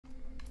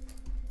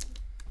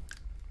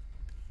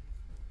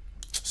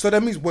So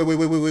that means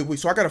wait.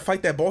 So I gotta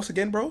fight that boss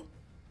again, bro?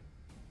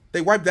 They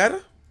wipe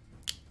data?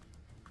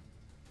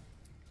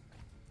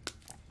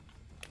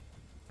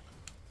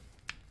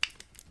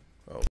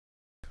 Oh.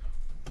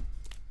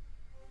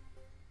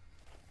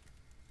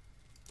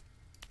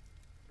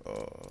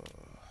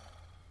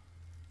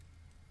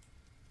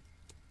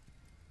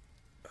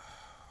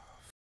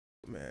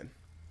 Man.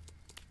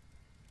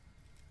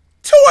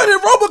 200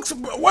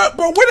 Robux, what,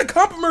 bro? Where the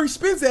complimentary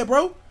spins at,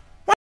 bro?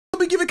 Why you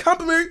be giving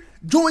complimentary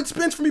joint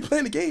spins for me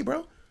playing the game,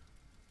 bro?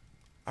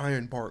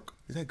 Iron Bark.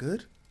 Is that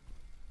good?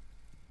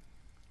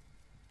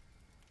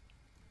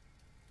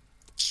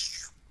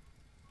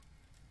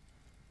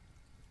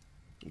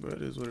 Bro,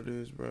 it is what it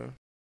is, bro.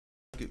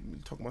 Get me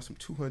talking about some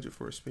 200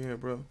 for a spin,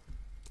 bro.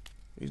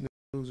 These niggas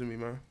losing me,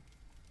 man.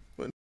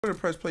 But where the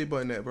press play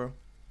button at, bro?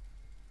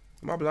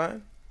 Am I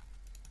blind?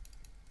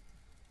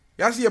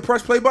 Y'all see a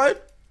press play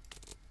button?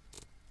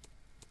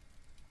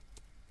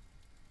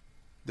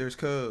 There's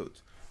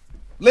codes.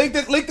 Link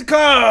the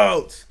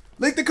codes.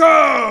 Link the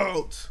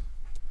codes.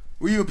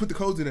 Where you gonna put the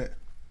codes in at?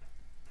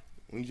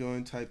 When you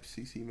join, type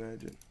CC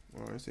Magic.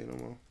 I ain't say no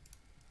more.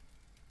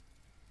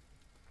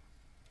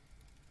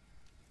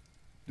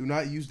 Do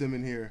not use them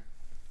in here.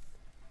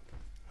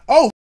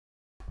 Oh,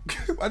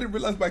 I didn't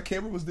realize my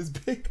camera was this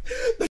big.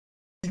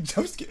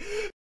 Jump scare.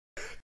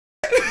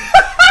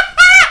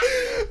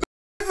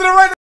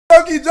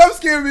 Jump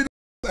scare me.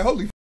 Like,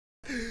 holy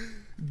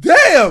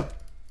damn.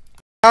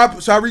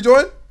 Should I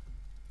rejoin?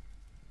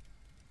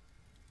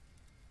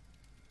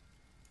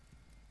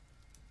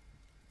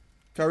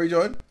 Can I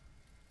rejoin?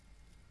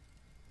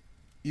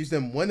 Use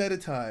them one at a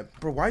time.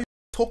 Bro, why are you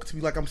talking to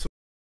me like I'm so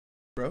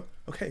bro?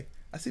 Okay,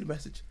 I see the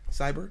message.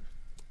 Cyber.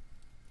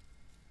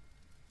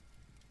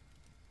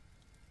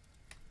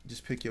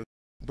 Just pick your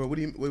bro, what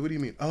do you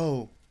mean?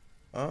 Oh.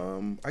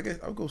 I guess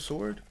I'll go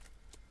sword.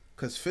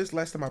 Cause fist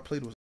last time I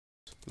played was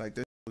like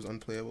this was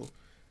unplayable.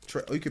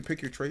 Oh, you can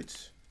pick your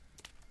traits.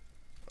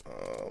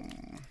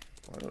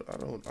 I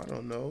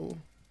don't know.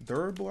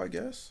 Durable, I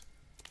guess.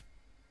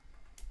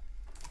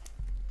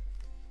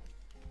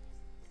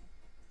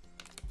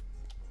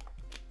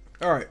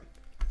 All right.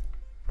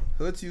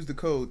 So let's use the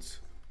codes.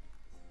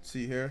 Let's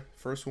see here.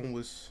 First one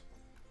was,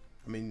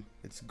 I mean,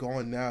 it's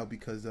gone now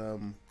because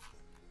oh,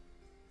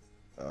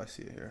 I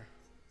see it here.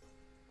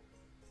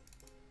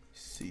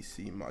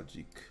 CC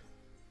Magic.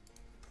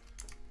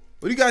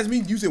 What do you guys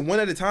mean use it one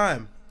at a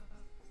time?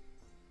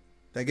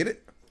 Did I get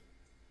it?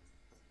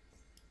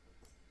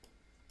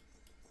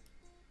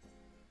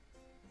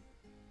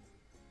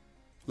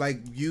 Like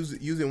use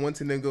it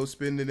once and then go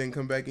spin and then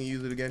come back and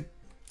use it again.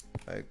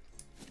 Like,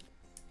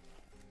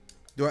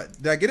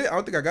 did I get it? I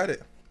don't think I got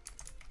it.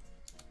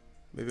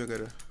 Maybe I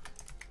gotta.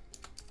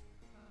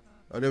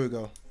 Oh, there we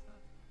go.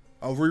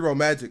 Oh, reroll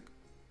magic.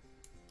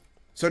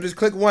 So just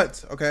click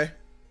once, okay?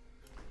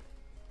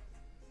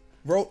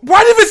 Roll.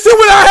 Why didn't even see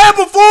what I had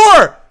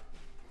before?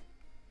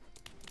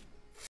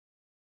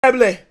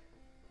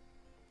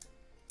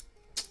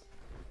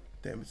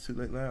 Damn, it's too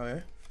late now, eh?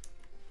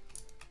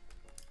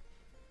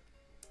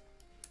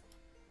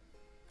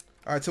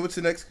 Alright, so what's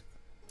the next?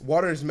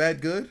 Water is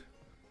mad good.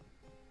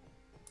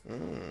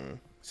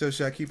 So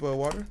should I keep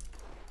water?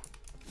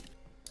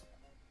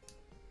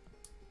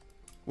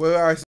 Well,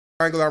 alright, so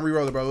I ain't gonna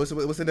reroll it, bro. What's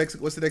the next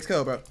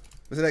code, bro?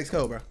 What's the next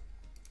code, bro?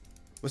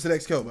 What's the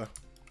next code, bro?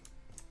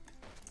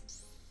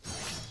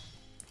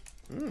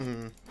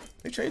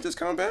 They changed this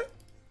combat?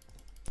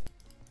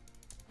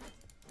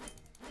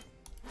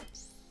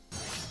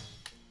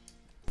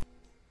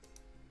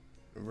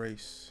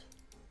 Race.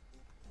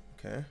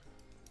 Okay.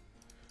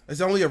 Is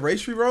it only a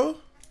race reroll?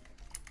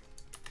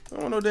 I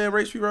don't want no damn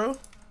race reroll.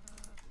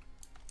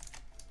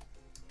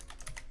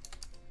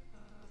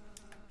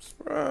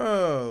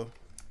 Bro.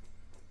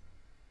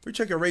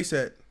 Recheck your race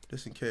at,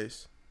 just in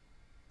case.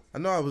 I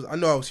know I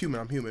was human.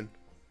 I'm human.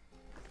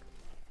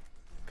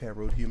 Okay, I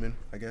rode human,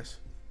 I guess.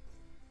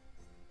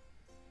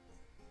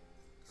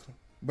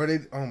 But they,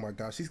 oh my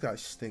gosh, these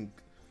guys stink.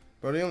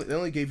 Bro, they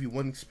only gave you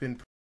one spin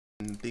per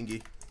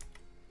thingy.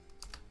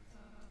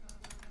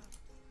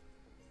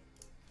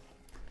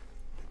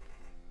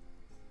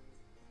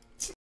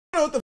 I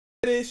don't know what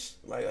the f is.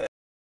 Like,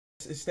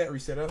 it's stat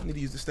reset. I don't need to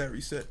use the stat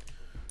reset.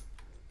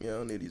 Yeah, I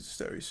don't need to use the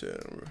stat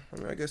reset. I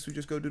mean, I guess we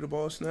just go do the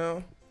boss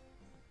now.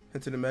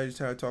 Head to the magic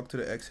tower, talk to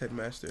the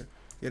ex-headmaster.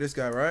 Yeah, this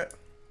guy, right?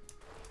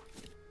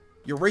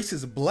 Your race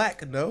is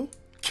black, no?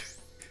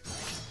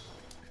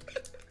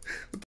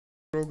 What the f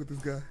wrong with this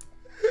guy?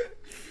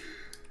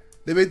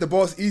 They made the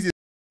boss easy.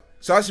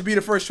 So I should be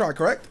the first try,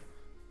 correct?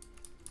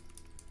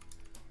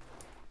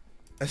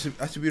 I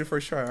should be the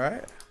first try,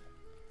 alright?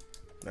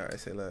 Alright,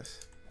 say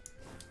less.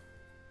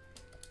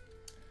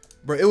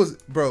 Bro,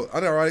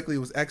 unironically, it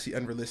was actually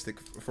unrealistic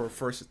for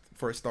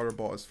a starter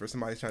boss, for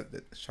somebody trying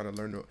to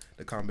learn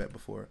the combat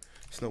before.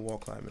 It's no wall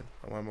climbing.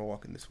 Why am I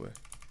walking this way?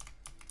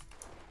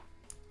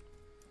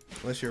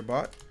 Unless you're a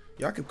bot.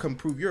 Y'all can come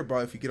prove you're a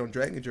bot if you get on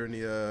Dragon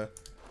Journey,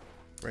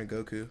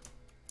 Rengoku.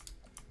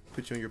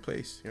 Put you in your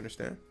place, you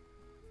understand?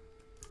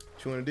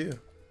 What you wanna do?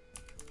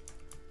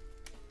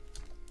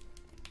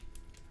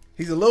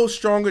 He's a little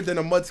stronger than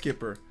a mud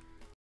skipper. What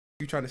are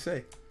you trying to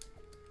say?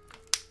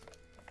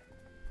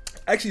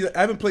 Actually,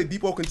 I haven't played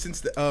Deep Oaken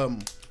since the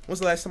when's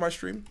the last time I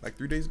streamed? Like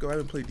 3 days ago. I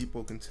haven't played Deep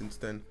Oaken since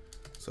then,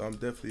 so I'm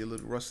definitely a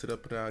little rusted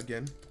up now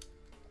again.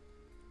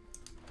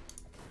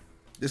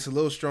 This is a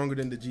little stronger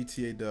than the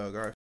GTA dog.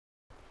 All right.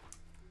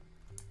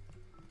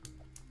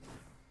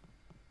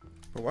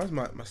 But why is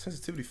my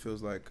sensitivity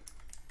feels like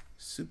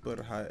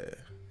super high,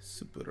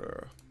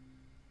 super.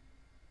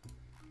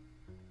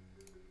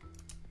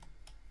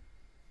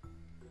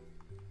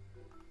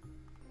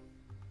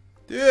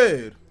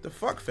 Dude, the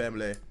fuck,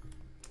 family.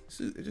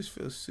 It just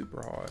feels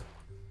super hard.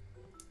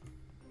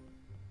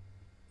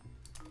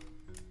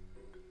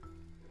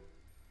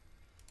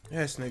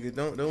 Yes, nigga,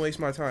 don't waste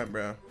my time,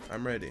 bro.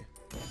 I'm ready.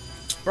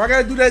 Bro, I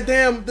gotta do that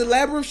damn the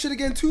labyrinth shit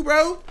again too,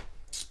 bro.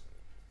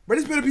 Bro,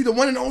 this better be the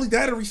one and only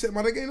data reset,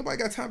 my nigga. Ain't nobody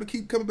got time to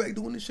keep coming back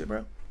doing this shit,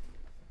 bro.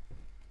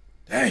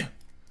 Damn.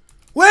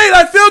 Wait,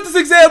 I failed this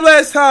exam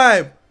last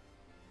time.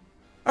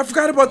 I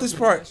forgot about this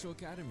part.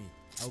 Academy.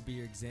 I'll be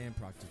your exam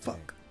proctor.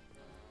 Fuck.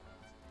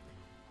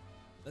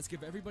 Let's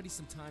give everybody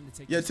some time to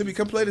take. Yeah, Timmy,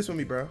 come play this with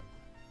me, bro.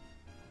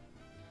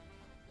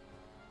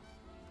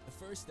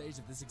 The first stage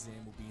of this exam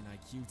will be an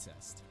IQ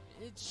test.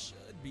 It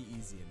should be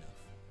easy enough.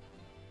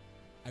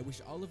 I wish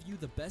all of you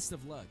the best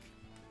of luck.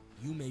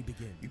 You may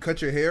begin. You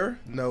cut your hair?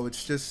 No,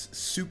 it's just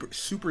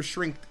super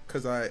shrinked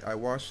because I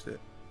washed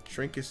it.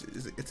 Shrink is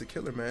it's a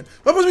killer, man.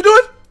 What am I supposed to be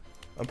doing?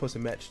 I'm supposed to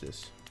match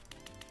this.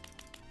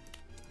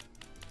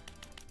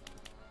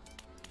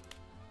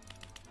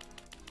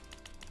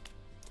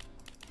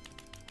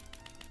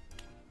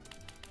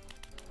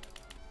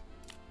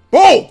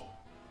 Oh!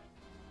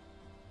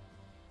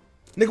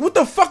 Nigga, what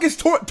the fuck is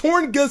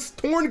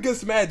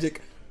Torngus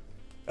magic?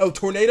 Oh,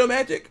 tornado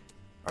magic?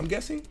 I'm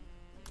guessing.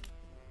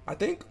 I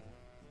think.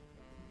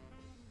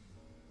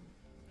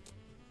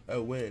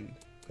 Oh, wind.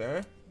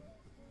 Okay.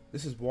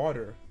 This is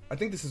water. I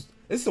think this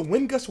is a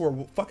wind gust or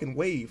a fucking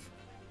wave.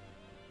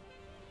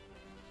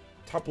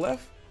 Top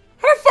left?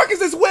 How the fuck is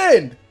this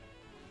wind?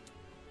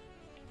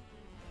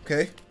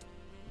 Okay.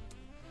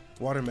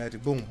 Water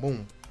magic. Boom,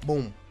 boom,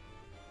 boom.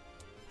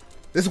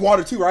 This is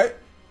water too, right?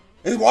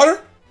 Is it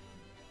water?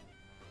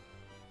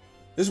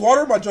 This is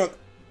water or my junk?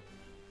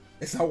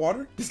 It's not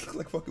water? This looks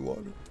like fucking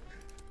water.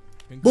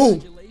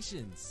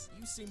 Congratulations.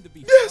 Boom. You seem to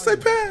be. Yes, I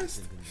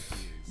passed.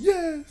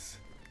 Yes.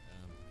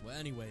 Well,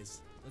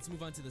 anyways, let's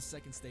move on to the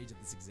second stage of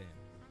this exam.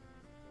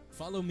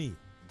 Follow me.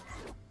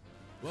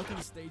 Welcome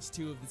to stage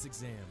 2 of this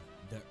exam,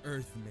 the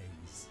Earth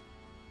Maze.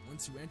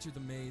 Once you enter the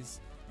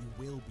maze, you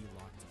will be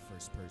locked to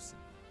first person.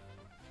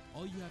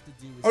 All you have to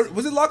do is... Oh,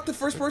 was it locked to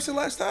first person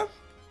last time?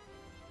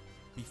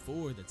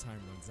 Before the time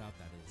runs out,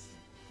 that is.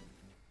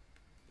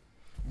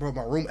 Bro,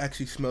 my room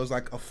actually smells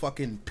like a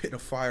fucking pit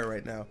of fire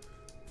right now.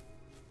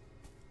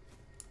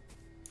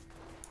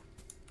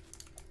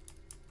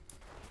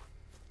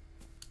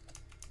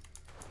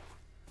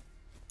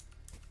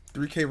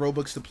 $3K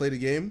Robux to play the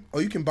game. Oh,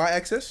 you can buy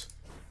access?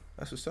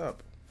 That's what's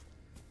up.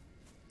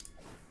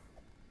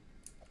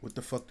 What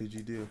the fuck did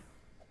you do?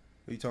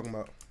 What are you talking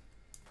about?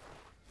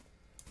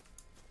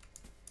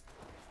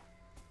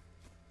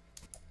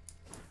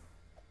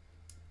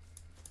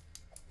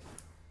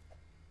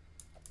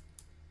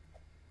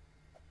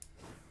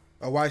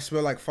 Oh, why I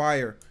smell like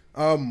fire?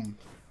 I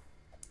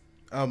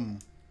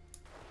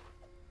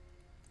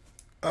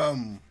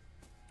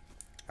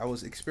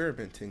was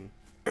experimenting.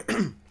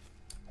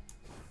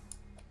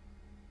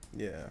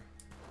 Yeah.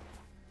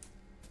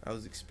 I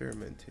was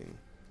experimenting.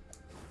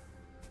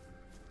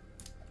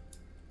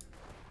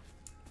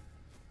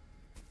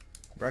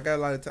 Bro, I got a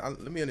lot of time.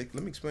 Let me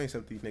explain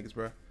something to you niggas,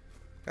 bro.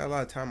 Got a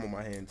lot of time on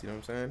my hands, you know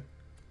what I'm saying?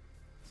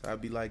 So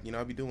I'd be like, you know,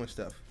 I'd be doing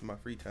stuff in my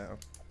free time.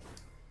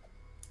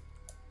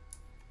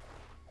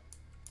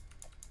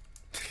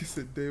 He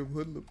said, damn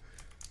hoodlum.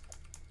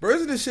 Bro,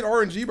 isn't this shit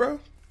RNG, bro?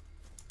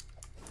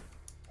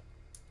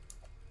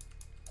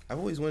 I've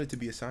always wanted to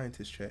be a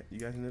scientist, chat. You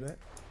guys know that?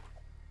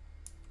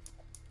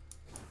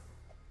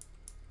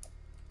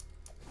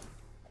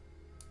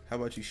 How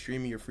about you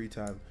stream in your free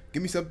time?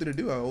 Give me something to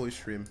do, I always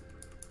stream.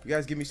 You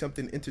guys give me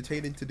something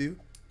entertaining to do,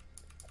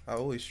 I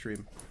always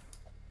stream.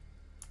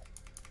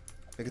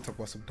 I can talk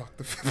about some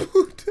Dr.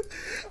 Food.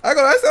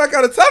 I said I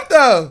got a top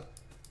though.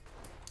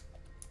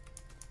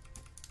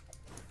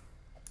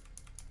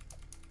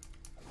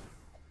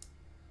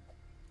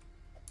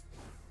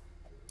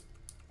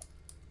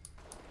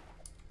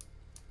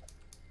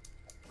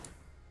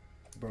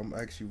 Bro, I'm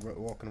actually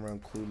walking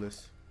around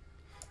clueless.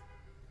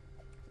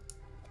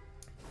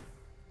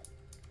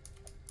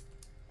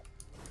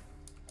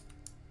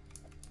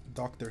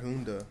 Dr.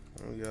 Hunda.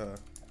 Oh yeah.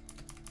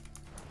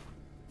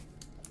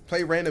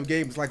 Play random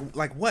games like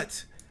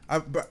what?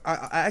 I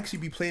actually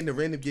be playing the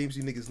random games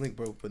you niggas link,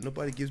 bro, but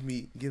nobody gives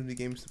me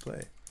games to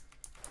play.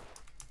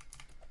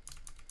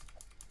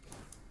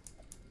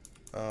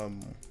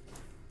 I'm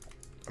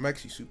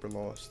actually super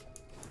lost.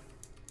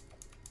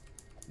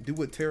 Do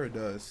what Terra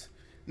does.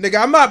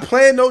 Nigga, I'm not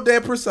playing no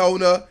damn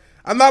Persona.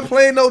 I'm not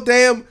playing no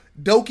damn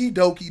Doki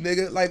Doki,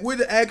 nigga. Like, where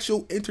the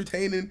actual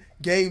entertaining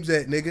games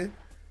at, nigga?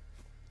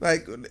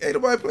 Like, ain't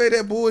nobody play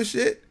that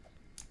bullshit.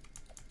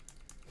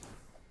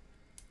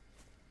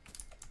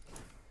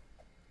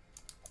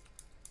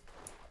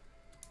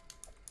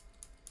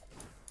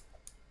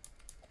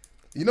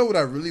 You know what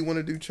I really want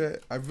to do,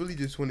 chat? I really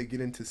just want to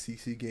get into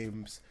CC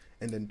games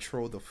and then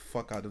troll the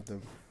fuck out of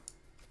them.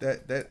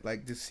 That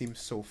like just seems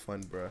so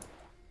fun, bruh.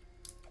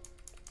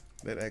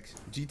 That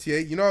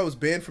GTA. You know I was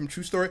banned from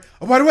True Story.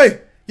 Oh, by the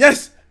way,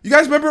 yes, you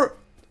guys remember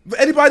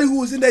anybody who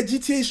was in that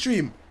GTA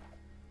stream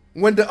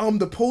when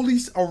the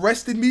police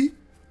arrested me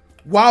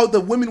while the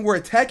women were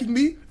attacking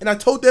me, and I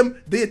told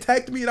them they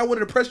attacked me and I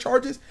wanted to press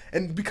charges,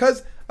 and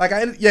because like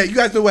yeah, you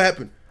guys know what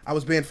happened. I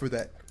was banned for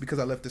that because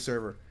I left the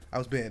server. I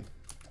was banned.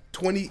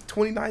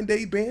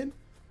 29-day ban?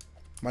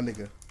 My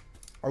nigga.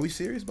 Are we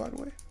serious, by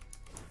the way?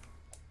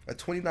 A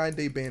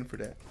 29-day ban for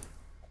that.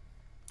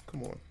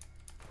 Come on.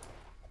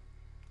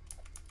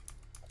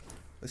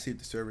 Let's see if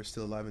the server's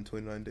still alive in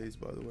 29 days,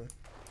 by the way.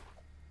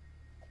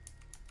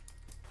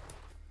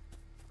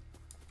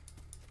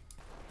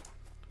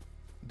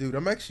 Dude,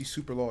 I'm actually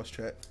super lost,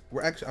 chat.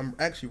 I'm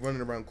actually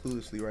running around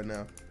cluelessly right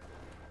now.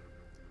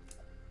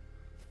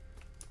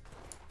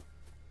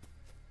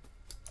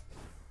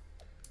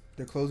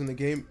 They're closing the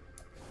game.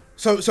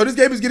 So this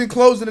game is getting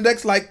closed in the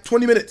next like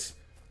 20 minutes.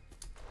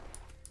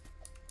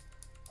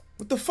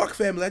 What the fuck,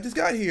 family? I just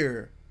got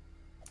here.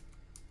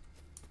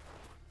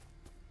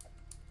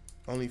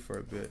 Only for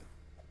a bit.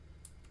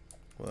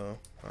 Well,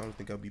 I don't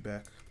think I'll be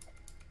back.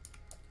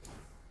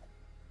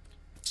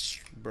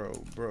 Bro,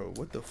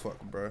 what the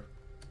fuck, bro?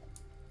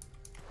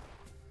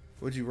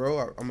 Would you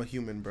roll? I'm a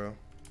human, bro.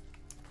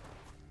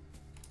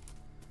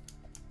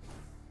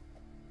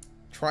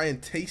 Try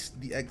and taste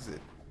the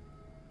exit.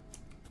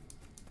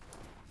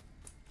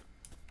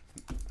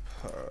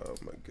 Oh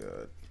my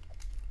god.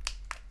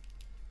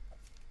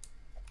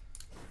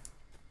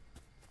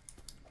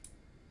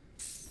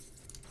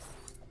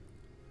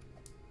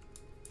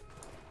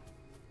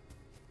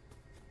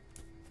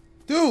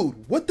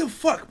 Dude, what the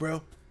fuck,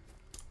 bro?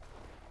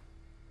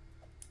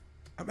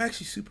 I'm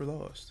actually super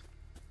lost.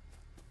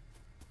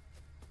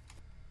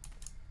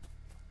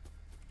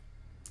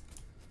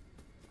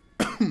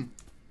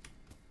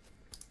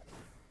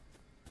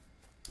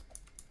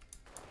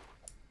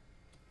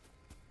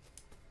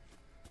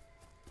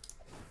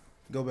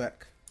 Go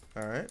back.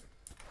 All right.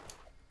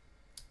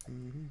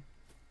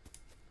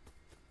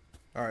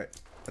 All right.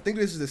 I think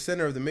this is the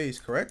center of the maze,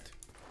 correct?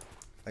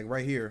 Like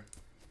right here.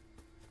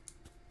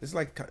 This is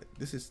like,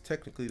 this is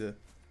technically the,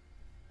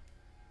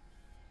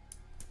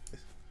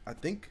 I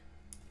think.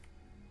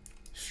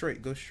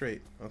 Straight, go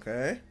straight.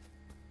 Okay.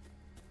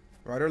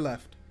 Right or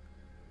left?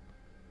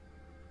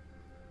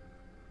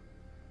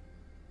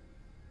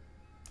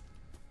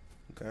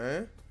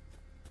 Okay.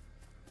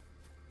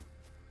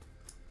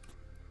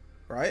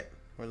 Right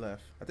or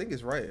left? I think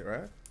it's right,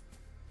 right?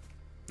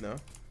 No.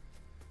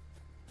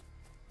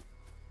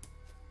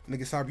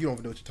 Nigga, Saab, you don't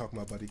even know what you're talking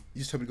about, buddy. You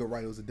just told me to go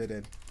right, it was a dead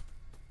end.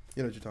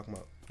 You know what you're talking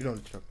about. You know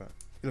what you're talking about.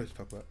 You know what you're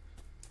talking about.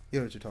 You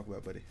know what you're talking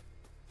about, buddy.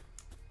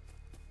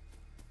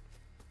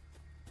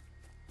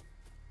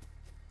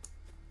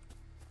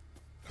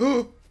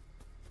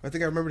 I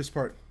think I remember this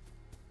part.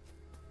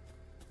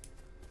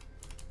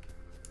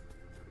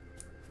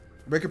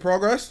 Making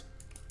progress?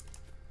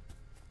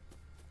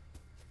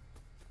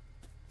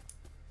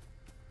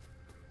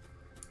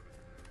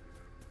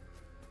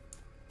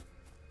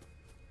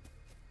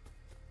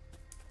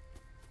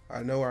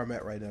 I know where I'm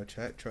at right now,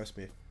 chat. Trust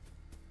me.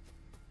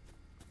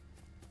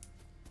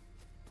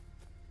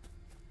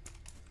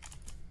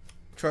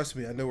 Trust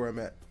me, I know where I'm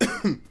at.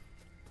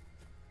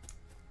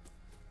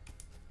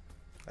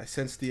 I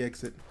sense the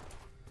exit.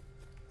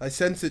 I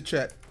sense it,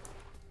 chat.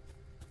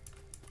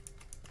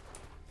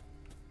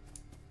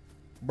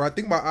 Bro, I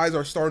think my eyes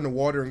are starting to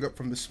watering up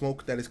from the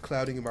smoke that is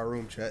clouding in my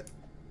room, chat.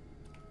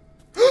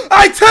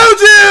 I told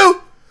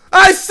you!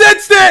 I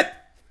sensed it!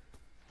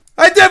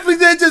 I definitely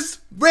didn't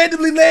just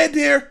randomly land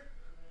here.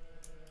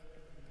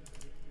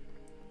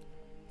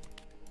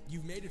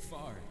 You've made it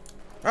far.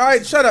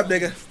 Alright, shut up,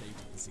 nigga.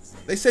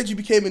 They said you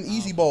became an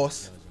easy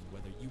boss.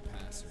 Whether you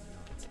pass or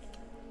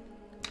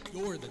not.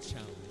 You're the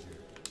challenger.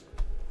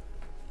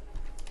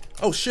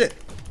 Oh shit.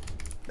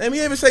 Damn, he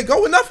didn't even say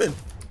go with nothing.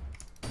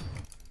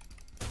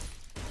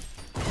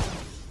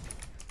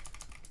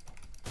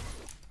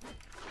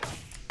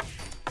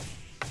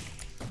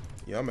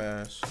 Yum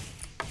ass.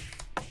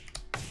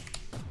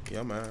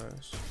 Yum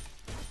ass.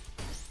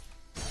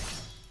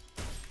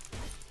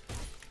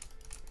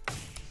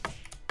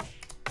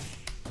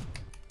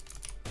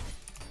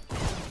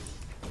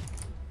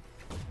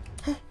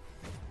 Huh.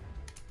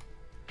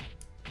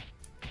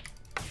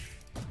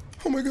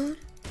 Oh my god.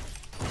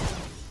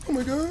 Oh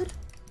my god.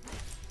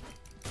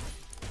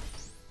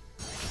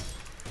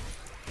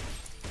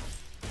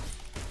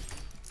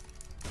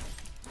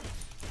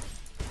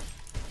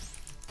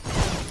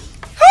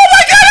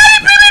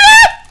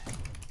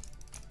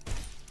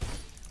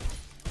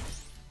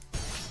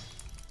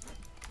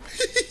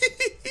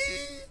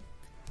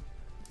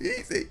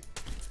 Easy.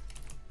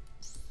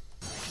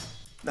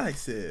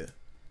 Nice.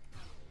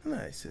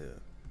 Nice.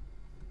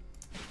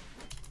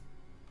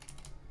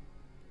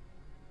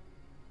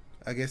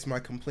 I guess my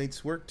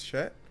complaints worked,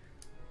 chat.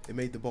 It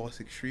made the boss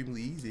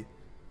extremely easy.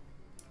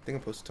 I think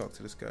I'm supposed to talk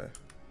to this guy.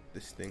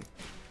 This thing.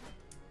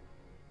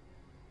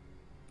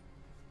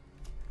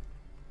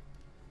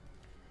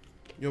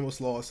 You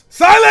almost lost.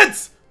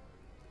 Silence!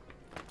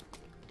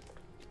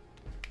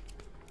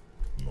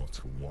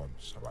 Not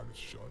once have I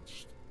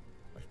misjudged.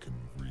 I can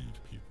read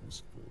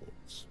people's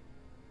thoughts.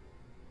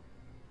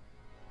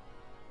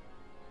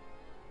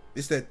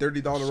 It's that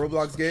 $30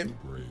 Roblox game.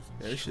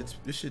 Yeah,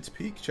 this shit's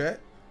peak, chat.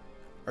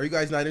 Are you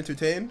guys not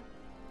entertained?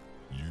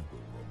 You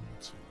belong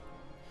to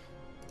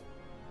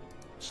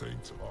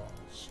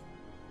Sagee4s.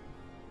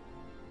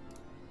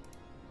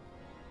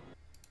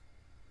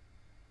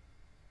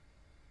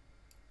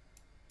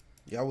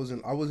 Yeah, I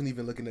wasn't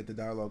even looking at the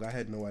dialogue. I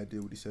had no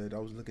idea what he said. I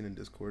was looking in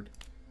Discord.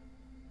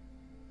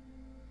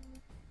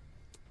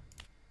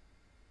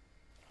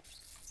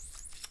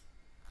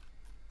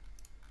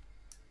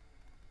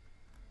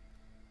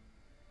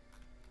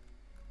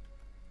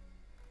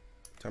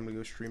 Time to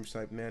go stream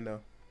snipe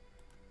Nano.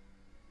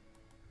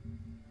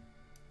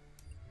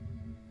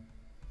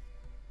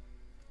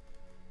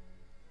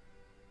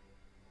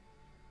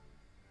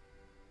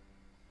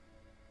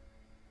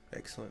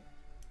 Excellent.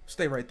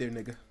 Stay right there,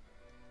 nigga.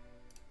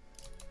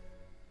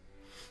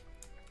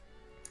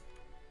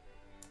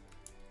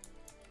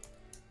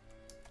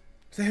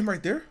 Is that him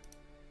right there?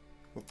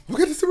 Look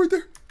at this right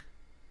there.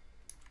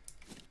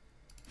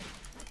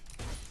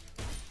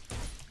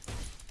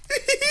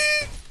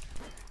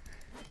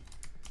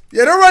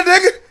 Yeah, don't run,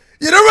 nigga.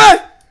 Yeah, don't run.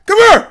 Come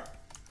here.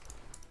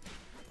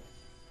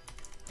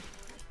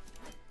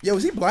 Yo,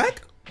 is he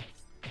black?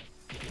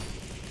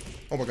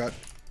 Oh my god.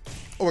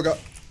 Oh my god.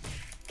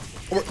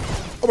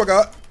 Oh my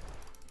god.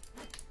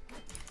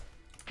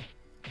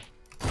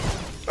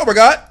 Oh my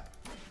god.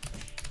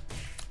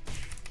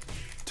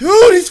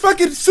 Dude, he's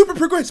fucking super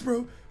progressed,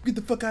 bro. Get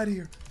the fuck out of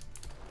here.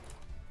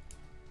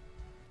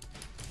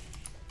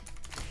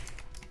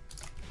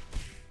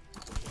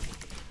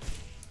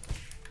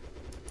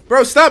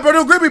 Bro, stop, bro.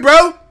 Don't grip me,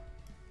 bro.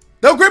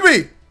 Don't grip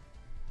me.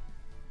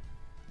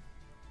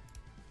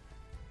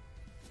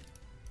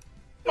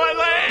 My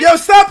leg. Yo,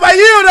 stop. I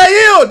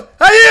yield.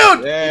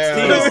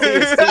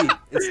 Yeah.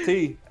 It's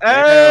T.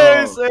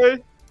 Hey, say.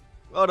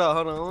 Hold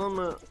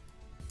on.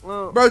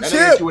 Bro,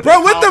 chill.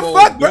 Bro, what the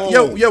fuck, bro?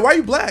 Yo, why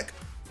you black?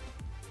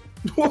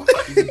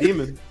 He's a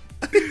demon.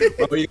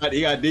 Bro,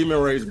 he got demon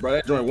race, bro.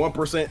 That joint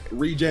 1%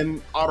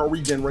 regen, auto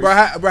regen race.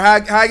 Bro,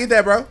 how I get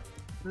that, bro?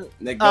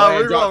 Nigga, go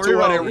ahead, drop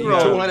 200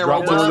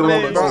 Drop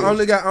Robux. Bro,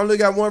 I only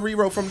got one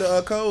reroll from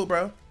the code,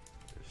 bro.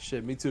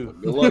 Shit, me too.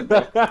 Good luck,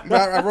 bro. Bro,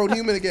 I rolled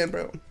human again,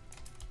 bro.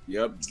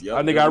 Yep.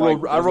 I think I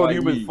rolled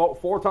human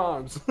 4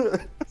 times.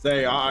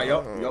 Say,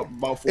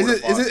 about 4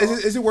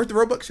 Is it worth the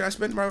Robux? Should I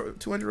spend my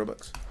 200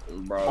 Robux?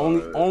 Bro,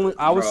 only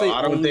I would say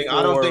I don't think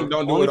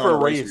don't do only it for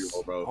on race,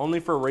 bro. only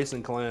for race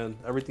and clan.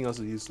 Everything else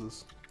is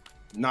useless.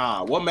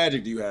 Nah, what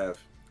magic do you have?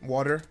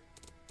 Water.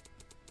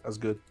 That's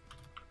good.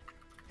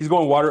 He's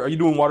going water. Are you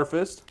doing water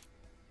fist?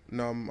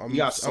 No, I'm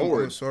got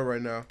sword. I'm sword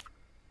right now.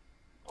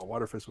 Oh,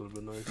 water fist would have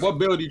been nice. What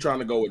build are you trying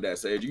to go with that,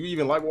 Sage? You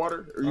even like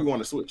water, or you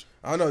want to switch?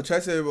 I don't know.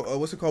 Chat said,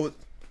 what's it called?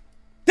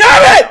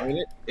 Damn it! I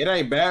mean, it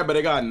ain't bad, but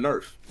it got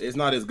nerfed. It's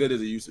not as good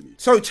as it used to be.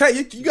 So,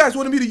 chat, you guys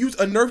wanted me to use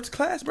a nerfed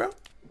class, bro?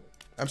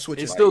 I'm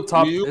switching. It's still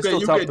top. you It's can- still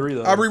you top can- 3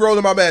 though. I'm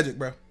re-rolling my magic,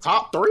 bro.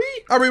 Top 3?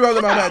 I'm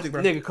re-rolling my magic,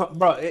 bro. Nigga,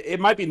 bro, it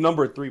might be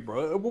number 3,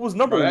 bro. What was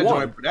number Bro,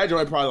 1? that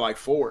joint probably like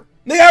 4.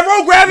 Nigga, I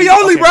rolled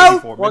ravioli,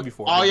 bro. Maybe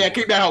four. Oh yeah,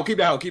 keep that hoe.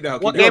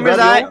 What game is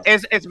that?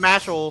 It's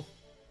Mashle.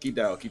 Keep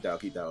that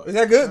hoe. Is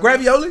that good?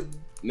 Gravioli?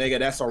 Nigga,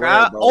 that's a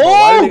rare, bro.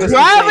 Oh, Niggas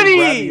gravity!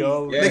 say Yes,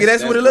 Nigga,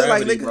 that's what it look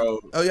like, gravity, nigga. bro.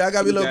 Oh yeah, I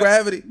got me a little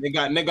gravity.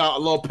 Nigga got a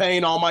little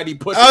pain almighty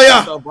push. Oh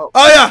yeah. Stuff, bro.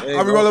 Oh yeah. There you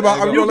I'm go, re-rolling there my.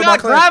 you I'm go. You re-rolling my got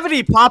class.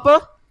 gravity,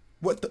 Papa.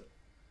 What the?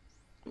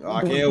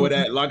 I can't with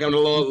that. Lock him a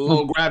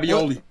little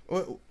gravioli.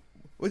 What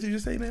did you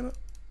just say, Nano?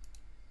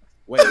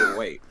 Wait.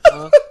 Wait,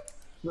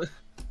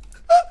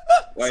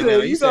 So now,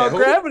 you saw said who?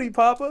 gravity,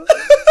 Papa.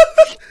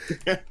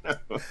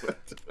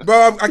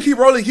 Bro, I keep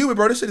rolling human,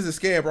 bro. This shit is a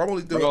scam, bro. I'm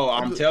only doing. Bro,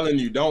 I'm telling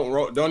you,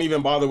 don't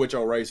even bother with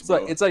your race,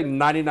 bro. It's like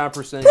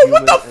 99% Bro, human.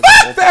 what the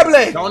and fuck,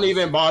 family? Don't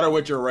even bother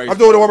with your race. I'm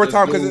doing it one more Just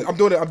time do- because I'm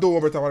doing it. I'm doing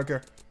one more time. I don't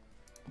care.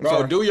 I'm Bro,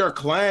 sorry. do your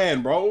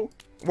clan, bro.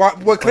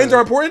 What clans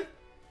are important?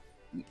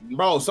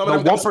 Bro, some The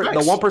of them got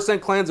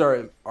 1% clans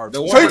are. The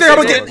So you think I'm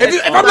gonna get?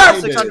 If I'm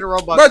not, 600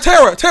 Robux. bro,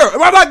 Tara,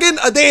 if I'm not getting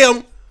a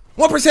damn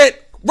 1%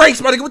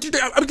 race, my nigga, what you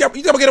think? You think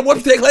I'm gonna get a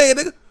 1% clan,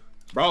 nigga?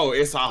 Bro,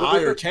 it's a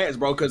higher chance,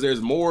 bro, because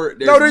there's more.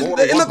 No, There's there's- more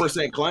it look-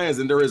 1% clans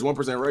than there is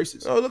 1%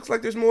 races. Oh, it looks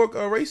like there's more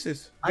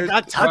races. I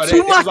got Bro,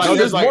 Tatsumaki.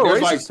 there's like more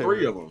races 3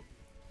 here. of them.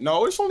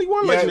 No, it's only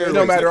one Yeah, legendary. it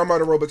don't race. matter. I'm on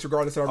the Robux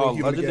regardless. I Oh, roll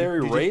human legendary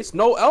again. race?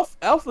 No,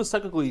 elf is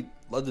technically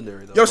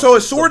legendary though. Yo, so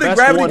is The sword and best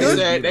gravity one good?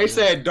 is They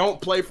said don't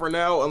play for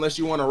now unless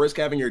you want to risk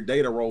having your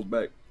data rolled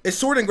back. Is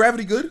sword and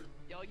gravity good?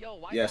 Yo,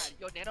 why Yes.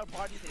 Nano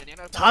parties and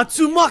Nano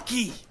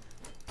Tatsumaki.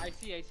 I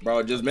see.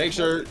 Bro, just make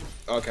sure.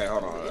 Okay,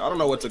 hold on. I don't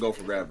know what to go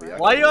for gravity.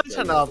 Why are you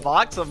trying to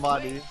box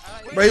somebody?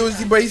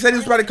 But he said he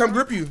was about to come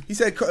grip you. He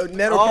said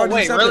nano party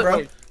wait, something, really? bro.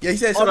 Wait. Yeah, he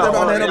said something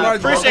about nano party.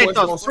 Appreciate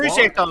those.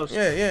 Appreciate those.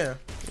 Yeah.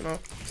 You know.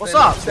 What's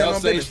up? Tell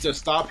Sage to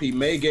stop. He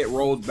may get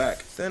rolled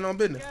back. Stand on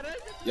business.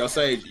 Yo,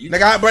 Sage. You,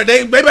 Nigga, bro,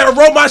 they better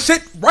roll my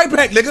shit right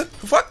back, nigga.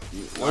 Fuck.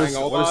 I ain't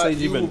gonna What lie, has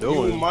Sage been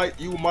doing?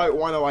 You might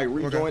want to like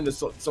rejoin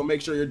this, so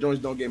make sure your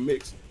joints don't get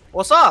mixed.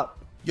 What's up?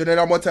 Yo, then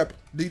I'm one tap.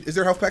 Is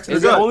there health packs in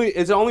Is there?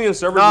 it only in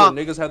servers where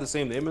niggas have the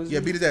same name as you?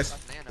 Yeah, beat his ass.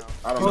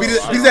 I don't know. Beat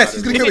his ass.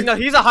 He's gonna kill me. No,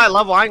 he's a high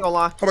level. I ain't gonna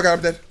lie. Oh my god,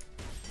 I'm dead.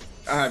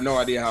 I have no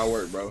idea how it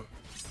works, bro.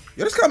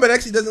 Yo, this combat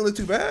actually doesn't look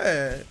too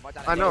bad.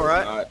 I know,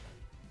 right?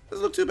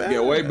 Doesn't look too bad.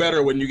 Get way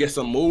better when you get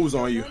some moves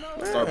on you.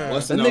 Start Yeah.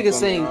 busting That up nigga on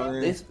saying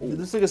them, this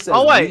nigga said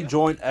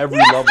rejoin every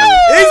level.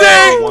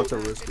 Easy! Want to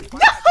risk it.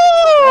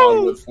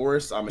 with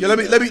force. Yo,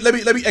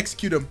 let me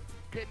execute him.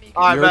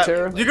 Alright, You're a bet.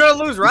 terror? You're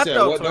gonna lose rep said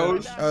though. what,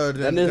 Twitch.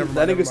 That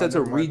nigga said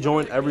to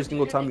rejoin every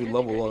single time you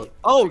level up.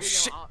 Oh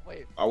shit.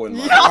 I wouldn't.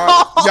 Yo! Mind.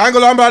 Yeah, I ain't gonna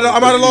lie,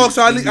 I'm out of log,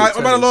 so I'm out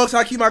of log, so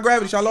I keep my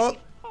gravity. Shall I log?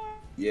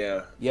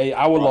 Yeah. Yeah,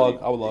 I would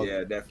log. Yeah,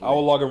 definitely. I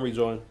will log and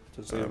rejoin.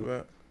 To save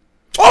it.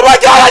 Oh my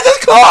god, I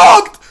just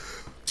clogged!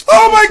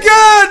 Oh my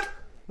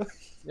god!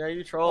 Yeah,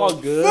 you troll. All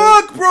good.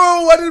 Fuck, bro!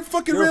 I didn't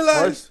fucking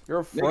realize.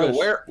 You're fresh.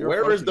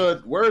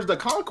 Nigga, where is the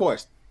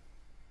conquest?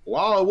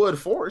 Wildwood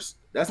Forest.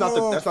 That's not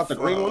the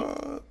green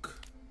one.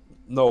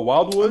 No,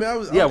 Wildwood. I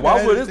mean,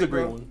 Wildwood is the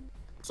green one.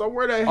 So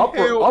where the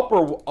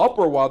hell?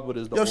 Upper Wildwood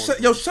is the one.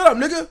 Yo, shut up,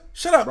 nigga.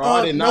 Shut up. Bro,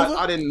 I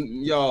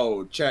didn't.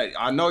 Yo, chat.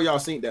 I know y'all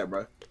seen that,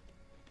 bro.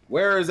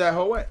 Where is that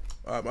hoe at?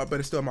 I bet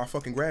it's still my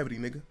fucking gravity,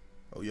 nigga.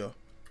 Oh, yo.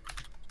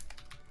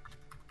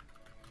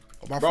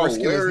 Oh, my Bro, first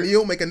skill is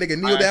kneel. Make a nigga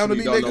kneel down to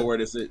me, don't nigga. know where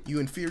this is. You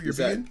inferior Is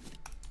that- being.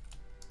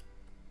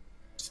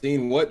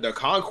 Seen what the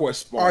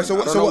conquest spawn? All right, so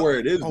I don't know where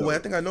it is. Oh, though. wait, I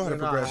think I know how to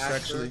You're not progress. actor.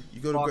 Actually, you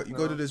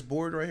go to this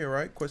board right here,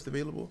 right? Quest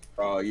available.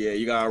 Oh yeah,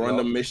 you gotta run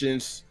the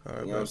missions. All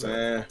right, You know what I'm bet,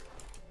 saying?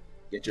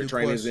 Get your New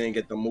trainers quest. in,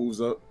 get the moves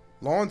up.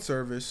 Lawn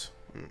service.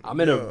 I'm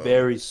in a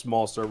very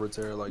small server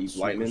tier, like Keep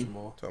super lightning.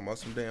 small. Talking about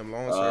some damn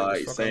lawn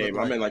service. Fuck, I Same.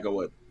 look I'm like. in like a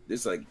what?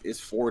 It's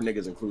 4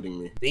 niggas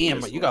including me.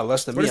 Damn, you got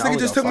less than But me. this I nigga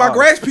only just got took my 5.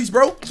 grass piece,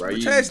 bro. Bro,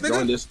 Bitch you ass join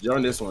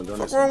nigga. this one.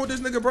 What's wrong with this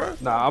nigga, bro?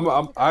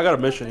 Nah, I got a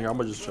mission here. I'm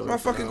gonna just chill. My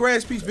fucking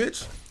grass piece,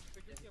 bitch.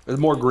 There's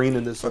more green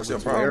in this Fuck's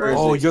server. your problem, too. bro?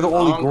 Oh, you're the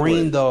only Conquest.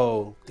 green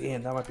though.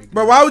 Damn, that might be.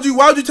 Bro, why would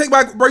you take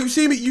my bro? You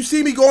see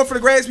me going for the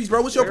grass piece,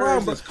 bro. What's your Where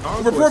problem, is bro? this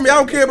conquest Report me. I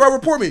don't thing? care, bro.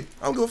 Report me.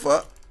 I don't give a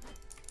fuck.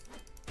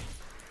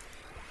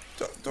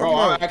 Bro,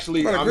 I'm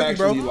actually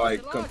bro.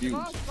 like confused.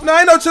 No,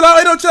 ain't no chill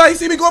out. He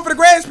see me going for the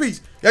grass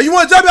piece. Yeah, you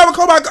want to jump me? I'm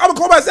gonna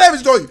call my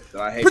savages on you.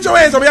 Put your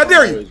hands on me. I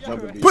dare you.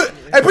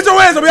 Put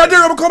your hands on me. I dare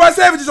you. I'm gonna call my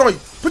savages on you.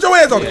 Put your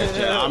hands on me.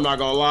 Yeah, I'm not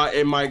gonna lie.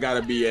 It might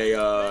gotta be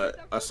a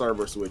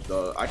server switch.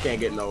 I can't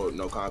get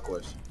no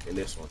conquest in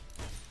this one.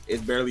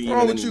 It's barely even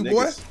Wrong in with the you,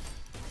 niggas.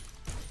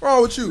 boy?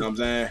 Wrong with You know you? what I'm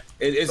saying?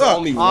 It's Look.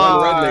 only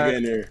one red nigga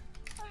in there.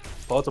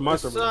 Fall to my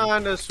server.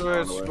 Son of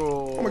switch Oh,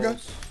 school. Oh my god.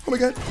 Oh my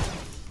god.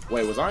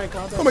 Wait, was I in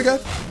contact? Oh my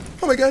god.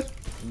 Oh my god.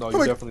 No, you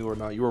definitely were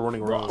not. You were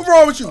running around. What's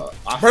wrong with you?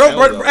 I Bro,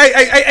 failed, though.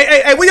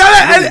 hey, we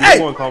got You that.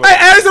 won't call Hey, me.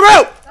 add some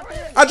out.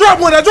 I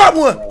dropped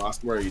one. Oh, I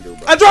swear you do,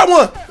 bro. I dropped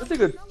one. That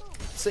nigga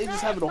Sage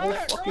is having a whole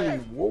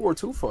fucking World War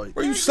II fight.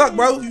 Bro, you suck,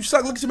 bro. You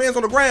suck. Look at your man's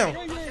on the ground.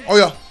 Oh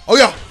yeah. Oh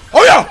yeah.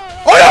 Oh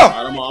yeah. Oh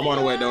yeah. I'm on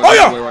the way, though. Oh,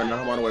 yeah.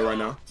 I'm on the way right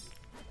now.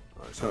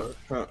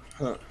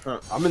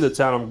 I'm in the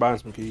town. I'm buying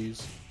some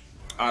keys.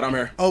 Alright, I'm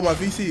here. Oh my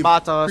VC.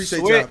 Bata Appreciate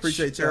switch. y'all.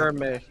 Appreciate y'all.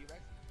 Me.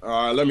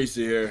 Alright, let me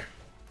see here.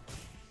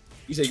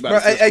 You said you Bro,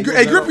 about to hey,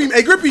 grip him.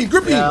 Hey, grip him.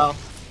 Grip him. Yeah.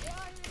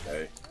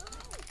 Hey.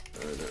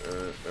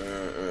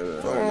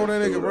 What's wrong with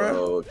that nigga,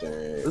 bro? This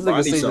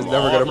nigga Sage is never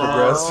gonna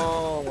progress.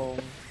 Oh.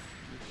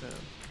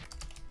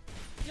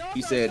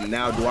 He said,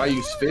 now do I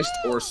use fist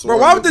or sword? Bro,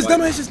 why would this Like,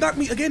 dumbass just knock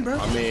me again, bro?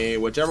 I mean,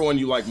 whichever one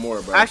you like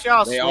more, bro. Actually,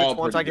 I'll They switch all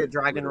once I pretty get good.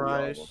 Dragon Literally all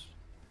of Rise. them.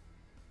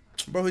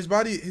 Bro, his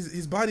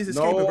body's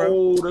escaping, No,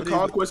 bro. the It is-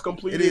 conquest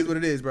completed. It is what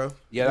it is, bro.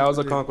 Yeah, that was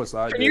a conquest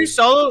I Can did. you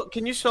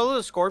solo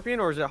the Scorpion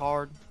or is it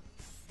hard?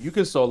 You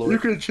can solo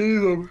it. can cheese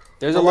them.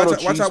 There's a Oh, little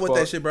watch out with spot.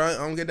 that shit, bro. I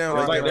don't get down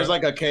There's like like, that. there's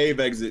like a cave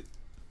exit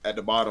at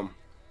the bottom.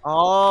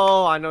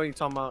 Oh, I know what you're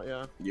talking about.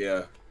 Yeah.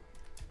 Yeah,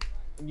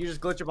 You just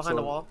glitch it behind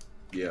the wall.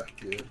 yeah.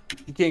 Yeah.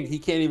 He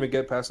can't even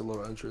get past the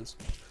little entrance.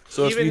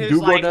 So Even if you his do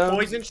go like down,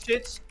 poison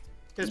shits.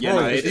 Yeah,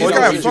 nah, it this don't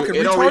guy reach you- fucking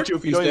it don't retard? reach you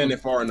if you You don't stand even-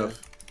 it far enough.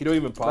 he don't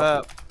even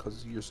pop it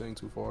because you're staying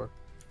too far.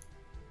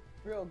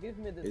 Bro, give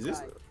me the Is this-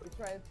 knife.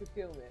 You're trying to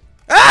kill me.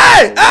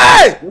 Hey!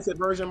 Hey! What's that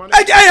version, my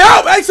Hey, nigga? hey,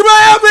 help! Hey,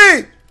 somebody help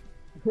me!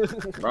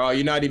 Bro,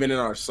 you're not even in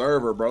our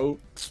server, bro.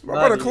 Bro,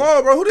 I'm a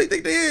claw, bro. Who they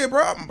think they is,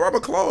 bro? I'm a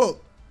claw.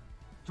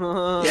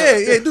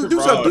 Yeah, do Bro,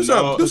 something,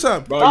 no. do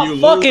something. Bro, Stop you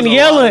lose fucking a lot of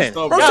yelling.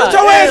 stuff, Bro, bro. shut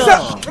your ass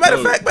damn. up. Matter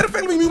of fact,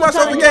 let me mute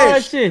myself trying to again. hear all I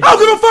that shit. don't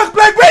give a fuck,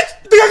 black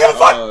bitch. Think I give a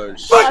fuck? Oh,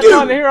 Fuck I'm you.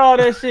 trying to hear all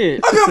that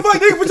shit. I give a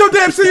fuck, nigga. Put your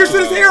damn serious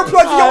shit hair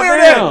plug in Oh, your ear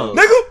damn.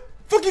 there, nigga.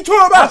 Fuck you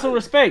talking Have about? some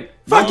respect.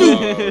 Fuck you. Oh,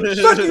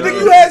 Fuck you, nigga.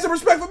 You had some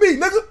respect for me,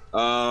 nigga.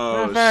 Oh,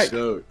 Matter of fact-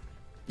 shoot.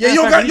 Yeah, you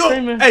don't Matter got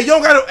of fact, hey, you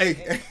don't got to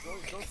hey.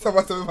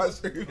 Somebody my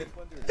stream.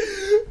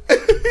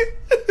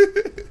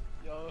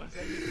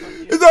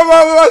 It's talking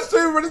about my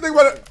stream, bro. This nigga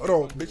about to...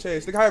 Hold on, bitch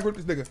ass. Nigga, how I grip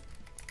this nigga?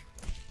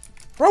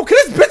 Bro, can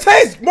this bitch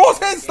ass Moss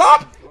head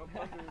stop?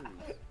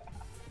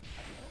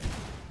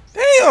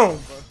 Damn!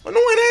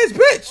 Annoying ass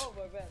bitch!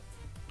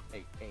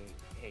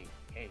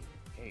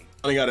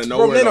 I gotta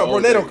know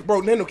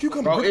Bro, Nano, can you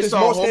come grip this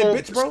Moss head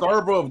bitch, bro?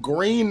 Server of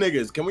green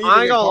niggas. Can we?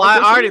 I ain't gonna lie.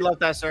 I already left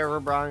that server,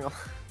 bro. I ain't gonna...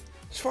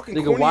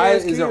 Nigga, why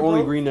is there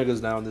only green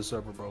niggas now in this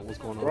server, bro? What's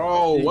going on?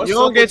 Bro, what's you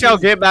don't get your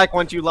get back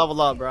once you level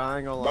up, bro. I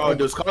ain't gonna lie. Bro,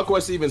 does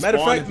Conquest even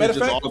spawn if it's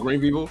just all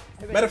green people?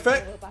 Matter of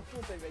fact,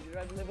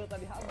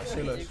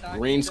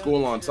 green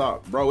school on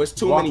top. Bro, it's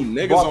too many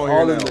niggas on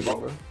here now,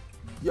 bro.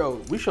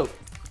 Yo, we should...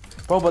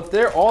 Bro, but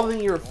they're all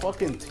in your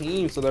fucking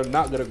team, so they're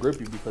not gonna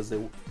grip you because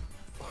they...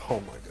 Oh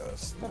my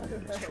gosh.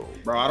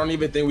 Bro, I don't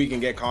even think we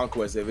can get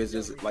Conquest if it's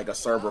just like a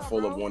server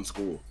full of one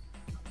school.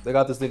 They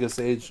got this nigga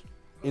Sage,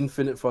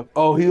 infinite fuck.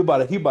 Oh, he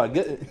about to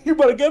get him. He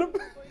about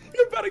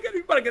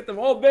to get them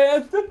all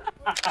banned. What's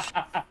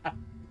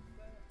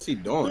he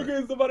doing?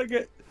 Nigga is about to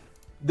get.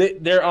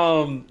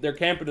 They're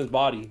camping his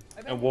body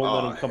and won't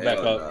let him come back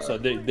up. So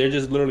they're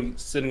just literally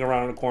sitting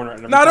around in the corner.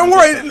 And nah, don't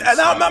worry.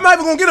 I'm not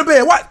even gonna get a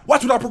ban. Watch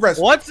what I progress.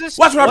 What's this?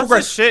 Watch what I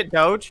progress. This shit,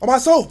 Doge? On my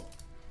soul.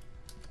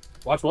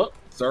 Watch what?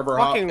 Server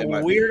fucking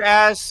weird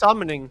ass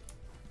summoning.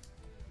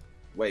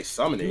 Wait,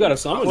 summoning? You got a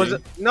summon? Was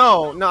it?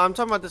 No, I'm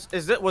talking about this.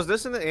 Was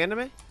this in the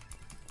anime?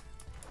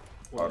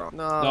 Hold on.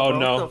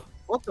 No.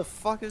 What the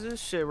fuck is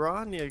this shit, bro?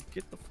 I need to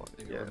get the fuck.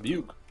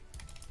 Rebuke.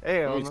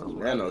 Hell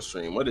Nano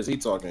stream. What is he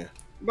talking?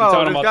 Bro,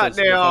 talking about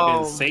this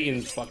fucking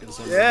Satan's fucking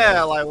symbol.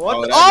 Yeah, like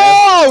what?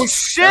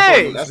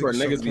 Shit! That's where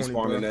niggas be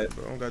spawning at.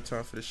 I don't got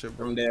time for this shit,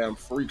 bro. Them damn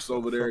freaks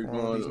over there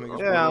going.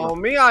 Yeah, on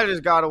me, I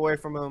just got away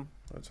from him.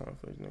 Got time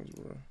for these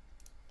niggas, bro.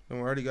 Don't worry,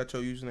 I already got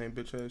your username,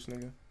 bitch ass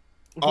nigga.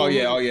 Oh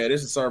yeah,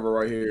 this is server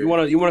right here. You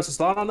want us to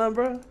start on that,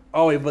 bro?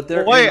 Oh wait, but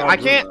they're wait, I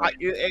can't.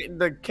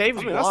 The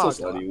cave's blocked.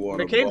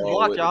 The cave's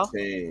blocked, y'all.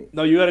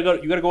 No, you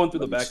gotta go in through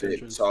the back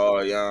entrance.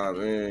 Oh yeah,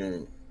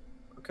 man.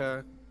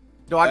 Okay.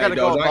 Do I gotta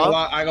go above?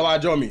 I ain't gonna lie,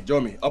 join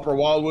me. Upper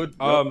Wildwood.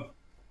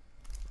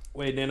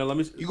 Wait, Nano, let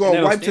me. You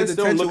gonna wipe to the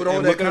detention with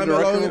all that kind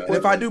of. And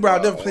if I do, bro,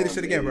 I'll never play this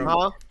shit again, bro.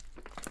 Huh?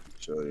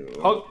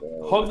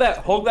 Hug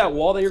that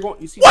wall that you're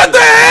going. You see? What the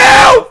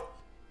hell?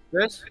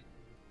 This?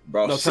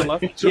 Bro, no, turn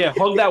left. Yeah,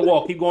 hug that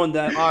wall. Keep going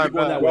that. Keep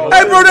going that way.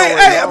 Hey, bro,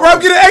 I'm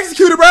getting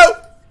executed, bro.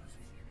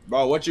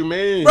 Bro, what you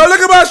mean? Bro, look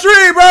at my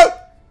stream, bro.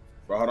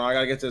 Bro, hold on, I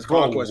gotta get to this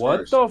bro, conquest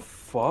what first. The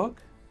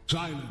fuck?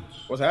 Silence.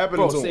 What's happening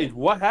bro, to Sage, him?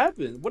 what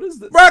happened? What is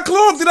this? Bro,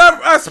 Clone, did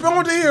I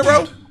spawned in here,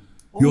 bro?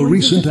 Your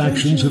recent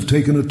actions have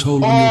taken a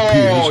toll on your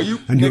peers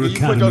and your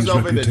academy's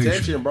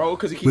reputation. Bro,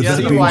 with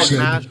that being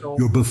said,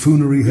 your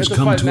buffoonery has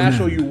come to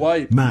an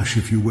end. Mash,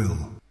 if you will.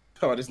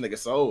 Oh, this nigga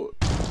sold.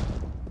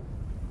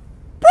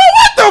 Bro,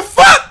 what the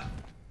fuck?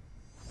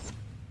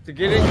 To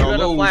get in, you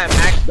gotta flat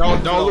max.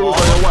 Don't lose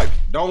or your wipe.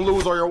 Don't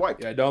lose or your wipe.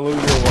 Yeah, don't lose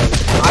your wipe.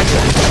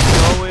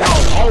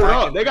 Hold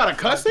up, they got a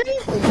cussing?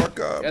 Oh my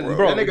god, yeah,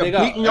 bro. That nigga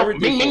beating your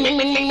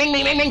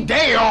ding.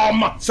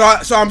 Damn.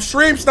 So I'm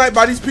stream sniped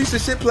by these piece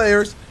of shit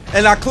players,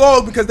 and I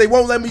close because they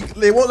won't let me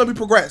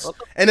progress.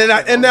 And then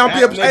now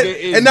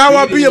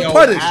I'm being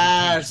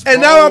punished.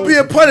 And now I'm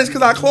being punished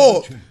because I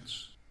closed.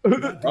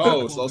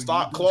 Bro, so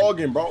stop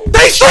clogging, bro.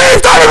 They stream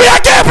sniping me. I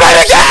can't play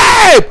the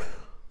game.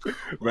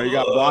 Bro, you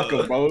gotta block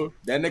him, bro.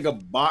 That nigga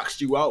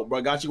boxed you out,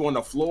 bro. Got you on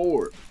the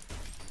floor.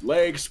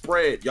 Legs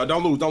spread. Yo,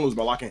 don't lose,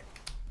 bro. Lock in.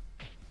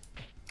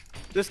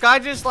 This guy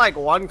just like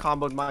one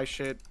comboed my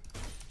shit.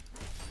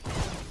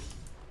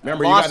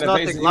 Remember, you got the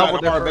basic. You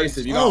got aura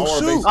basic. You got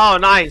aura basic. Oh,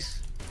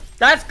 nice.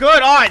 That's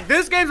good. All right,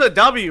 this game's a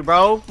W,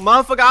 bro.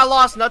 Motherfucker, I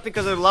lost nothing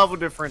because of the level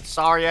difference.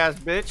 Sorry ass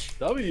bitch.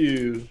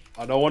 W.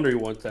 Oh, no wonder he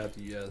one tapped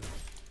you. Yeah.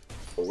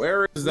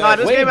 Where is that? Nah,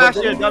 this game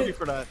actually a W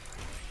for that.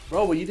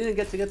 Bro, but you didn't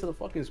get to the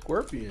fucking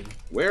scorpion.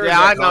 Where is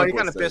yeah, that? I know. He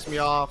kind of pissed me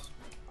off.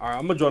 All right,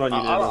 I'm gonna join on you.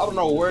 I don't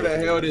know where the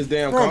hell this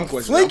damn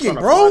conquest is. Flanking,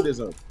 bro.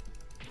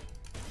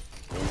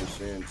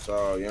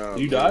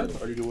 You died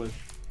or did you win?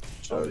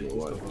 Oh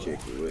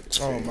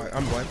my,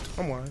 I'm wiped.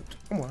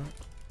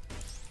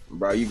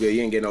 Bro, you good?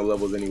 You ain't getting no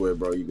levels anyway,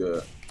 bro. You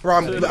good? Bro,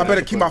 I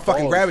better keep my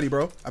fucking gravity,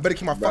 bro. I better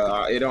keep my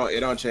fucking. It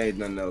don't change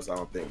nothing else. I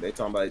don't think they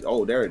talking about.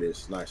 Oh, there it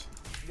is. Nice.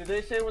 Did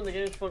they say when the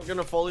game's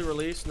gonna fully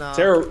release? Nah.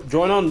 Terra,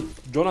 join on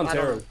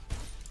Terra.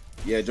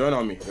 Yeah, join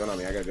on me. I got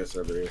a good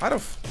server here.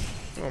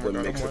 Oh my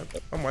god,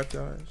 I'm wiped,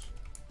 guys.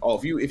 Oh,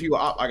 if you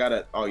I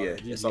gotta. Oh yeah,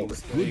 it's over.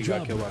 Good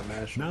job.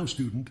 Now,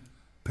 student,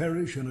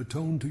 perish and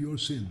atone to your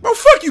sin. Bro,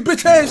 fuck you,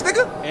 bitch ass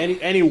nigga.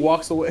 And he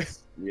walks away.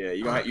 Yeah,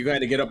 you gonna have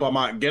to get up on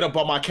my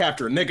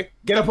capture, nigga.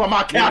 Get up on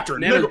my capture,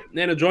 nigga.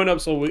 Nana, join up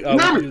so we do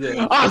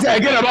that. I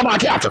said get up on my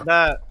capture.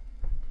 That.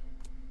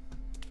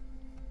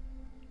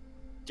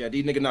 Yeah,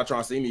 these niggas not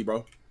trying to see me,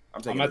 bro.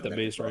 I'm at the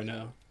base right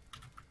now.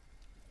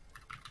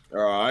 All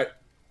right.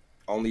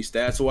 Only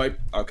stats wipe.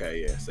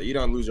 Okay, yeah. So you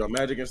don't lose your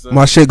magic and stuff.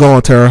 My shit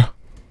going, Terra.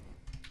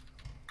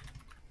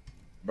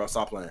 Bro,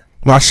 stop playing.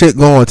 My shit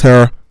going,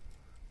 Terra.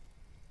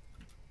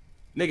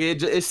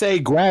 Nigga, it say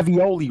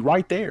Gravioli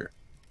right there.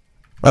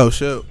 Oh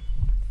shit.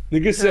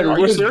 Nigga said Are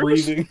you wrist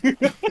serious? breathing.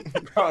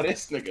 Bro,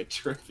 this nigga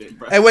tripping,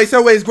 bro. Hey, wait.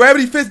 So wait, is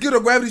gravity fist good or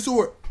gravity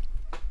sword?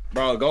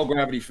 Bro, go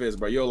Gravity Fist,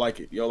 bro. You'll like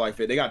it. You'll like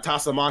it. They got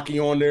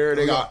Tasamaki on there.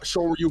 They got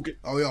Shoryuken.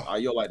 Oh yeah.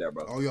 You'll like that,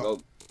 bro. Oh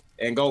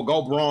yeah. Go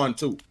Braun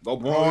too. Go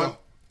Braun. Oh, yeah.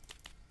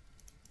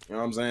 You know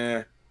what I'm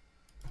saying?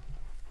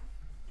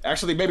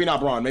 Actually, maybe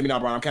not Braun. Maybe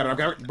not Braun. I'm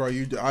counting. Bro,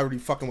 you already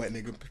fucking wet,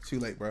 nigga. Too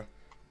late, bro.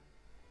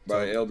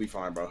 Bro, it'll be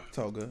fine, bro. It's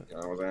all good. You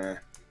know what I'm saying?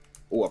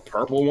 Oh, a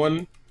purple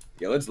one.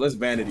 Yeah, let's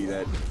vanity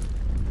that.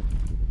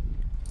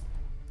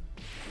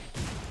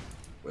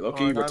 Well,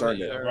 okay,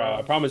 return it. Bro,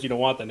 I promise you don't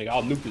want that nigga.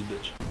 I'll nuke this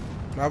bitch.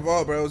 My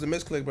fault, bro. It was a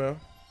misclick, bro.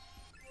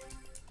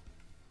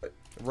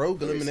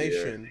 Rogue Let me see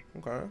elimination.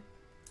 Okay.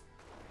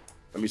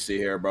 Let me see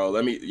here, bro.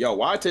 Yo,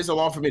 why it takes so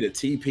long for me to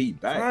TP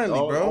back? Finally,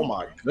 bro. Oh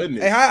my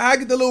goodness. Hey, how I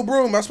get the little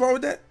broom? I spawn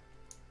with that?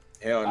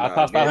 Hell I no.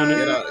 tossed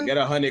 500. Get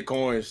 100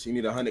 coins. You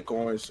need 100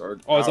 coins. Or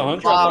Oh, it's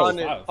 100?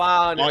 500.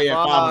 500. Oh yeah,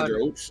 500.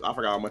 Oops, I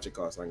forgot how much it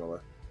costs. I ain't gonna lie.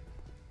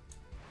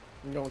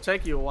 It's gonna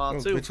take you a while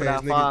Those too bitch for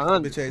that ass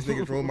 500. bitch ass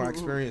niggas ruined my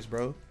experience,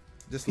 bro.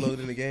 Just load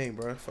in the game,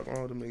 bro. Fuck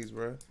wrong with them niggas,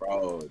 bro.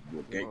 Bro,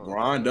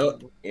 grind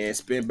up and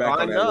spin back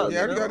on Grind that. up,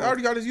 Yeah, little I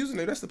already got his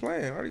username. That's the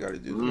plan. I already got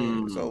his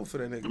username. It's over for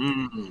that nigga. You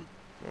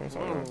know what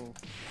I'm saying?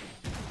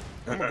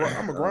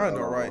 I'm a grind,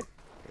 all right.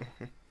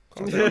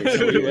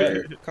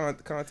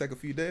 Contact a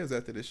few days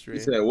after this stream.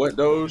 He said, "What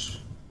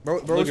those?" Bro,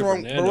 what's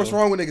wrong? Bro, what's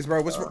wrong with niggas,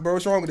 bro?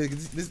 What's wrong with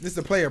niggas? This is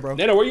a player, bro.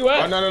 Nano, where you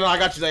at? Oh, no, I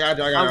got you. I got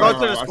I'm going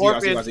to the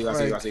Scorpion. I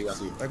see.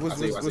 Like,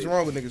 what's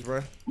wrong with niggas,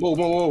 bro? Move.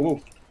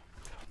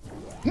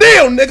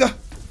 Kneel, nigga.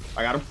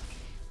 I got him.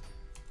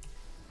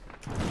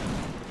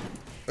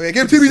 Okay,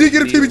 get him TBG.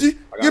 Get him TBG.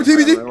 Get him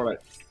TBG.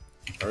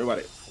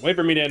 Everybody. Wait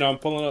for me, Nano. I'm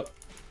pulling up.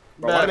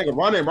 Bro, why nigga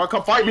running, bro?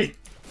 Come fight me.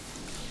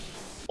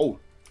 Oh,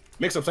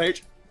 mix up,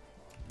 Sage.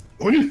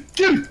 Get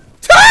him.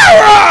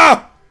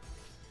 Tara!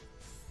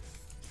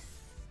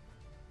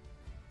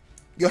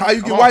 Yo, how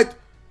you get wiped?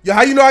 Yo,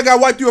 how you know I got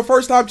wiped? You a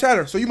first time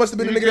chatter, so you must have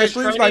been the nigga that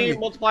stream sniped me. You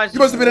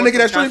must have been the nigga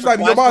that stream sniped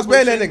me. Your boss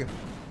banned that nigga.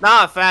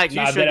 Nah, facts.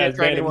 You Nah, should that get ass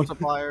training banned him.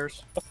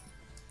 multipliers.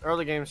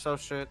 Early game so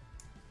shit.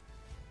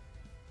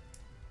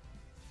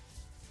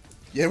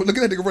 Yeah, look at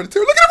that nigga running too.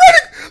 Look at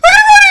him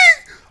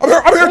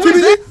running! I'm here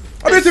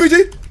TBG! I'm here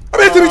TBG! I'm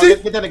here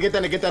TBG!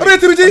 Get that. I'm here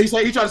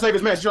TBG! He trying to save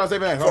his man.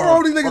 Hold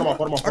all these on.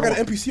 niggas. I got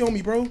an NPC on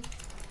me, bro.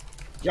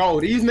 Yo,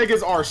 these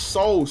niggas are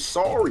so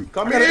sorry.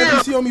 Come I got here. an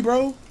NPC on me,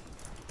 bro.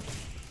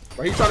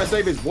 Bro, he trying to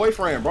save his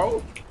boyfriend,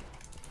 bro.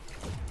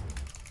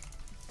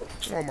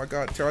 Oh my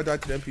god, Tara, I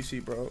died to the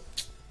NPC, bro.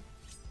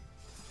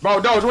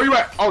 Bro, Doge, where you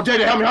at? Oh,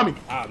 JJ, help me.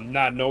 I'm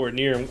not nowhere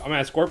near him. I'm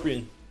at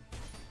Scorpion.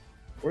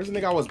 Where's the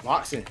nigga I was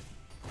boxing?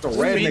 The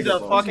Speed red nigga, the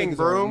bro. fucking These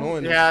niggas are broom.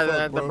 annoying as Yeah,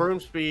 fuck, the bro. broom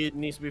speed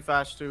needs to be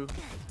fast too.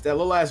 That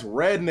little ass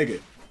red nigga.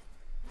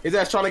 His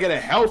ass trying to get a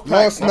health pack.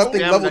 Lost bro. nothing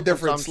Damn, level the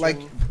difference. Like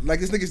consumption.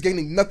 this nigga's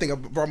gaining nothing,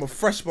 bro. I'm a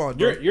fresh spawn,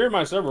 bro. You're in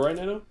my server, right,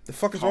 Nano? The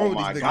fuck is Oh wrong with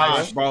my these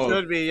gosh, niggas, bro.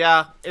 Should be,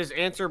 yeah. Is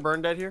Answer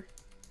Burn Dead here?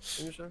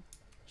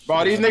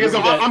 Bro, these niggas,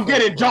 I'm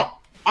getting jumped.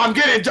 I'm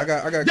getting bro?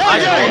 jumped. I got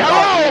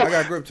hello. I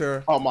got grip,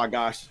 Tara. Oh my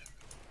gosh.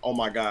 Oh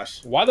my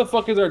gosh. Why the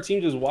fuck is our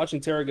team just watching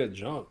Terra get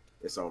jumped?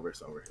 It's over.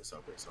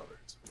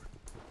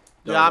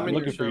 Yeah, I'm I'm in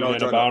looking your for you, show.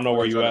 Nano, but I don't know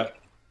where you at.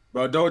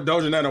 Bro,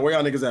 Doja Nana, where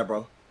y'all niggas at,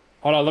 bro?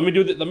 Hold on, let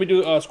me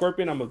do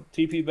Scorpion. I'm a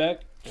TP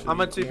back. I'm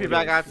gonna TP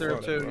back after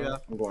it too, yeah.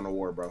 I'm going to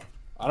war, bro.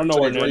 I don't know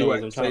where Sage, Nano you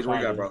is. I'm at? trying Sage, to where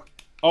you find at, him. bro?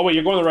 Oh wait,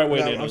 you're going the right way,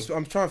 Yeah, Nano.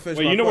 I'm trying to finish.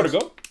 Wait, my you know where to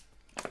quest.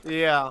 go?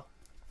 Yeah.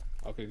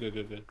 Okay,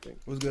 good.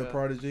 What's good, Yeah.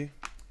 Prodigy?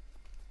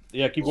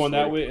 Yeah, keep going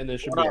that way, and then it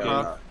should be What up, okay.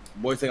 huh?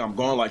 Boy, think I'm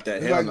going like that.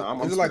 Is it Hell like, no.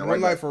 I'm is it like spinning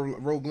One right Life or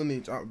Rogue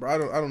Lineage?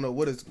 Bro, I don't know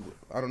what it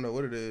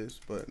is,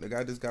 but the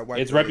guy just got wiped.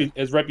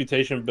 It's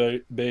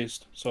reputation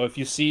based. So if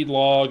you seed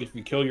log, if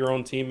you kill your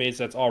own teammates,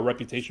 that's all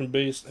reputation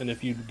based. And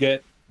if you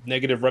get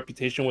negative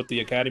reputation with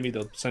the academy,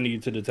 they'll send you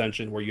to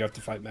detention where you have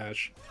to fight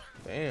Mash.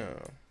 Damn.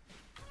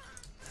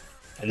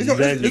 And It's then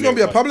gonna you be get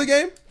a wiped. public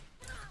game.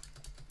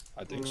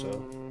 I think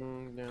so.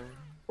 Yeah.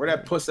 Where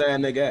that pussy ass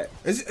nigga at?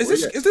 Is Where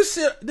this you at? is this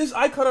shit, this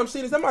icon I'm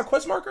seeing? Is that my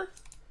quest marker?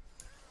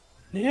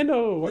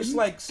 Nano, why It's you-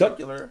 like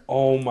circular.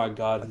 Oh my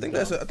god. I think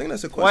that's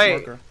a quest Wait.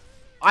 marker.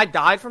 I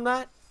died from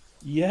that?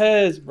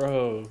 Yes,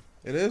 bro.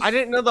 It is. I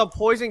didn't know the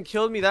poison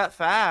killed me that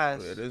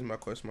fast. It is my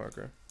quest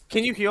marker.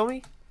 Can you heal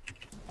me?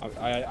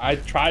 I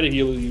tried to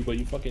heal you, but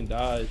you fucking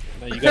died.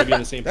 Now you gotta be in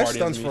the same That party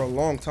stuns as for a me.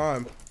 long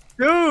time.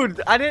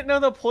 Dude, I didn't know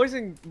the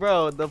poison,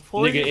 bro. The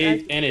poison.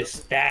 Nigga, and it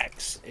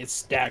stacks. It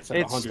stacks like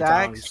It 100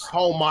 stacks? times.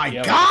 Oh my Yeah,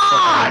 like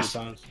gosh!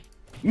 100 times.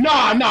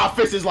 Nah,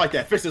 fist is like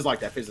that. Fist is like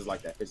that.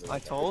 I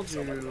told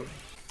you.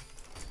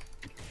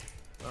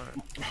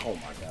 Oh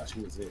my gosh,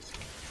 who is this?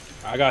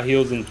 I got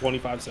heals in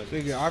 25 seconds.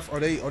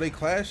 Nigga, are they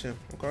clashing?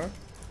 Okay.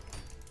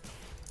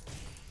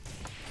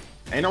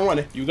 Ain't no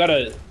running. You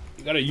gotta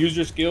use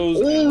your skills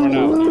and run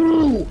out.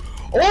 Ooh!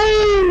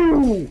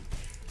 Ooh!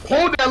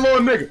 Hold that little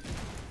nigga.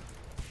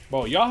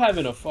 Bro, y'all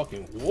having a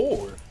fucking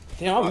war.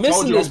 Damn, I'm I missing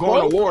told you this, I'm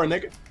going bro. to war,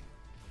 nigga.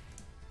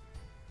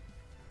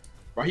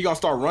 Bro, he gonna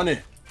start running.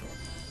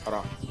 Hold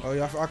on. Oh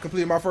yeah, I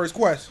completed my first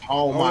quest.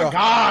 Oh my yeah.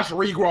 gosh,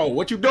 Regrow,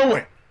 what you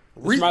doing?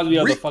 This reminds me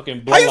of the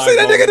fucking How you say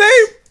that nigga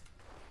name?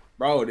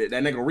 Bro, that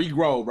nigga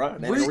regrow, bro.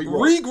 That nigga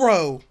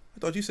Regrow. I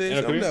thought you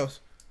said something else.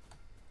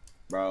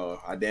 Bro,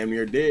 I damn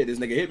near did. This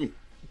nigga hit me.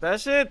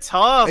 That shit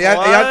tough.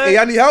 Hey,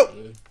 y'all need help?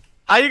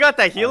 How you got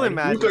that healing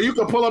magic? You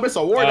can pull up. It's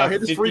a ward out here.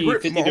 This free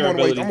grip. I'm on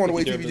the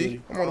way,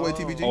 TBG. I'm on the way,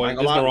 TBG. Oh, it's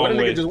the wrong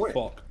way.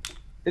 Fuck.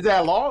 Is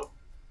that log?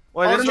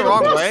 Wait, that's the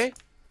wrong way?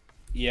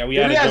 Yeah, we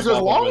had to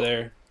jump off over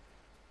there.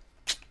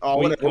 Oh,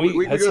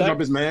 we gonna jump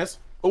his mask.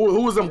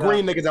 Who was them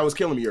green niggas that was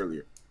killing me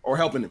earlier? Or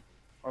helping him?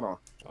 Hold on.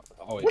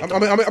 Oh, wait.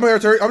 I'm here,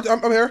 Terry.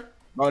 I'm here.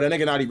 Bro, that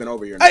nigga not even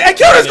over here. Hey,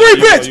 kill this green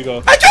bitch!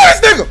 Hey, kill this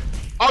nigga!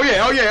 Oh yeah.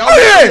 That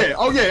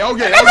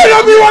may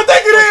not be what I'm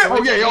thinking it.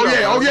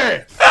 Oh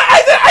yeah.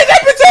 Hey, that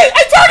bitch, hey,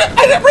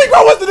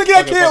 Regrow was the nigga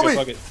that killed me.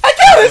 Hey,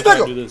 kill this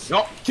nigga.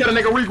 No, kill a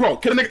nigga,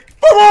 Regrow. Kill a nigga.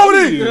 Come on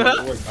with it.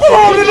 Come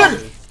on with it,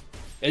 nigga.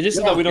 It's just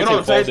so that we don't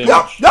take fall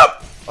damage.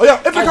 Yup. Oh yeah,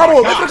 if the combo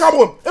him.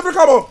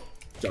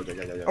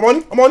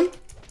 I'm on you.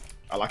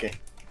 I like it.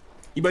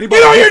 Get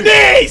on your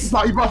knees. He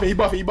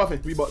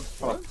buffing.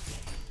 Hold on.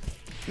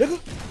 Nigga.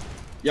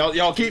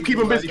 Y'all keep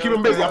him busy.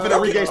 I'm finna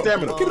regain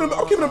stamina. I'm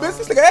keeping him busy.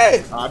 This nigga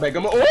ass. I bet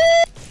him.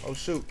 Oh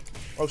shoot.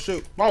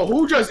 Bro,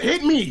 who just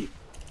hit me?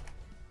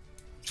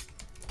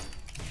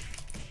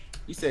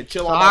 He said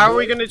chill on. How are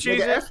we gonna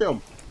choose F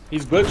him.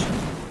 He's glitched.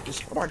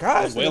 Oh my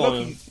gosh.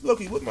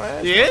 Loki whipped my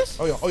ass. He is?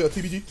 Oh yeah,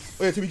 TBG.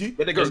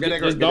 Get the girl.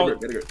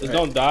 Just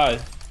don't die.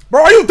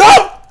 Bro, are you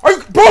dumb?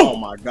 Bro? Oh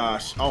my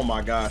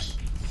gosh.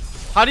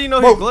 How do you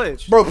know he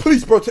glitched? Bro,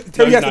 please, bro.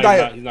 Terry has to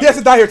die here. He has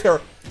to die here, Terry.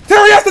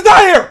 Terry has to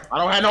die here. I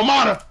don't have no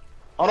mana.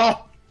 Hold on.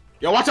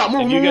 Yo, watch out.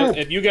 Move.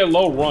 If you get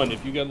low, run.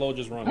 If you get low,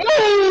 just run.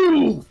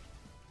 Move.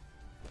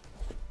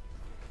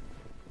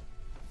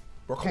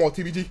 Bro, come on,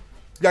 TBG. You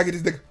gotta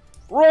get this nigga.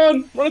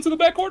 Run into the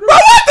back corner. Bro,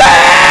 what the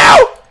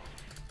hell?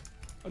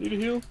 I need a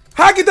heal.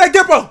 How I get that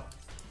Gippo?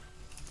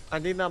 I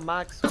need the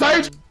max.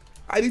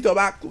 I need the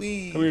max,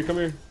 please. Come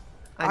here.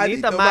 I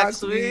need the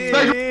max. Oh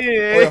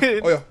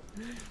yeah.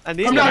 I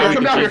need Come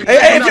down here.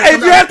 Hey, if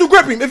you have to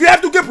grip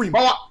him.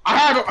 Bro, I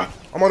have him.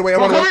 I'm on the way.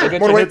 Come here. Hey,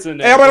 I'm on the way. It's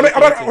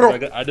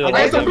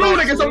a blue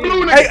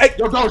nigga. Hey.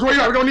 Yo, dogs, where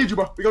you at? We're gonna need you,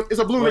 bro. It's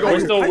a blue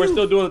nigga. We're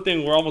still doing the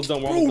thing. We're almost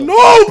done.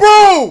 No,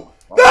 bro.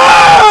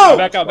 No!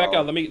 Back out.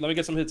 Let me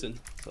get some hits in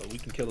so we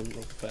can kill him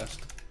real fast.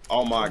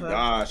 Oh my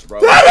gosh,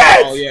 bro. Damn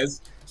it! Oh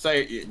yes.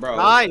 Say it, bro.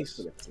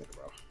 Nice.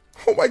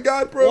 Oh my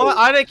god, bro. Well,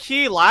 I had a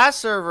key last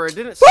server. It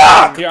didn't.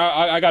 Fuck! Here,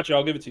 I got you.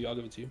 I'll give it to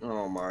you.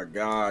 Oh my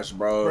gosh,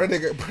 bro. Bro,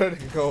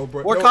 nigga, go,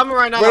 bro. We're coming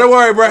right now. Bro, don't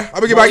worry, bro. I'm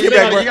gonna get back,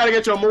 bro. You gotta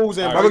get your moves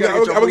in, bro. I'm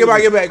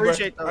gonna get back, bro.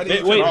 Appreciate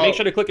that. Wait, make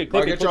sure to click it.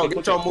 Get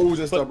your moves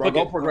and stuff, bro.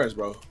 Go progress,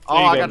 bro. Oh,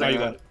 I got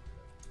it. it.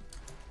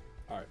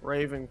 Alright.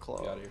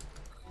 Ravenclaw.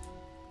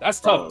 That's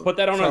tough. Put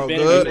that on So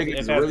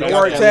advantage. Don't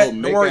worry, chat.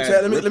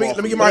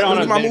 Let me get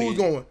my moves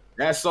going.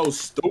 That's so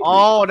stupid.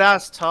 Oh,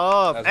 that's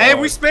tough. That's Hey, hard.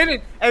 we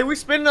spinning. Hey, we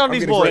spinning on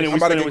these boys. I'm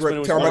about to get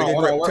grip. Tell him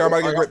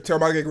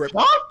about to get grip.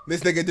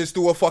 This nigga just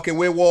threw a fucking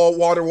wind wall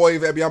water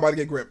wave at me. I'm about to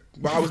get grip.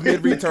 But I was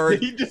mid return.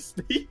 he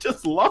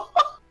just lost.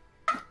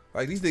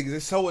 Like these niggas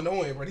is so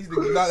annoying, bro. These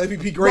niggas not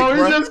MVP great, bro.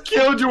 Bro, he just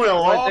killed you in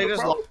lost. They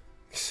just lost.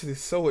 This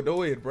is so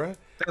annoying, bro.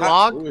 They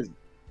logged.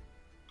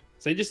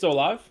 So you just still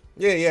alive?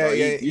 Yeah.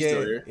 He's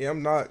still here. Yeah,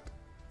 I'm not.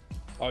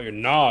 Oh, you're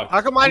not. How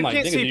come I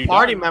can't see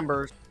party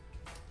members?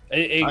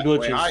 It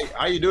glitches.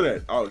 How you do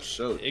that? Oh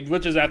shit. It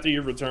glitches after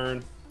you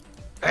return.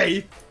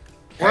 Hey.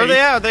 Where are they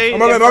at? They.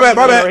 My bad.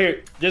 Right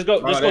here. Just go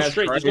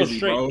straight. Crazy, Just go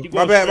straight. bro. Keep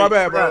going My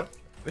bad, straight. bro.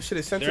 This shit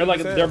is sensitive.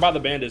 They're by the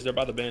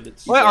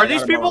bandits. Wait, are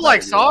these people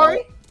like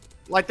sorry?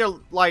 Like they're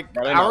like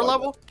Bro, our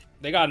level?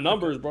 They got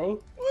numbers,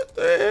 bro. What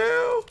the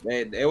hell?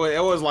 It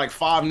was like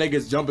 5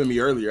 niggas jumping me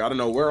earlier. I don't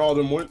know where all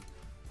them went,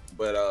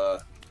 but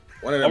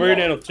one of them. Over here,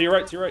 Daniel. To your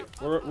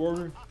right.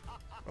 Where?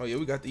 Oh yeah,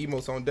 we got the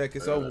emotes on deck.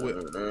 It's over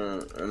with.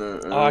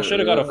 Oh, I should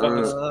have got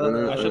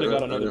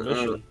another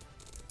mission.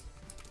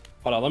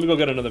 Hold on, let me go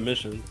get another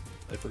mission.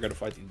 I forgot to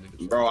fight these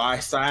niggas. Bro, I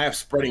have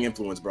spreading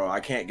influence, bro. I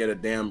can't get a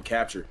damn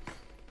capture.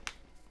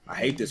 I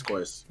hate this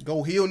quest.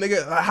 Go heal,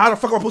 nigga. How the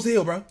fuck am I supposed to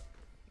heal, bro?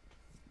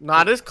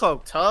 Nah, this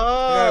cloak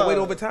tough. You gotta wait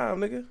over time,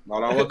 nigga.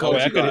 Hold on, what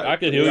coat you got? I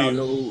could heal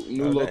you.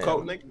 New little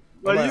coat, nigga.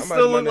 But you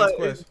still look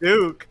like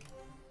Duke.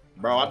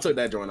 Bro, I took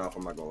that joint off.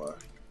 I'm not gonna lie.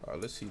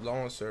 Let's see,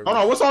 long service. Hold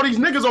on, what's all these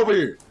niggas over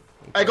here?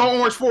 Hey, go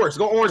Orange Force.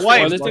 Go Orange Wait,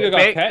 Force. This nigga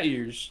got cat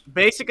ears.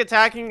 Basic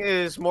attacking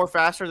is more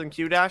faster than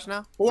Q dash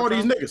now. Who are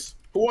these niggas?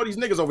 Who are these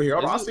niggas over here?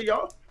 Hold on, I see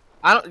y'all.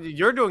 I don't.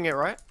 You're doing it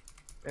right.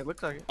 It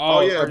looks like it. Oh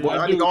yeah, boy,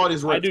 I need all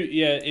this right. I do.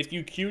 Yeah, if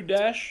you Q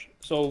dash,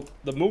 so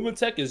the movement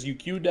tech is you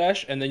Q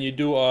dash and then you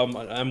do an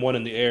M1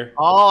 in the air.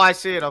 Oh, I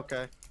see it.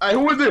 Okay. Hey,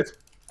 who is this?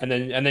 And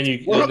then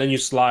you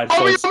slide.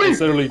 So it's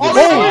literally Oh,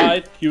 just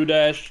slide, Q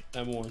dash,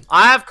 M1.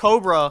 I have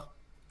Cobra.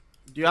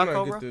 Do you have I'm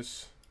gonna Cobra? get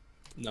this.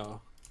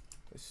 No,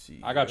 Let's see.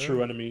 I got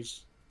true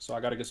enemies, so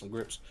I gotta get some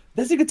grips.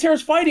 This nigga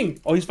Terra's fighting.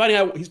 Oh, he's fighting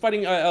at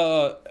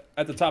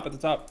the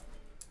top.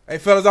 Hey,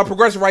 fellas, I'm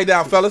progressing right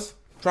now, fellas.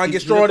 Trying to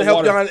get He's strong in to the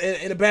help water. y'all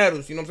in the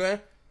battles. You know what I'm saying?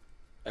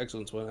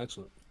 Excellent, twin.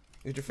 Excellent.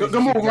 Get your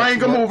Good move, Rain.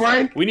 Good move,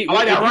 Rain. We need. I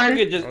like that, Rain.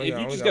 If Oh, you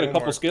yeah, just I get a got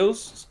couple one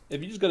skills,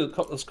 if you just get a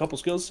couple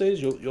skills stage,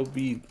 you'll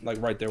be like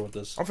right there with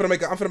us. I'm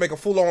finna make a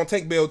full on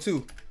tank build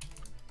too.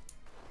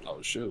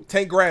 Oh shoot.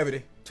 Tank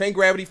gravity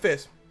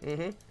fist.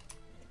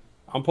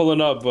 I'm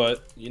pulling up,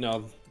 but you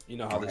know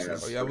how this Oh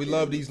is. yeah, we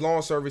love these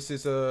long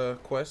services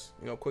quests.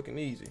 You know, quick and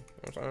easy. You know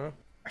what I'm saying?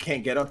 I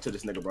can't get up to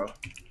this nigga, bro.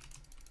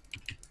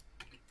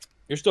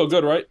 You're still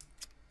good, right?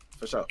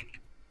 For sure.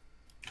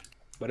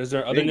 But is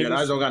there other I niggas?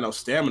 just don't got no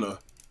stamina.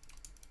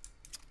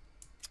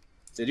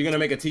 Said you're gonna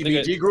make a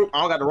TBG group?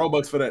 I don't got the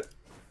Robux for that.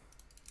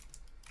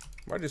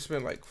 I just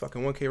spent like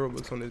fucking 1K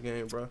Robux on this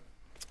game, bro.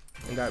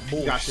 And got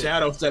bullshit. Got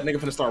shadow step, nigga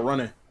finna start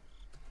running.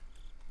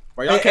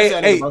 Bro, y'all catch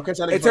that nigga, bro. Catch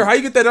that nigga. Hey, Terry, how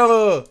you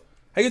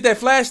get that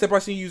flash step I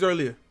seen you use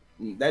earlier?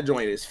 That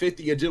joint is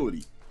 50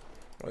 agility.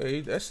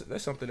 Hey, that's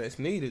something that's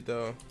needed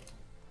though.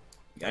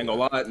 I ain't gonna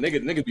lie,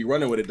 niggas be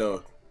running with it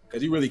though,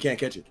 cause you really can't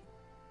catch it.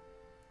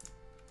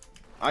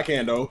 I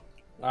can though.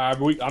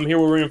 I'm here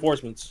with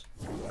reinforcements.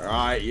 All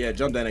right, yeah,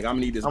 jump that nigga. I'm gonna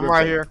need this. I'm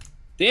right here.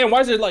 Damn, why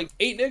is there like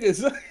 8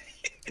 niggas?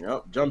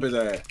 Yep, jump his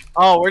ass.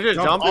 Oh, we're just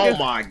jumping. Oh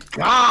my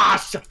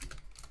gosh!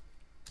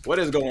 What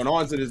is going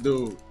on to this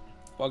dude?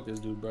 Fuck this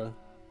dude, bro.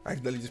 I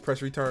accidentally just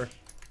press return.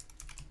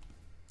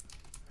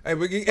 Hey,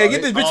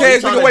 get this bitch he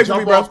ass trying nigga to away from jump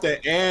me, bro. Off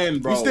the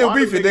end, bro. You still Why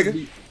do beefing, niggas nigga.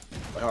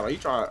 Wait, hold on, he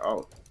trying.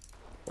 Oh,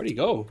 Where'd he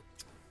go?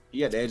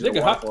 he at the edge of the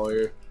Nigga, waterfall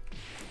here.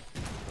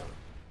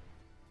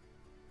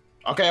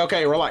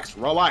 Okay,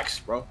 relax,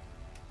 bro.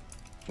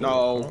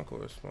 No,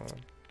 Conquest, man.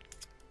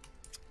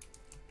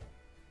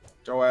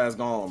 your ass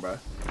gone, bro.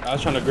 I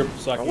was trying to grip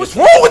so I can What's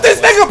wrong with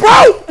this nigga,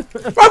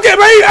 bro? Okay,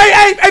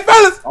 man. Hey,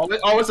 fellas.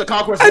 Oh, it's a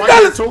conquest Hey, right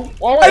fellas. here too.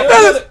 Oh, Hey,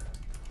 fellas.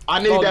 I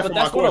need that for my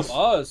that's one quest. of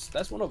us.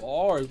 That's one of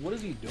ours. What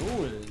is he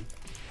doing?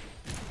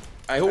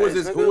 Hey, who is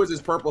this? Who is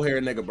this purple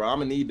hair nigga, bro? I'm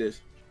gonna need this.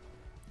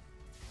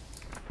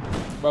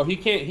 Bro, he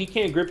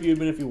can't grip you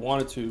even if he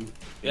wanted to. And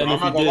Bro, if I'm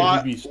he not did, gonna lie.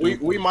 he'd be We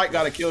stupid. might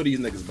gotta kill these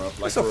niggas, bro.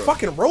 Like It's a for real.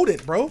 fucking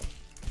rodent, bro.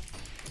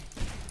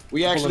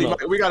 We actually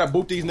we gotta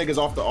boot these niggas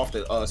off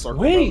the circle.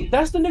 Wait, bro.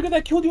 that's the nigga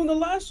that killed you in the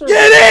last server.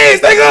 Yeah, it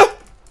is, nigga.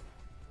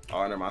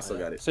 Oh, never mind. I still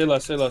got it. Say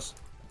less.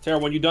 Tara,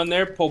 when you done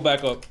there, pull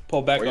back up.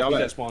 Pull back Where up. y'all He's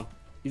at? at spawn.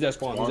 He's at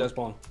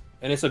spawn.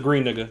 And it's a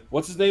green nigga.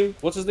 What's his name?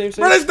 Bro, Say? this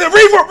the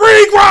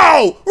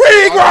regrow.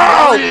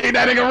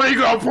 That nigga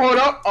regrow. Pull it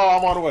up. Oh,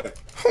 I'm on the way.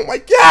 Oh my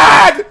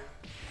god.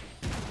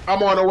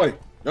 I'm on the way.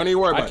 Don't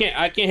even worry about it.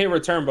 I can't hit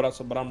return, but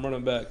I'm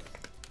running back.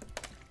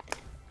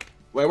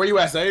 Wait, where you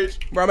at, Sage?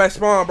 Bro, I'm at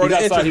spawn, bro. He's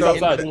The outside. entrance, He's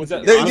though.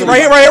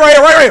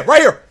 outside.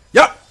 Right here.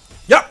 Yup.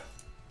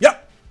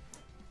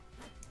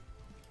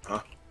 Huh?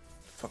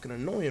 Fucking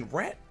annoying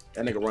rat.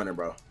 That nigga running,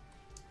 bro.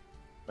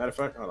 Matter of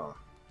fact, hold on.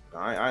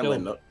 I ain't Kill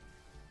letting him. up.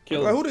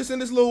 Kill Like, him. who this in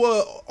this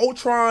little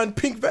Ultron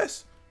pink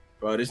vest?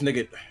 Bro, this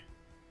nigga.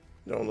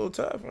 You know, a little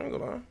tough. I ain't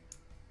gonna lie.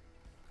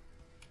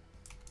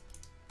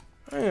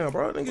 Damn,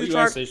 bro. Where Niggas you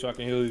trying at, Sage, so I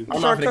can heal you?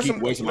 I'm not trying gonna to keep custom.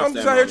 wasting my I'm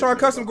just stamina out here on trying this to nigga,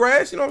 custom bro.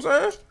 grass. You know what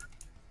I'm saying?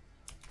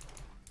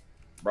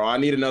 Bro, I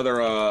need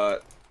another,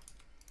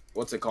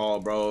 what's it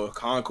called, bro?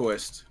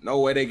 Conquest. No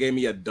way they gave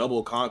me a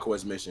double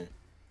conquest mission.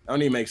 That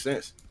don't even make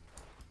sense.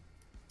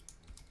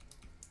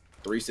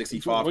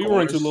 365 Where you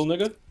running to, cores. little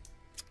nigga?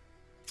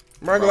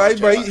 Marco, Bro, like,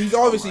 bro, check he's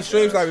out- obviously oh my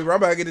stream God. sniping, bro.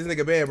 I'm about to get this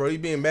nigga banned, bro. He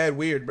being mad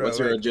weird, bro. What's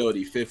your Like,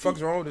 agility? 50.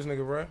 fuck's wrong with this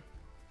nigga, bro?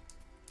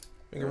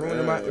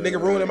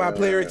 Nigga ruining my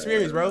player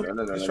experience, bro.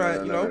 Just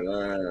trying, you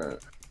know.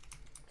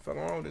 Fuck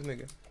wrong with this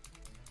nigga.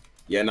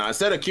 Yeah, nah,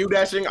 instead of Q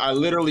dashing, I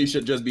literally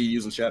should just be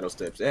using shadow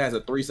steps. It has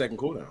a 3-second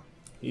cooldown.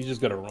 He's just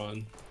gonna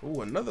run.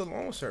 Ooh, another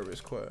long service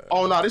quest.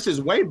 Oh no, this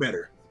is way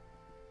better.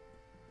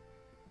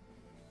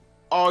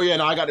 Oh yeah,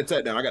 no, I got the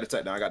tech down.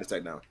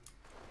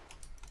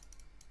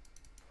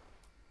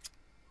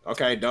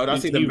 Okay, dude, I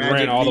see the He magic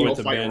ran all the way Neo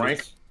to fight rank.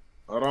 bandits.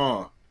 Hold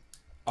on.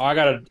 Oh, I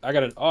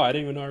gotta. Oh, I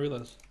didn't even know. I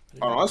realized.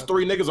 Hold on, that's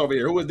 3 niggas over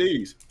here. Who are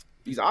these?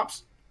 These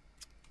ops?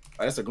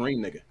 Oh, that's a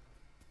green nigga.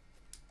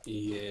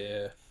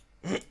 Yeah.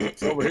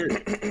 It's over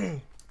here.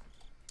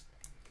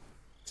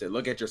 Said,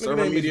 look at your Nigga server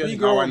name is media.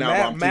 Regal Not right now,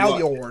 bro. I'm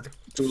Malyard.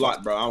 too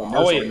locked, bro. I'm Oh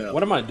immersed wait, right now.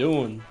 what am I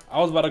doing? I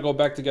was about to go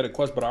back to get a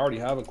quest, but I already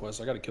have a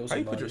quest. I gotta kill How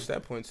you somebody. put your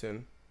stat points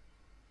in?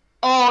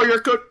 Oh, you're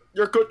cooked.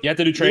 You're cooked. You have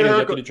to do trainings. Yeah, You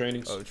have to do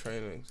trainings. Oh,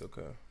 trainings.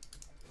 Okay.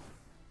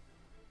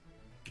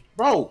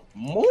 Bro,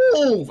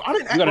 move. I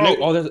didn't You got a bro. new.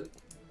 Oh, there's.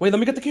 Wait, let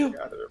me get the kill. Get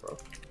out of there, bro.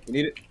 You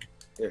need it?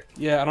 Here.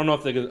 Yeah, I don't know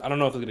if they're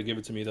gonna give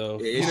it to me though.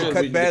 Yeah, it You should done be-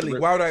 cut you get badly. the-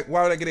 Why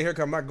would I get a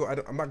haircut? I'm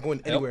not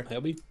going anywhere.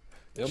 Help me.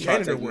 Help me. Try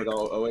to Janitor take work.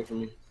 it away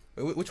from me.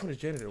 Wait, which one is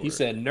janitor? He work?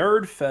 said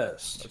Nerd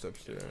Fest. That's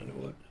upstairs. You know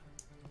what?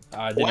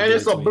 I didn't Why give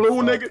it's it a to me. blue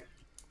Fuck. nigga?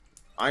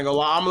 I ain't gonna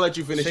lie. I'm gonna let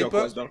you finish your Shape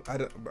quest, up? though. I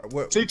don't,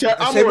 what? See, chat,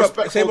 I'm shape a up,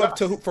 respectful shape guy. up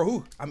to for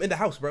who? I'm in the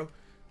house, bro.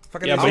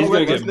 Fucking Yeah, but I'm he's gonna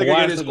gonna let get this nigga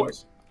get his blasted.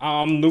 quest.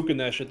 I'm nuking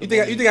that shit. You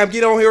think I'm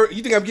getting on here?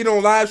 You think I'm getting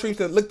on live streams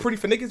to look pretty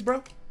for niggas,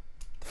 bro?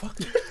 The fuck?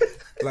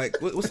 Like,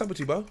 what's up with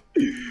you, bro?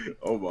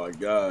 Oh my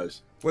gosh.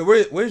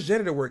 Wait, where's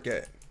janitor work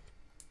at?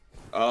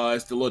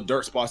 It's the little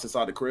dirt spots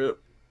inside the crib.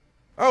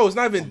 Oh, it's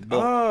not even.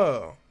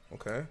 Oh,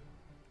 okay.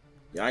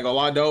 Yeah, I ain't gonna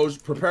lie,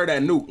 Doge. Prepare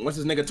that nuke. Once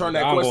this nigga turn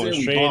that I'm quest going in,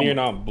 we straight in bomb. here and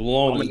I'm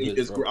blowing I'm gonna need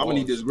this. I'm gonna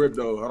need this grip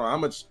though. Hold on, how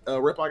much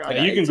rip I got?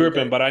 Yeah, you can grip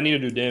him, but I need to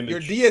do damage.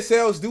 Your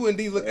DSLs do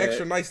indeed look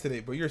extra nice today,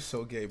 but you're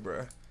so gay,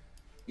 bro.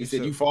 You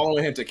said you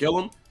following him to kill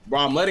him, bro.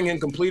 I'm letting him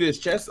complete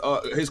his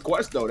his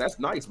quest though. That's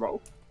nice, bro.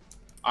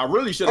 I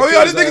really should. Oh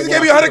yeah, this nigga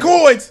gave me 100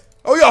 coins.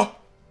 Oh yeah.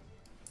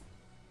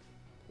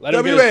 Let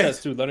him get his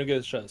chest too. Let him get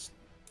his chest.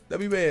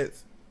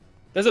 W-Bands.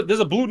 There's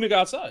a blue nigga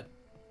outside.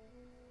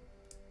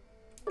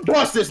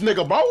 Bust this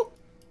nigga, bro.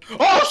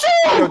 Oh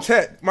shit! Yo,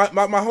 chat. My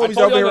homies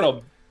over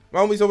here. My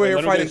homies over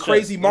here fighting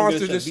crazy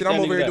monsters and shit.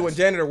 I'm over here doing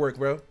janitor work,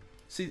 bro.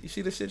 You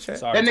see this shit, chat?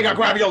 That nigga got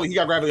ravioli. He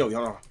got ravioli.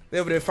 Hold on. They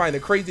over there fighting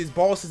the craziest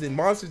bosses and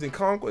monsters and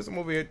conquests. I'm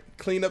over here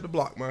cleaning up the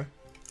block, man.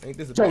 Ain't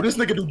this a Bro, this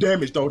nigga do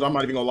damage, though. I'm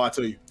not even gonna lie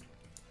to you.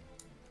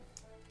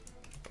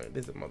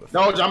 This a motherfucker.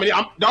 Doge,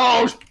 I'm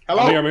Doge.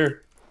 Hello. I'm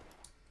here.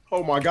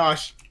 Oh my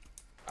gosh.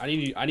 I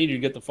need you to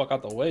get the fuck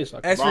out the way. So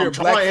I As for your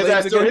black his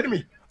ass still hitting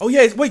me. Oh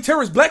yeah, wait,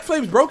 Terrorist Black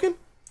Flame's broken?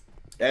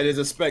 That is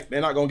a spec.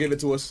 They're not gonna give it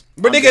to us.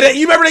 But nigga,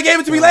 you remember they gave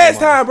it to me last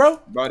time, bro?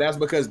 Bro, that's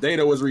because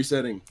data was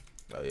resetting.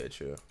 Oh yeah,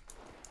 true.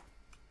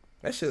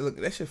 That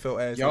shit felt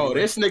ass. Yo,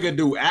 anyway. This nigga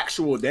do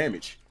actual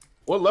damage.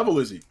 What level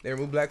is he? They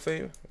removed Black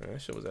Flame? Yeah,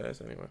 that shit was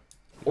ass anyway.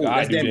 Oh,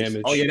 that's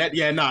damage. Oh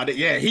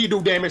yeah, he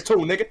do damage too,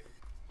 nigga.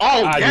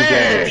 Oh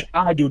yeah.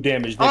 I do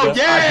damage, nigga. Oh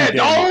yeah,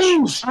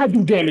 Doge. I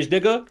do damage,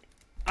 nigga.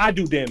 I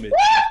do damage.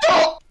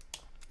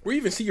 Where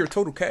you even see your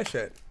total cash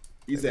at?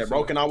 He said,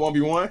 bro, can I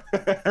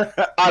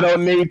 1v1? I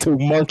don't need to,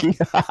 monkey.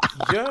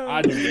 Yeah.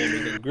 I do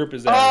damage. Grip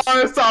his ass.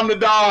 Oh, it's time to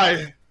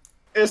die.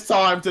 It's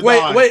time to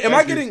die. Wait,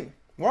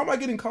 why am I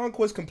getting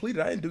conquest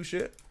completed? I didn't do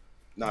shit.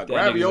 Nah,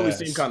 ravioli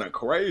seem kind of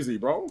crazy,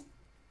 bro.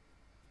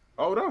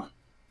 Hold on.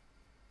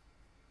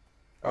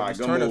 All right,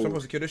 turn up. I'm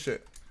supposed to kill this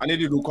shit. I need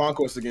to do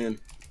conquest again.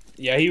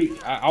 Yeah,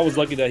 I was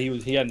lucky that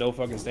he had no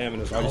fucking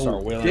stamina, so I just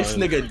started wailing. This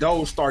nigga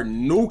Doe start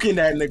nuking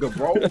that nigga,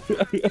 bro.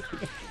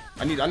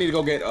 I need to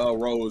go get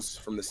Rose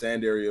from the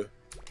sand area.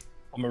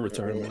 I'm gonna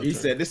return. He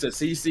said this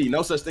is a CC,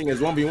 no such thing as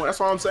 1v1. That's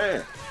what I'm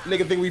saying.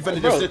 Nigga think we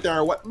finna just sit there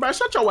and what? Bro,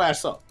 shut your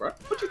ass up, bro.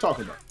 What you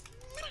talking about?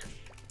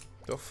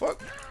 The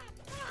fuck?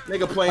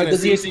 Nigga playing a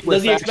CC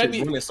with factions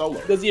winning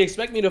solo. Does he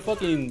expect me to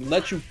fucking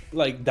let you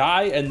like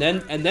die and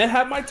then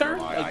have my turn?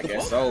 Oh, like, I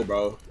guess so,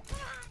 bro.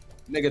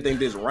 Nigga think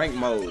this rank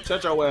mode.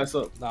 Shut your ass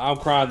up. Nah, I'm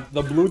crying.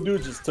 The blue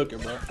dude just took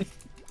it, bro.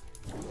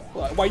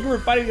 While you were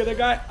fighting the other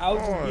guy, I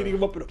was just beating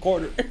him up in the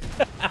corner.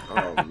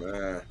 Oh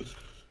man.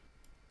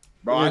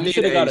 Bro, I need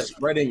a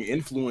spreading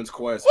influence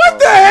quest. What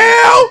the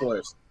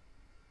hell?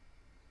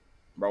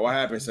 Bro, what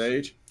happened,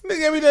 Sage?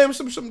 Nigga, gave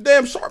me some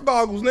damn shark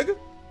goggles, nigga.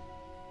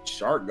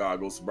 Shark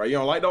goggles, bro. You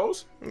don't like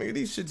those? Nigga,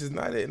 these shits is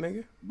not it,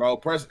 nigga. Bro,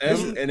 press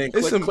M and then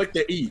click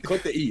the E.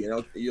 Click the E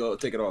and you'll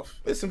take it off.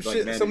 It's some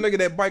shit some nigga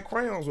that bite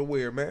crayons will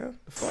wear, man.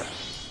 The fuck?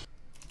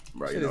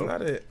 Bro, shit is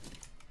not it.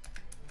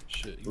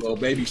 Shit. Little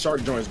baby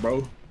shark joints,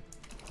 bro.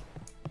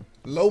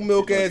 Low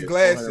milk ass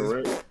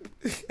glasses.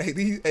 hey,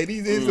 these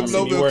is some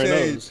low milk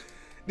shades.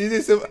 These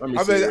is some.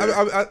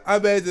 I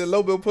bet the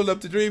low milk pull up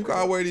to Dream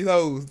Car wear these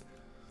hoes.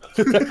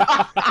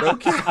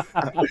 Okay.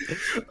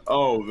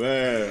 Oh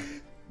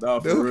man. No,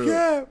 for real.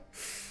 Cap.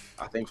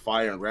 I think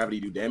fire and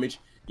gravity do damage.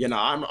 Yeah,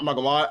 nah, I'm not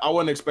gonna lie. I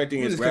wasn't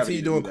expecting his gravity.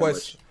 Continue doing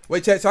quests.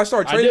 Wait, chat. So I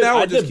start trading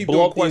now, or just keep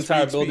doing quests? The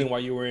entire building while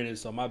you were in it,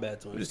 so my bad.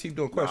 Just keep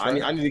doing quests.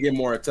 Nah, I need to get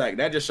more attack.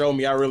 That just showed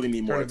me I really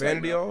need more Turn attack. the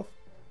vanity off.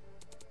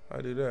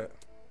 I do that.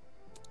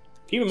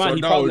 Keep in mind,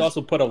 he probably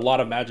also put a lot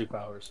of magic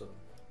power. So,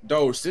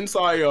 Doge, since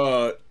I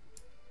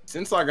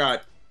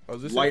got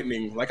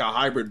lightning like a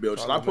hybrid build,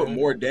 should I put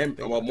more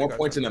more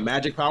points in the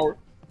magic power?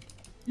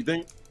 You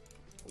think?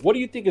 What do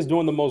you think is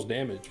doing the most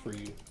damage for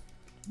you?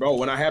 Bro,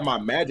 when I have my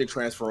magic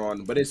transfer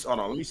on, but it's, hold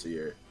on, let me see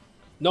here.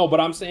 No, but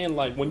I'm saying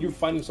like when you're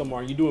fighting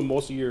someone, are you doing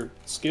most of your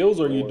skills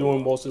or are you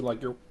doing mostly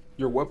like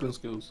your weapon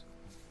skills?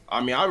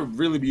 I mean, I would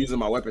really be using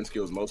my weapon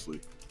skills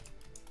mostly.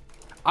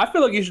 I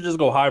feel like you should just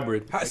go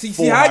hybrid. Like see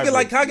how I get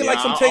like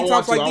some tank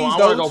tops like these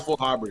though. I want to go full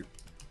hybrid.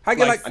 I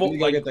get I need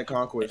to get that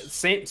conquest.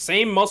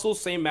 Same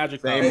muscles, same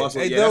magic power. Same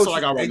muscles. Yeah, that's what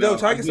I got right now.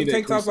 I get some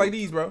tank tops like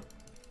these, bro.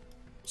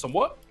 Some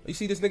what? You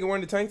see this nigga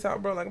wearing the tank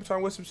top, bro? Like I'm trying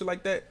to wear some shit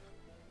like that.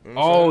 You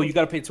know you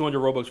gotta pay 200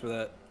 Robux for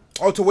that.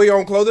 Oh, to wear your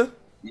own clothing?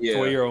 Yeah. To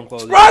wear your own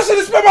clothing. Bro, I should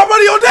have spent my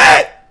money on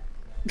that!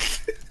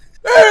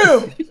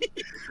 Damn!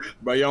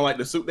 Bro, you don't like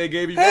the suit they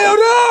gave you? Hell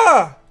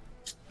nah!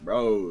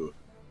 Bro.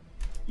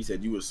 He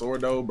said you a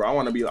sword though? Bro, I'm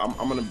gonna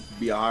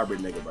be a hybrid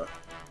nigga, bro.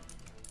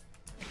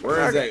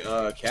 Where is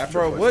that capture?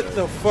 Bro, what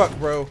the fuck,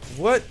 bro?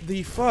 What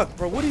the fuck,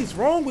 bro? What is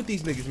wrong with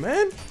these niggas,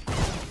 man?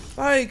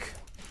 Like,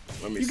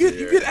 you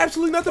get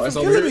absolutely nothing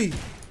from killing me.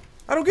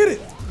 I don't get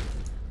it.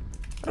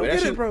 I don't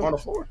get it, bro. On the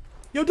floor.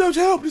 Yo, Doge,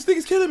 help! This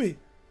nigga's killing me.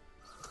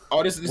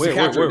 Oh, this is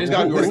capture. This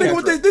guy this nigga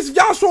with this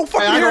y'all so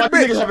fucking here,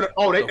 bitch.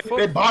 Oh,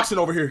 they boxing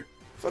over here.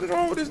 What is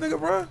wrong with this nigga,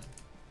 bro?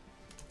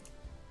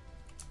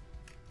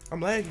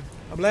 I'm lagging.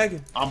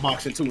 I'm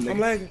boxing too, nigga. I'm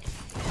lagging.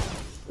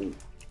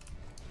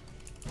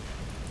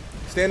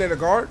 Stand in a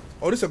guard.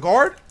 Oh, this a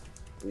guard?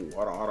 Ooh,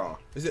 hold on.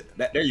 Is it?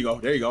 There you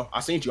go. I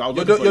seen you. I was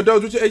Yo, looking for you.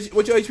 Doge,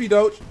 what's your HP,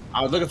 Doge?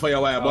 I was looking for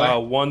your ass, boy.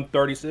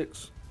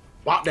 136.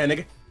 Bop that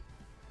nigga.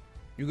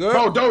 You good?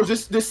 Bro,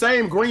 Doge, this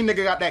same green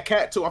nigga got that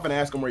cat too. I'm finna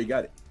ask him where he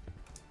got it.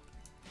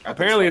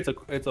 Apparently,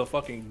 it's a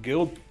fucking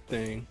guild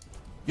thing.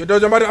 Yo,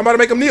 Doge, I'm about to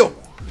make him kneel.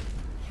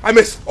 I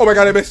missed. Oh my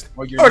god, I missed.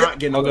 Oh, you're not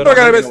getting away.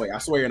 I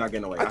swear you're not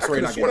getting away. I swear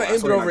you're not getting away. I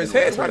aimed it over his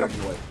head.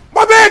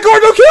 My bad,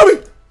 Gordon, don't kill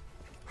me.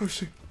 Oh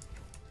shit.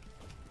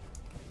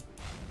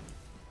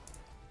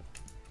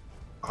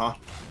 Huh?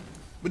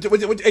 What your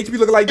HP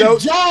looking like,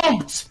 Doge?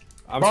 Jumped.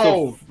 I'm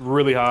still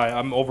really high.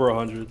 I'm over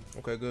 100.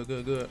 Okay,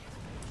 good.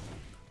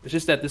 It's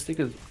just that this thing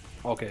is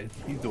okay.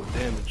 He's doing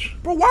damage.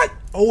 Bro, what?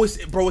 Oh,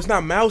 it's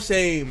not mouse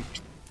aim.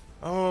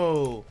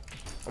 Oh,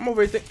 I'm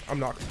over here thinking I'm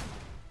knocked.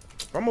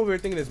 I'm over here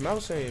thinking it's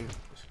mouse aim.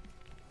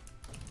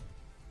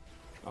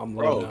 I'm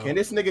Bro, low now. can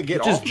this nigga get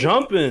off? Just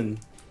jumping.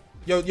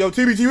 Yo,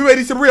 TBG, we may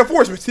need some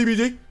reinforcements,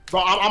 TBG.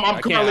 Bro, I'm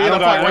I currently in a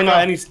don't fight right now.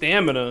 got any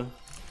stamina.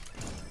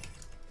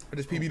 I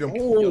just PB'd him.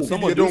 Yo,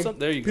 someone do something.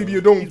 There you go.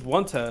 PB doom. He's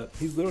one tap.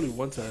 He's literally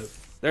one tap.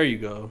 There you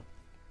go.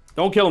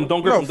 Don't kill him.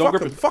 Don't grip him. Don't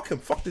grip him. Fuck him.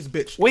 Fuck this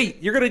bitch.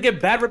 Wait, you're gonna get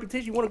bad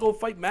reputation. You want to go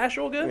fight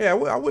Mashle again? Yeah,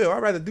 I will.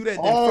 I'd rather do that than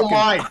Oh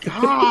my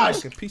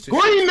gosh. piece of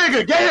Green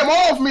nigga, get him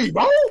off me,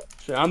 bro.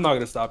 Shit, I'm not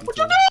gonna stop you. What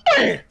you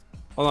doing?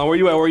 Hold on, where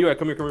you at?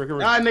 Come here.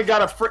 That nigga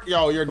got a frick.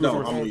 Yo, you're dumb.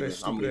 Come I'm on, leaving.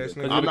 that I'm stupid ass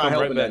leaving. nigga. I'm not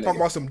helping that Talk nigga.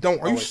 about some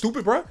don't. Are you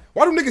stupid, bro?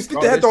 Why do niggas think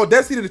Bro, they have the this-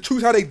 audacity to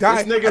choose how they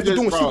die This nigga after just,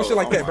 doing bro, stupid shit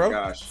like that, oh bro? my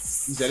gosh.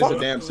 He said it's a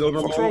damn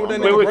silver What's wrong with that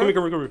ball. nigga, Wait,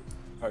 bro? come here.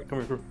 All right,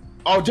 come here.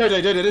 Oh,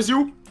 JJ, this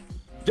you?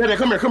 JJ,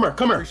 come here.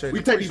 Appreciate We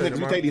it, take these appreciate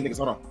niggas. it, We take these niggas.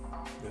 Hold on.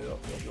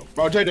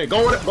 Bro, JJ,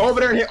 go over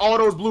there and hit all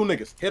those blue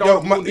niggas. Hit all Yo,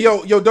 those blue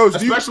niggas. yo, Doge,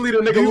 Especially the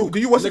nigga do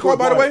you what's it called,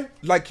 by the way?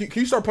 Like, can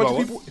you start punching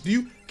What? people?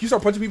 Can you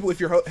start punching people if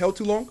you're held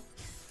too long?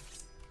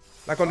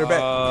 Like on their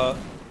back.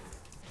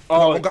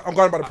 I'm guarded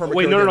by the perma.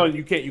 Wait, no,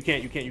 you can't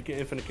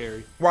infinite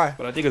carry. Why?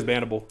 But I think it's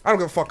bannable. I don't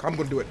give a fuck. I'm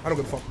gonna do it. I don't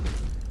give a fuck.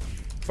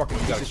 Fucking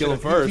You gotta kill him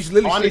first. He's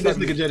literally Oh, I need this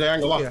straight nigga, JJ. I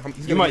ain't gonna lie. Yeah, he's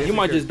You gonna might be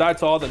just insecure. die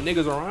to all the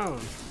niggas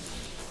around.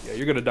 Yeah,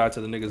 you're gonna die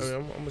to the niggas.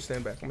 I'm gonna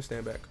stand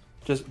back.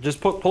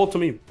 Just pull up to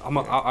me.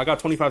 I got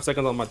 25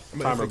 seconds on my I'm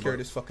gonna timer. take care Bro. of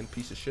this fucking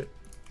piece of shit.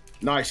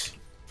 Nice.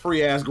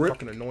 Free ass grip.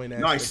 Fucking annoying ass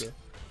Nice. nigga.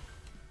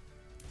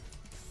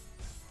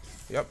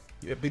 Yep.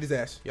 Yeah, beat his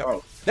ass. Yep.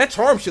 Oh. That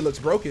charm shit looks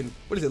broken.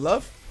 What is it,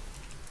 love?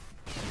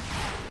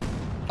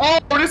 Oh,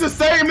 this is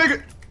the same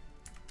nigga.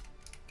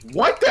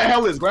 What the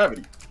hell is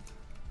gravity?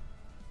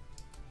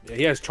 Yeah,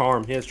 he has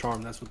charm. That's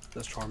charm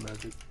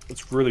magic.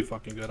 It's really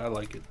fucking good. I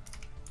like it.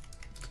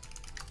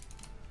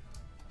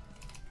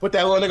 Put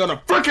that little nigga on the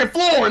freaking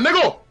floor,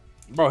 nigga.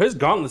 Bro, his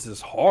gauntlets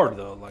is hard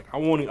though. Like I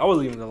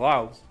wasn't even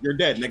allowed. You're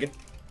dead, nigga.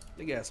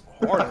 Nigga has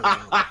some hard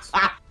gauntlets.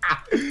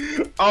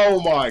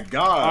 Oh my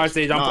god. All right,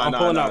 Sage, I'm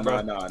pulling out,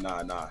 bro. Nah.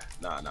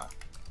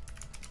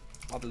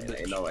 Out this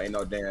bitch. Ain't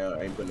no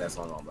damn. Ain't putting that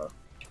song on, bro.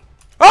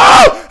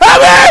 Oh!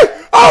 Help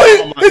me!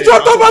 Oh, he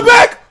dropped on my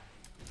back!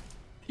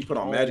 He put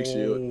on magic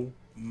shield.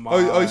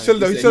 Oh, he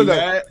should have. He said,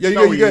 Yeah, "You you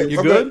mad?" good? You good? You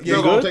I'm good? Yeah, You're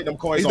You gonna good? take them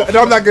coins No, off.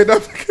 I'm not good. No,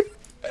 I'm not good.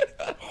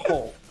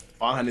 Oh,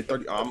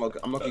 530.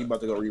 I'm lucky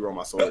about to go reroll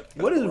my sword.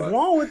 what is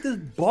wrong with this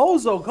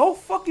bozo? Go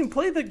fucking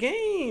play the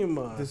game.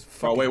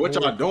 Bro, wait, what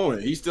y'all doing?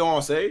 He's still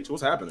on Sage?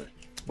 What's happening?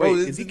 Wait, Bro,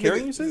 is he this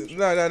carrying nigga- you, Sage?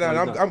 No, No,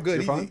 he's not. I'm good.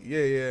 You're fine?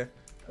 Yeah.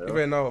 He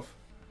ran off.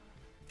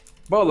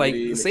 Bro, like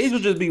Please. Sage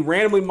would just be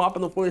randomly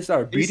mopping the floor and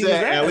start He beating said,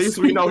 his ass. at least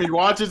we know he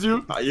watches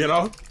you. You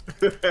know?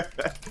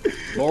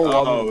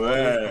 Oh,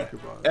 man.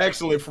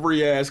 Excellent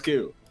free ass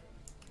kill.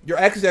 Your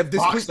actions have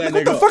Box displeased. that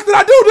What the nigga fuck did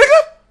I do,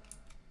 nigga?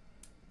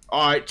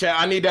 All right, chat.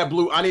 I need that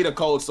blue. I need a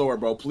cold sword,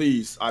 bro.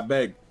 Please, I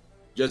beg.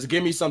 Just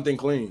give me something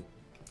clean.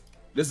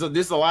 This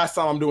is the last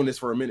time I'm doing this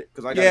for a minute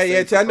because I got.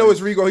 Yeah. Chat, I know it's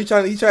Rigo. He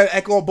trying to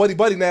act all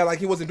buddy now, like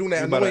he wasn't doing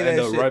that You about to annoying end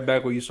ass up shit. right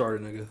back where you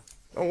started, nigga.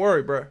 Don't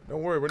worry, bro.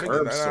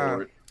 Curb Nigga,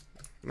 sword.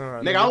 nah,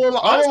 Nigga, I don't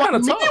like kinda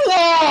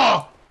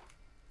Miwa!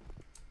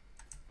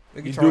 Nigga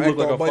You do trying to look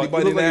act like all a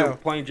buddy you look like now. you're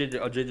playing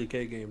a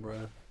JJK game, bro.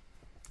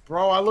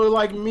 Bro, I look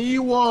like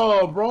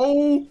Miwa,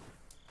 bro.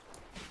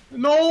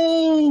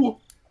 No.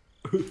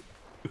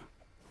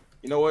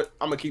 You know what?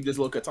 I'm gonna keep this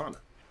little katana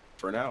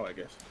for now, I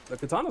guess. The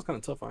katana's kind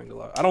of tough. I ain't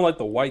gonna lie. I don't like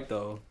the white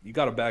though. You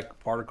got a back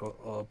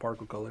particle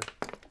color.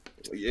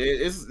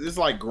 It's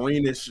like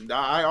greenish.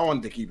 I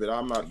wanted to keep it.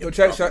 I'm not. Yo,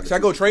 chat, should I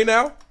go train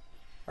now?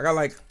 I got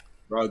like,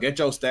 Bro, get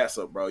your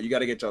stats up, bro. You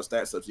gotta get your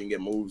stats up so you can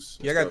get moves.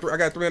 and yeah, stuff. I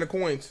got 300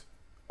 coins.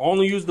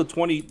 Only use the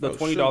 $20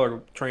 shoot.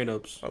 $20 train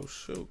ups. Oh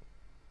shoot.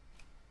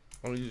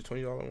 Only use a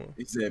 $20 one.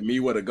 He said me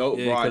with a goat,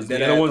 Yeah, bro. I 'cause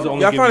dead the other ass ones don't-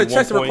 only Yeah, I give found a you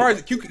chest that 1 point.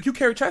 requires. You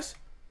carry chest?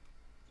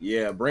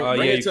 Yeah, bring yeah,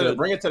 it you to the could.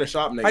 bring it to the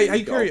shop, nigga. How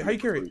you carry it? How you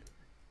carry it?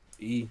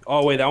 E.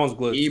 Oh wait, that one's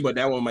glitched. E, but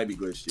that one might be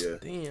glitched. Yeah.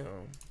 Damn.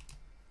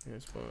 Yeah,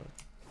 it's fun.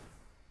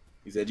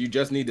 He said you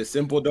just need the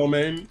simple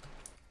domain.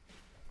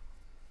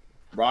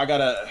 Bro, I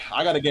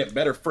gotta get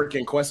better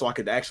freaking quests so I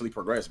could actually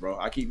progress, bro.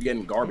 I keep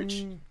getting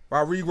garbage. Why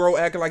Regrow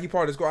acting like he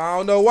part of the squad? I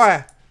don't know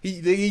why.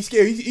 He's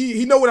scared.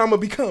 He know what I'm gonna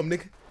become,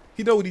 nigga.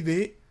 He know what he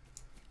did.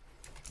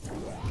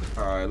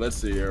 All right, let's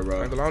see here,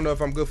 bro. I don't know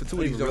if I'm good for two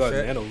of these jumps,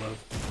 chat. I Nano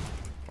left.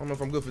 don't know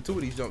if I'm good for two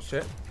of these jumps,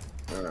 chat.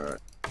 Alright.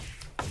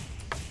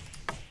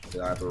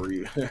 Yeah, I have to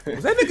read.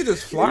 Was that nigga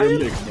just flying? You're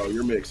mixed, bro.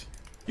 You're mixed.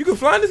 You can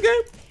fly in this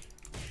game?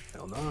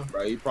 Hell no.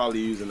 Bro, he probably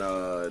using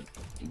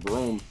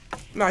broom.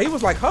 Nah, he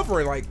was like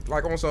hovering,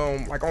 like on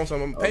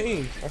some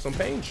pain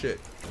shit.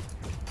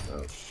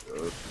 Oh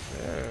shit.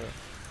 Yeah.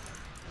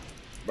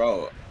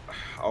 Bro,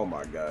 oh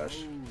my gosh.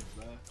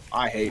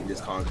 I hate this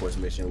conquest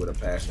mission with a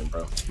passion,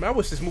 bro. Man, I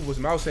wish this move was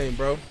mouse aim,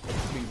 bro.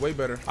 It'd be way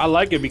better. I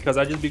like it because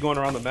I just be going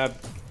around the map,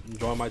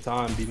 enjoying my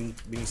time, beating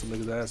some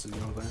niggas' asses. You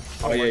know what I'm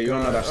saying? Oh yeah, you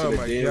don't know that shit. Oh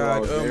my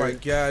god! Oh my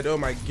god! Oh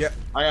my god!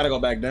 I gotta go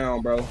back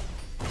down, bro.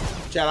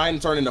 Chad, I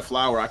didn't turn into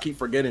flower. I keep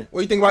forgetting.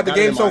 What do you think about the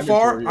game so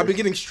far? I've been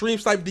getting stream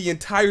sniped the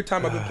entire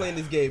time I've been playing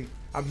this game.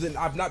 I've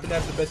not been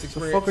having the best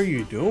experience. What the fuck are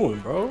you doing,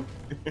 bro?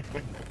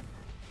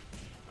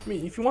 I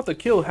mean, if you want the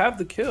kill, have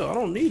the kill. I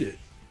don't need it.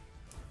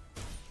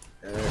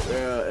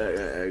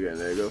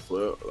 There go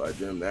flip like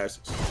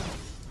gymnastics.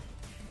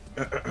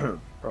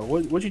 Bro,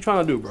 what you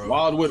trying to do, bro?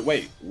 Wildwood,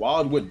 wait,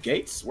 Wildwood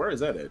Gates? Where is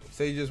that at?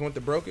 Say you just want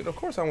the broken? Of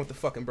course I want the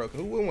fucking broken.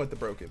 Who wouldn't want the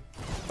broken?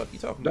 What you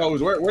talking about?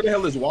 No, where the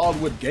hell is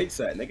Wildwood Gates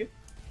at, nigga?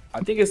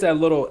 I think it's that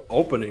little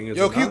opening.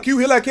 Yo, Q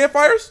hit like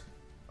campfires?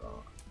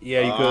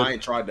 Yeah, you could. I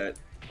ain't tried that.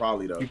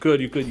 Probably though. You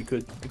could.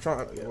 I'm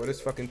trying. Well,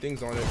 this fucking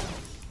thing's on it.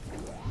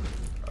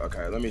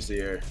 Okay, let me see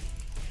here.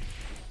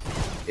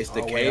 It's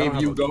the Oh, wait, I don't cave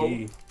have you a go.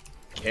 key.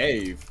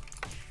 Cave.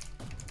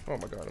 Oh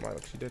my god, am I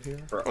actually dead here?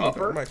 For oh my upper?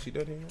 god, am I actually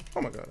dead here?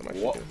 Oh my god, am I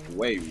actually What? dead here?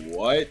 Wait,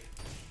 what?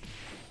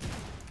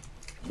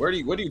 What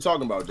are you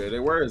talking about,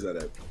 JJ? Where is that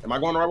at? Am I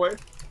going the right way?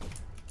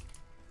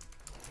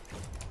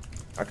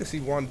 I can see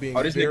one being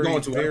Oh, this nigga very,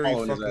 going to it. I'm very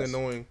following his fucking ass.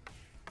 annoying.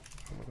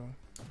 Oh my god.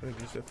 I didn't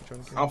do shit for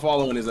trying to I'm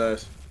following his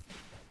ass.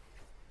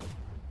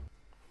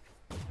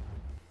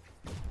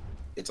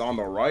 It's on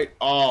the right.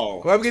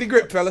 Oh, Well, I'm getting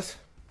gripped, fellas.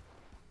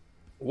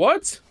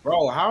 What?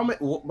 bro, how many?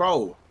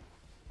 Bro,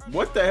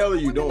 what the hell are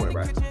you doing,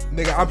 bro?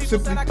 Nigga, I'm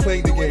simply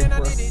playing the game,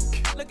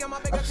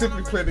 bro. I'm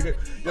simply playing the game.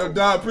 Yo,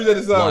 Don, appreciate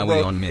this out,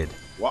 bro. on mid?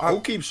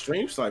 Who keeps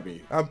stream sniping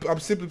you? I'm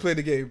simply playing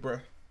the game, bro.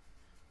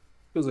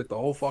 Feels like the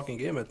whole fucking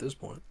game at this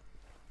point.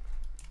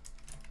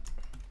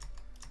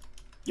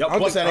 Yup, I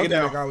don't bust that think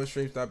nigga down. I was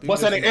stream stop.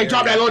 Bust that nigga. Hey,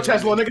 drop that little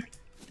chest, little nigga.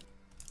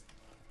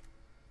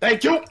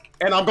 Thank you.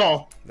 And I'm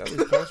gone. That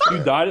was close.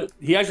 You died.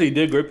 He actually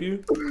did grip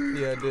you.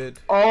 Yeah, I did.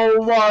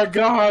 Oh my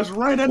gosh,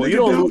 ran that Well, nigga you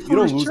don't down lose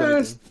for his anything.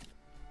 chest.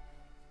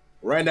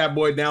 Ran that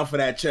boy down for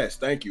that chest.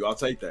 Thank you. I'll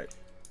take that.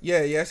 Yeah,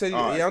 I said.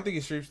 All right. Yeah, I don't think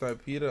he's stream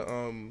snipe. He had a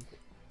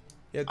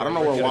Yeah, I don't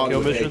know where kill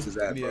Wildwood mission? Gates is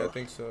at, bro. Yeah, I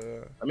think so.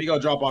 Yeah. Let me go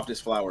drop off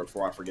this flower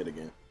before I forget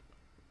again.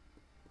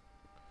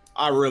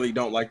 I really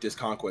don't like this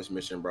conquest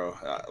mission, bro.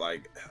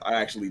 I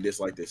actually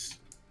dislike this.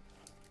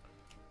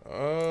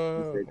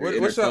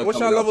 What's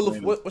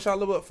y'all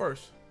level up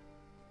first?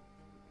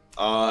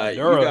 You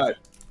Dura. got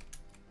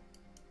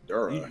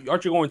Dura.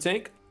 Aren't you going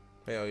tank?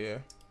 Hell yeah.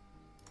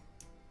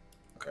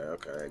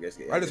 Okay. I guess.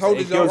 I just hold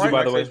It it kills down, you, by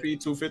right? the way. HP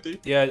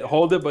 250. Yeah,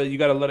 hold it, but you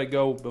gotta let it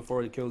go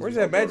before it kills Where's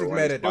you. that magic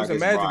mat at? There was a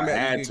magic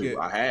mat I you could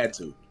get. had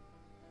to.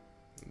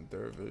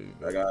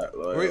 I got.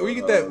 Where you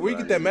get that? Where you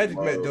get that magic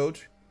mat,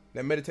 Doge?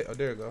 That meditate. Oh,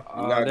 there you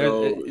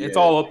go. It's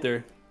all up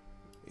there.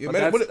 Yeah,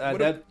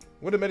 But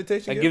what a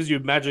meditation. That gives you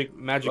magic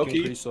Low-key.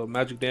 increase, so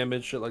magic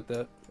damage, shit like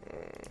that.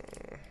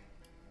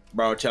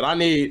 Bro, Chad, I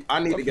need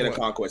to get a Fucking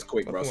conquest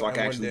quick, bro, so I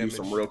can actually do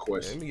some real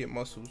quests. Let me get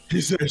muscles. He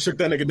said shook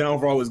that nigga down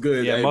for all his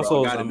good. Yeah, Hey, bro,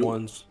 muscles I gotta and do it.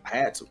 ones. I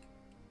had to.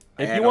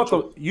 If you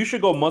want you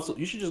should go muscle.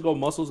 You should just go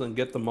muscles and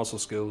get the muscle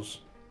skills.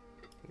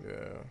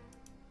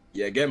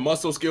 Yeah, get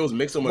muscle skills,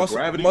 mix them with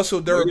gravity. Muscle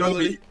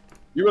durability.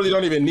 You really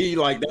don't even need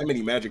like that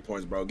many magic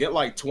points, bro. Get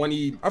like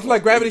 20. I feel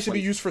like gravity should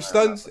be used for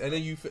stuns, and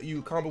then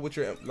you combo with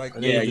your like.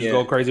 And then you just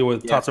go crazy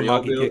with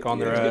Tatsumaki kick on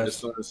their get the ass.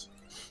 stuns.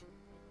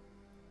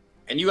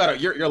 And you gotta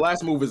your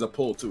last move is a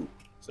pull too.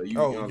 So you.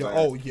 Oh, you know what I'm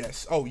oh saying?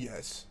 yes, oh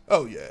yes,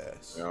 oh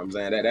yes. You know what I'm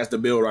saying? That's the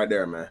build right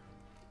there, man.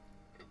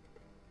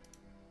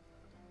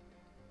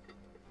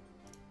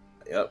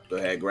 Yep, go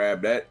ahead,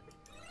 grab that.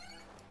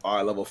 All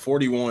right, level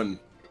 41.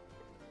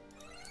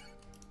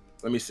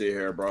 Let me see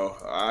here, bro.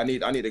 I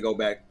need to go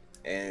back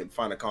and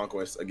find a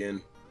conquest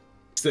again.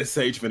 Says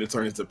Sage finna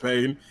turn into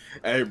pain.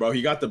 Hey, bro,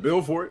 he got the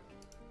build for it.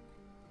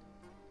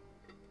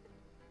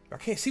 I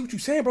can't see what you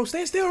saying, bro.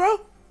 Stand still, bro. You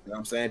know what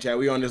I'm saying, Chad?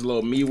 We on this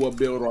little Miwa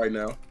build right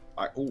now.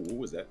 All right, ooh, who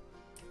was that?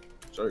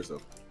 Show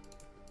yourself.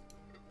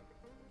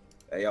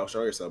 Hey, y'all,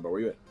 show yourself, bro.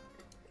 Where you at?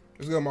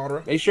 Let's go,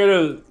 Madara. Make sure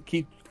to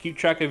keep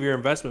track of your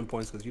investment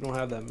points because you don't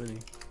have that many.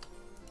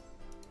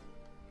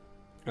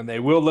 And they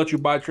will let you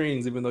buy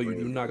trains even though you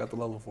do not got the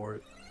level for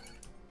it.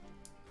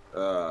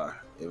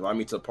 Invite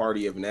me to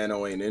party if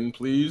Nano ain't in,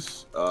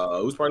 please.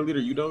 Who's party leader?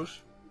 You,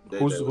 Doge?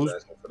 Who's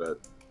asking for that?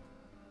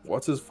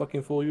 What's his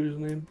fucking full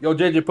username? Yo,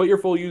 JJ, put your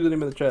full username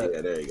in the chat.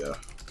 Yeah, there you go.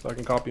 So I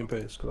can copy and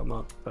paste because I'm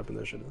not typing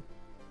that shit in.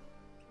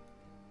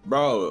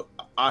 Bro,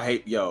 I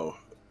hate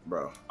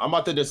bro. I'm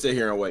about to just sit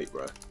here and wait,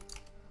 bro.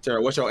 Tara,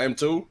 what's your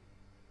M2?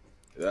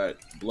 That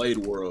Blade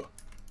World.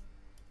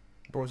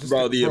 Bro,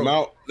 The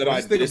amount that I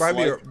is this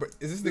nigga dislike.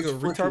 is this nigga a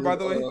retard, by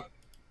the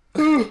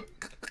way?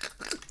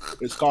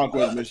 It's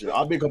conquest mission.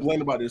 I've been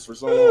complaining about this for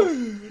so long,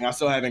 and I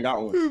still haven't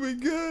got one. Oh my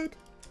god.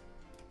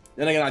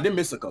 Then again, I did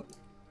miss a couple.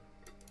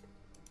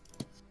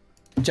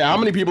 Chat, how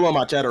many people on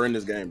my chat are in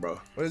this game, bro?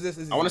 What is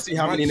this? I want to see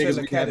how many Mashle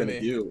niggas we can have in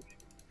Academy. the guild.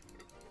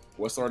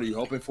 What sort are you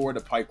hoping for?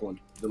 The pike one,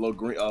 the little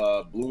green,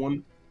 blue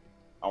one.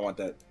 I want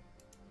that,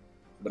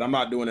 but I'm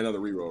not doing another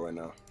reroll right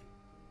now.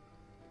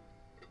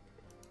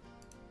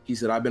 He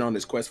said I've been on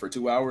this quest for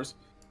 2 hours.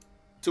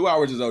 2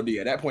 hours is OD.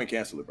 At that point,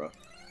 cancel it, bro.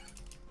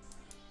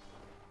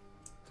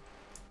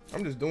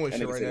 I'm just doing That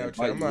shit nigga right said now,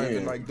 chat. I'm not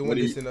even like doing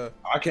this in a.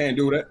 I can't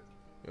do that.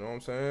 You know what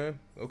I'm saying?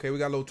 Okay, we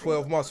got a little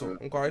 12 muscle.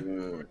 Okay.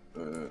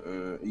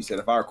 He said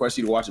if I request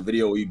you to watch a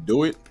video, will you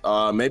do it?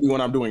 Maybe when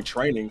I'm doing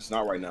trainings,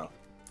 not right now.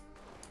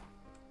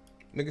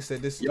 Nigga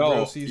said this. Yo,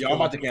 I'm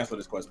about to cancel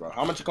this quest, bro.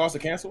 How much it cost to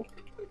cancel?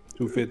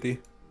 $250.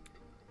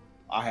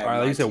 I have. All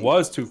right, at least it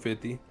was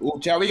 $250. Ooh,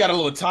 chat, we got a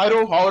little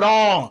title. Hold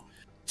on.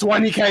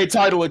 20K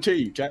title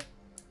achieved, chat.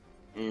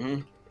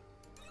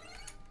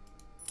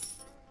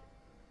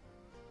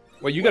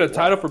 Wait, you got a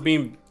title for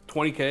being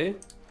 20K?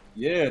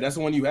 Yeah, that's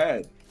the one you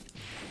had.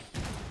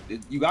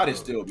 You got it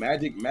still.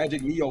 Magic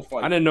Mio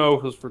fight. I didn't know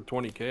it was for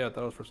 20K. I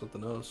thought it was for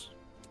something else.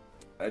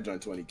 That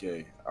joint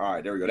 20K. All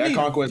right, there we go. That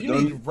conquest you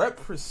done. need rep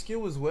per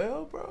skill as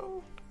well,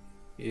 bro.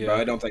 Yeah.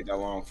 Bro, it don't take that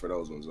long for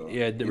those ones, though.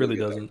 Yeah, it really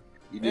doesn't.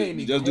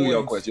 You just do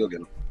your quest, you'll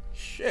get them.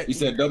 Shit. He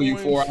said W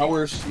 4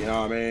 hours. You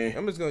know what I mean?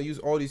 I'm just gonna use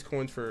all these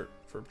coins for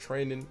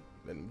training,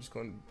 and I'm just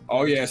gonna.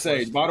 Oh yeah,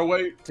 Sage. By the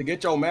way, to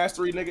get your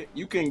mastery, nigga,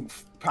 you can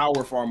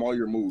power farm all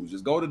your moves.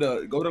 Just go to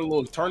the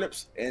little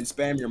turnips and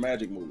spam your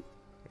magic move.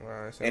 All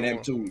right, so and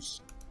M2s.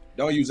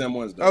 Don't use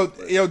M1s though.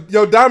 Oh,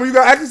 yo, Diamond, you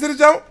got access to the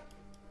jump?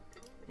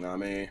 Know what I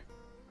mean?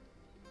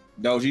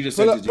 No, she just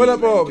put up,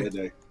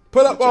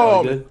 Put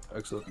up,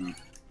 Excellent.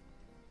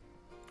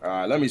 All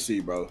right, let me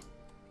see, bro.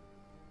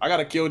 I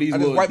gotta kill these. I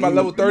just wiped my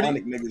level 30.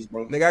 Niggas,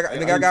 bro.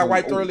 Nigga, I got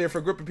wiped earlier for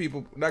gripping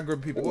people. Not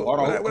gripping people. Hold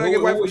on. When I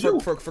get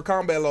wiped for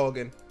combat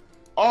logging.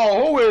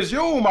 Oh, who is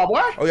you, my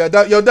boy? Oh yeah,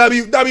 yo,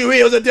 W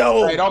heals a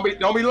dough. Hey, don't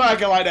be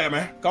lacking like that,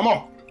 man. Come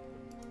on.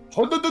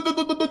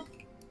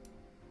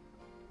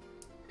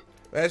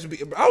 That should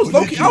be. I was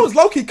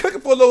low key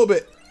cooking for a little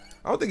bit.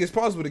 I don't think it's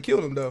possible to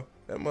kill him though.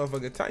 That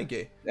motherfucker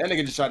tanky. That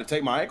nigga just tried to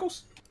take my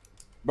ankles.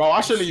 Bro,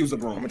 I shouldn't have used a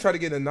broom. I'm gonna try to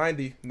get a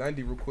 90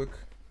 real quick.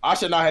 I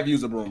should not have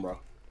used a broom, bro.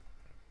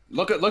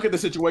 Look at the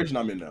situation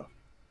I'm in now.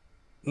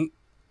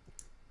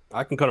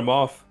 I can cut him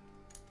off.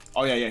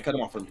 Oh yeah, cut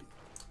him off for me.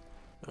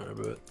 All right,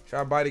 but should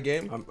I buy the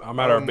game? I'm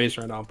at our base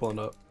right now. I'm pulling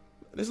up.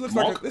 This looks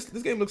like this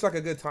game looks like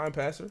a good time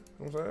passer. You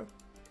know what I'm saying?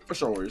 For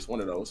sure, it's one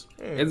of those.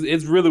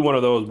 It's really one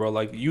of those, bro.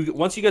 Like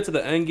once you get to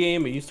the end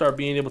game and you start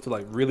being able to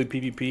like really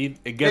PvP,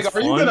 it gets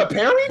fun. Are you gonna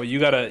parry? But you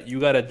gotta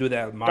do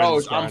that.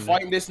 Bro, I'm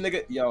fighting this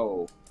nigga.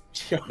 Yo.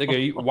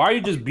 Nigga, why are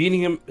you just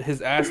beating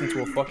his ass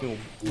into a fucking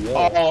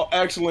wall? Oh,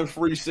 excellent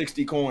free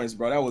 60 coins,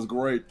 bro. That was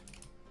great.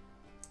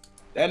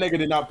 That nigga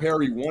did not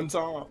parry one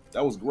time.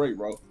 That was great,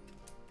 bro.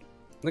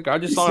 Nigga, I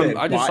just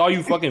saw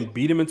you fucking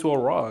beat him into a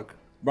rock.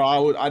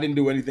 Bro, I didn't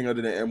do anything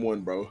other than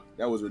M1, bro.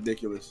 That was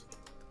ridiculous.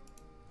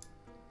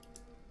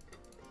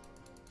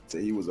 So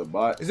he was a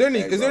bot. Is there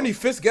any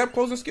fist gap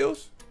closing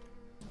skills?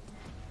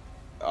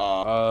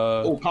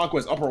 Oh,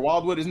 Conquest Upper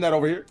Wildwood, isn't that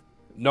over here?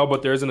 No,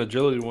 but there's an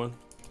agility one.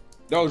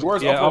 No,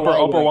 where's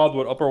Upper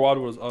Wildwood? Upper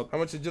Wildwood is up. How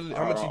much agility?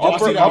 How much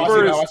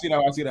agility?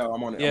 I see that.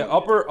 I'm on it. Yeah,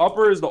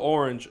 upper is the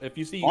orange. If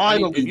you see,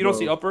 if you don't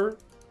see upper,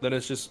 then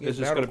it's just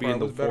gonna be in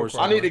the force.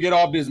 I need to get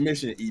off this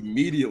mission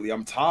immediately.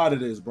 I'm tired of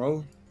this,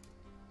 bro.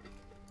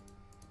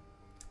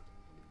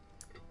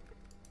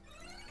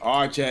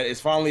 All right, chat.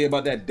 It's finally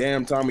about that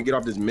damn time to get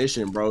off this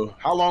mission, bro.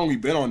 How long we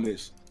been on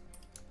this?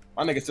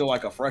 My nigga still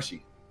like a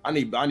freshie. I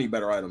need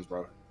better items,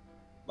 bro.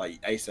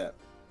 Like ASAP.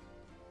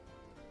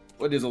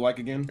 What is it like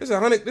again? It's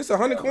 100. This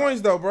 100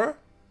 coins though, bro.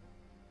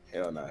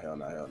 Hell no.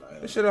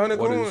 This shit 100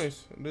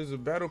 coins. This is a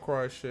battle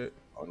cry shit.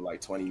 Oh,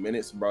 like 20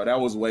 minutes, bro. That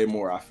was way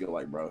more. I feel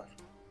like, bro.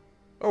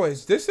 Oh,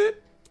 is this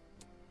it?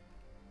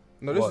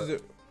 No, this is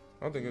it.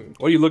 I don't think it.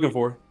 What are you looking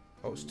for?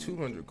 Oh, it's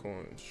 200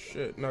 coins.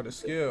 Shit, not a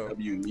skill.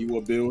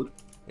 Miwa build.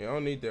 Yeah, I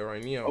don't need that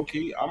right now.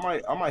 Okay, I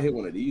might hit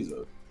one of these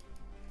up.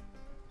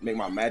 Make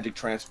my magic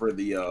transfer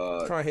the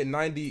try to hit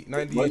 90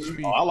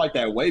 HP. Oh, I like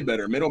that way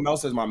better. Middle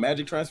mouse as my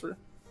magic transfer.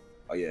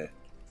 Oh yeah.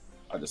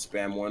 I just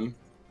spam one.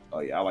 Oh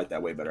yeah, I like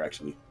that way better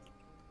actually.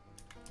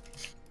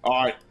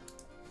 Alright.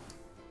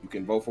 You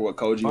can vote for what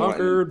code you want.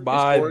 Conquered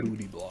by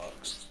booty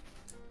blocks.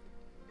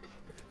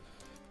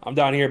 I'm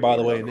down here by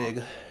the way,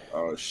 nigga.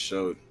 Oh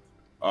shoot.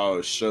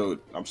 Oh shoot.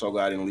 I'm so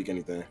glad I didn't leak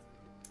anything.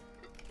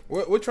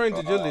 What trains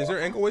agility? Is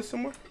there ankle weight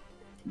somewhere?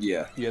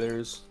 Yeah. Yeah, there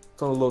is.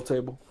 It's on a little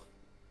table.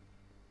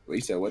 Wait,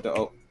 he said what the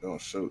oh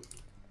shoot.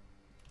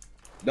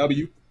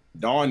 W.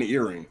 Dawn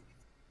earring.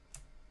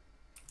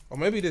 Oh,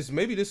 maybe this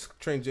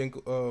trains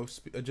ankle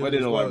agility. What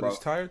is it like, bro? This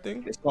tire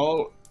thing? It's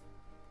called.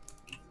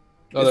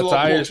 Oh, the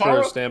tire is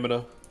for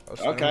stamina.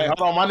 Okay, hold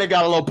on. My nigga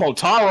got a little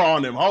Potara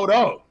on him. Hold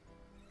up.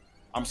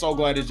 I'm so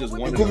glad it's just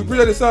one. Cool, we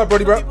appreciate this side,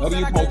 buddy, bro.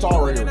 W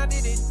Potara here.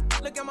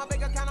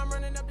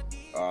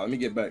 Let me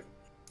get back.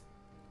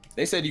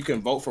 They said you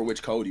can vote for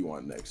which code you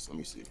want next. Let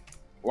me see.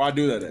 Where I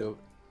do that at?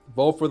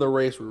 Vote for the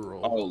race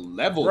reroll. Oh,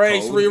 level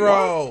Race code.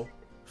 reroll.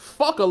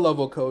 Fuck a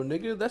level code,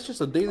 nigga. That's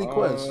just a daily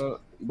quest.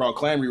 Bro,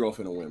 clan reroll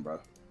finna win, bro.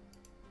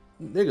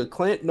 Nigga,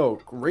 clan, no,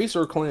 race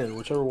or clan,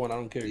 whichever one, I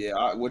don't care.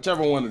 Yeah,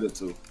 whichever one of the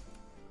two.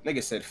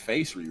 Nigga said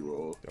face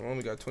reroll. I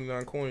only got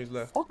 29 coins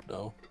left. Fuck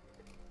no.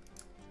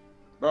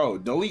 Bro,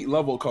 delete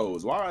level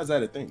codes. Why is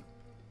that a thing?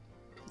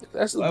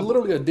 That's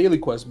literally a daily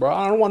quest, bro.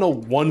 I don't want no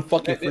one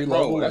fucking free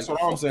level. That's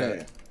what I'm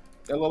saying.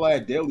 That little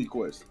ass daily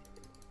quest.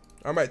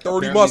 I'm at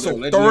 30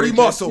 muscle. 30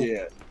 muscle.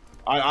 Yeah.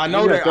 I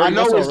know that. I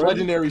know there's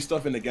legendary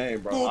stuff in the game,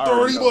 bro.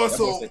 30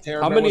 muscle.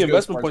 How many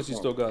investment points you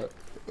still got?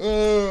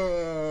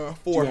 4.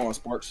 2 on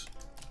Sparks.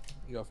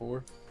 You got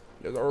 4?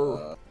 Yes,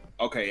 sir.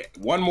 Okay,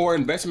 1 more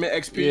investment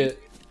XP. Yeah.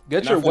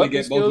 Get your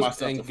weapon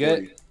skills and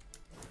get.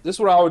 This is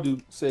what I would do,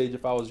 Sage,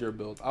 if I was your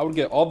build. I would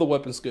get all the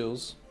weapon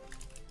skills.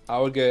 I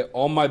would get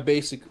all my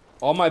basic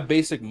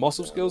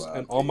muscle skills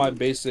and all my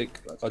basic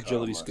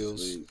agility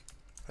skills,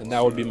 and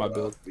that would be my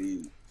build.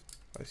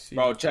 I see.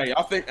 Bro, Chad,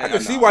 y'all think I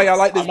can see why y'all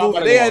like this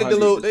movement. They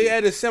added they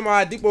added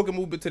semi deep walking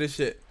movement to this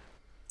shit.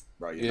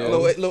 Right, yeah.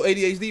 Little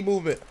ADHD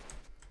movement.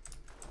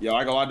 Yo,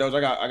 I got a lot of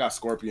those. I got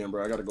Scorpion,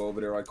 bro. I gotta go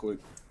over there right quick.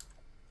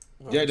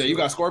 JJ, you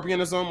got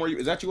Scorpion or something?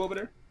 Is that you over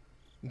there?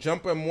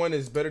 Jump M1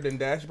 is better than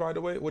dash, by the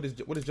way. What is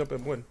jump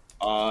M1?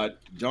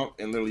 Jump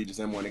and literally just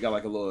M1. They got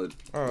like a little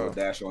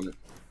dash on it.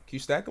 Can you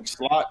stack them?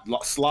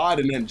 Slide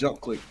and then jump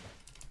click.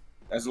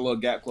 That's a little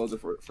gap closer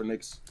for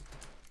niggas.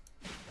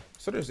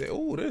 So there's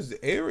the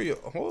area.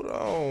 Hold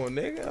on,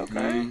 nigga.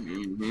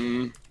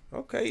 Okay.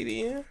 Okay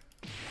then.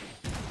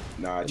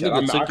 Nah, Chad,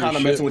 I'm kind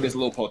of messing with this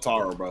little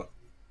Potaro, bro.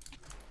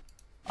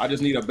 I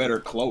just need a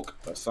better cloak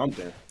or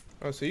something.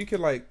 Oh, so you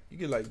could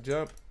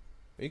jump.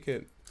 You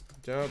could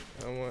jump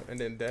and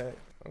then dash.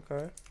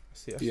 Okay. I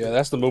see. Yeah,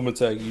 that's the movement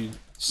tag. You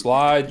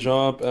slide,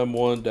 jump,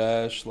 M1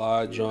 dash,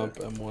 slide, jump,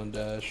 M1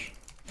 dash.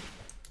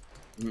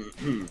 I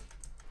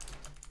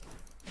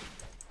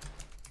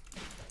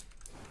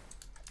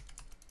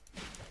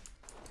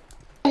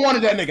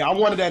wanted that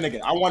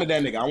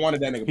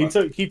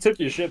nigga. He took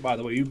your shit, by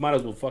the way. You might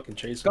as well fucking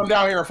chase him. Come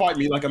down here and fight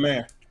me like a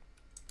man.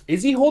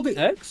 Is he holding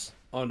X?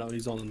 Oh no,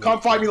 he's on the. Come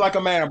fight me like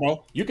a man,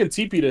 bro. You can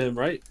TP to him,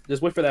 right?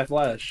 Just wait for that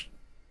flash.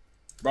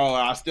 Bro,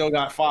 I still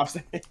got 5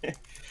 seconds.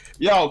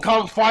 Yo,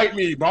 come fight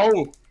me,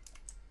 bro. Get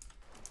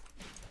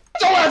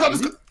your ass up.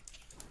 Is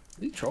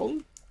he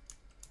trolling?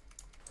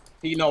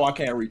 He know I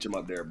can't reach him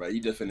up there, but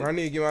he just finna. I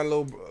need to get my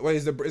little. Wait,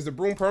 is the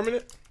broom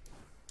permanent?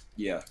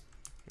 Yeah.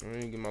 I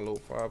need to get my little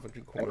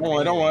 500 coins.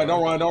 Don't run.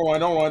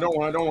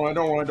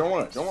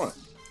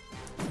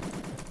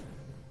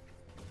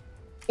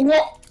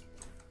 What?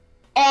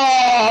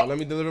 Let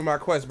me deliver my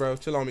quest, bro.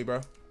 Chill on me,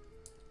 bro.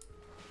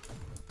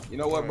 You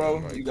know what,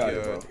 bro? You got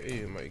it, bro.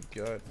 Oh my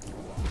god.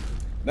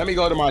 Let me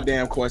go to my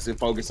damn quest and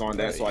focus on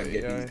that so I can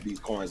get these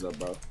coins up,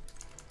 bro.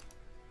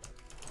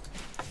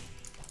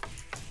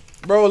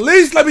 Bro, at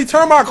least let me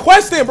turn my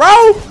quest in,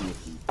 bro.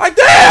 Like,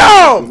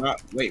 damn.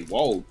 Wait,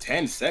 whoa,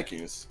 10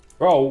 seconds.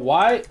 Bro,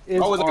 why is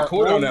was the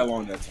cooldown that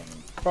long that time?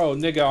 Bro,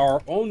 nigga,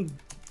 our own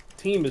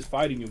team is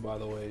fighting you, by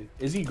the way.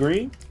 Is he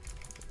green?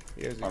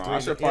 Yeah, I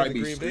should probably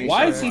be green.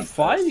 Why is he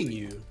fighting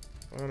you?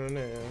 I don't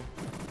know.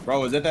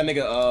 Bro, is that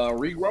nigga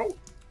regrow?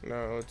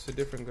 No, it's a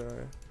different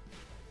guy.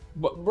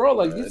 But bro,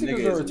 like these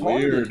niggas are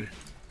retarded. Weird.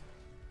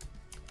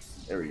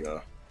 There we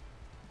go.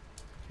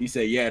 He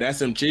said, "Yeah, that's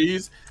some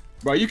cheese."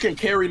 Bro, you can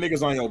carry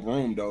niggas on your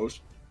broom,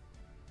 Doge.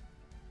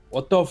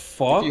 What the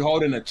fuck? If you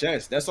holding a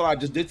chest. That's what I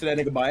just did to that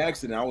nigga by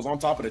accident. I was on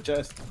top of the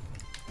chest.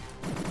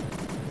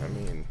 I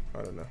mean,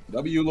 I don't know.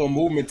 W little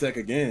movement tech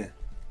again.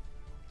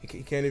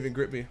 He can't even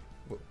grip me.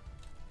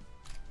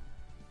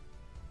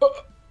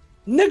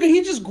 Nigga,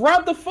 he just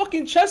grabbed the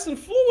fucking chest and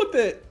flew with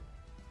it.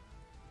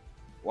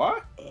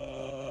 What?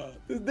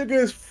 This nigga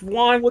is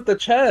flying with the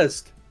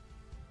chest.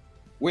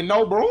 With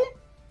no broom?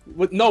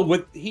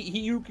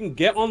 You can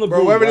get on the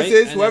broom. Bro, whoever right?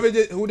 this is,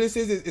 who this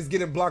is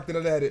getting blocked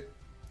and at it.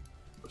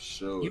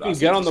 Sure, you can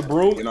get on the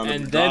broom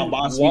and then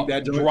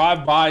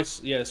drive by.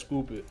 Yeah,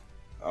 scoop it.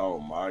 Oh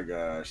my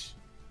gosh.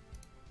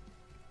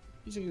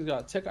 These niggas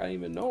got tech I didn't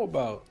even know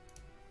about.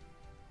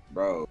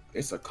 Bro,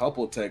 it's a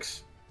couple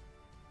techs.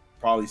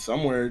 Probably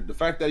somewhere. The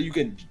fact that you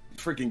can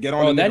freaking get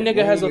on. Bro, that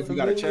nigga has a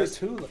familiar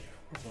too. Like,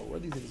 bro, where are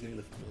these niggas getting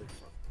the familiar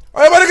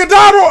from? Hey, my nigga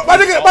Dabber! My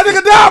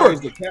nigga Dabber!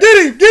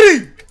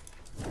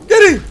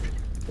 Get him!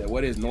 Yeah,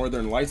 what is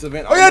Northern Lights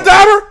event? Oh yeah,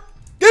 Dabber!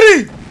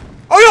 Get him!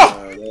 Oh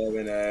yeah!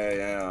 11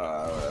 a.m.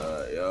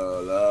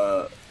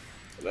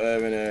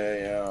 11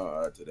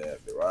 a.m. to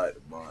that be right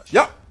the bunch.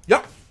 Yep.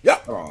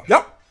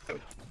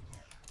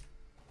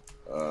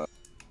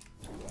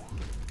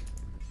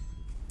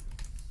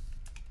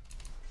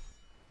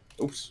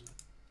 Oops.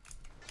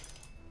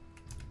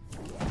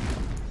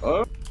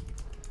 Oh,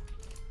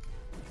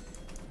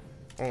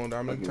 I'm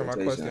gonna turn my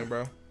quest in,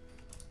 bro.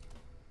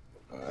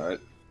 Alright.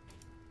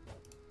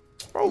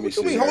 Bro, what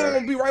you mean? Hold on, I'm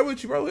gonna be right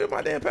with you, bro. Here's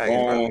my damn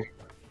package,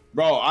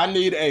 bro. I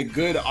need a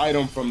good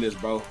item from this,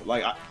 bro.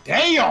 Like,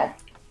 damn!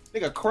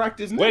 Nigga cracked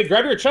his neck. Wait,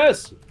 grab your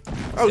chest.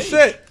 Oh,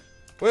 shit.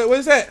 What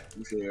is that?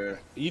 Yeah.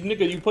 You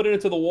nigga, you put it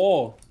into the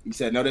wall. You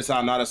said no, this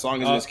not a song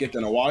that's been skipped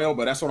in a while,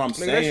 but that's what I'm that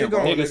saying, shit bro.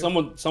 gone.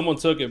 Nigga, someone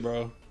took it,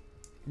 bro.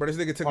 Bro, this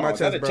nigga took Hold my on, is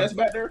that chest, a bro. chest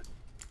back there?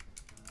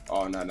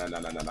 Oh no.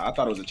 I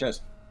thought it was a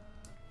chest.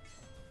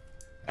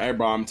 Hey,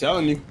 bro, I'm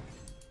telling you.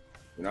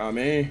 You know what I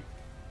mean?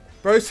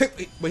 Bro,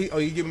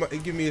 he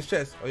give me his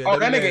chest. Oh yeah. Oh,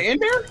 that nigga in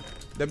there?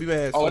 W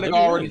man. Oh, that nigga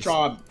already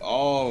tried.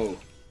 Oh.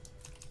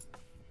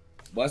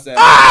 What's that?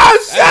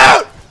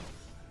 Ah, shoot!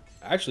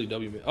 Actually,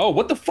 W man. Oh,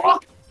 what the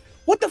fuck?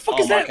 What the fuck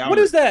Oh, is that? counter. What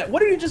is that?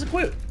 What did you just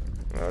equip?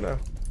 I don't know.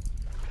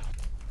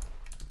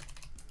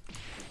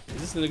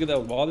 Is this the nigga that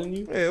was bothering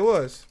you? Yeah, it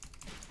was.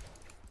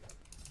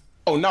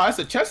 Oh no, it's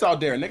a chest out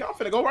there, nigga. I'm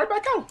finna go right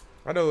back out.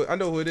 I know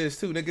who it is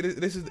too, nigga.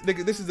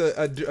 This is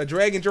a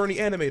Dragon Journey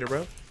animator,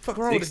 bro. Fuck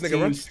wrong with this nigga,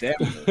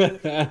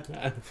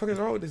 bro? Fuck is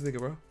wrong with this nigga,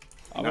 bro?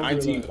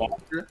 19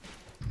 Walker.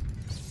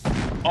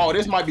 Oh,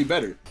 this might be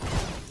better.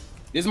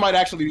 This might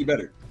actually be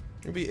better.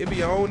 It be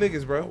your own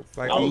niggas, bro.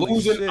 Like I'm holy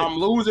losing. shit. I'm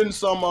losing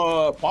some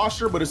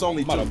posture, but it's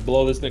only I'm about to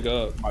blow this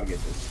nigga up. I'm about to get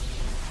this.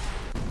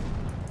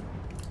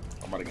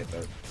 I'm about to get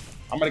that.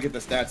 I'm gonna get the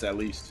stats at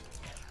least.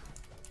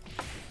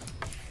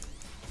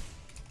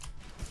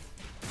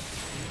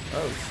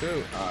 Oh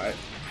shoot! All right.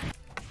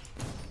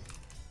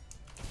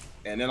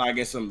 And then I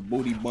get some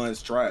booty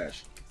buns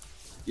trash.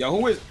 Yo,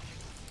 who is?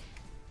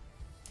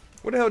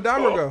 Where the hell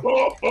Dahmer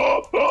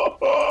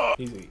go?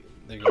 Easy,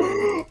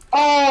 nigga.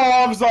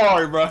 Oh, I'm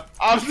sorry, bro.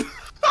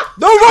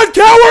 Don't run,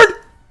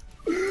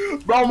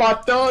 coward! Bro, my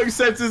thug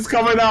sense is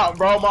coming out,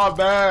 bro. My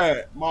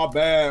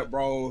bad,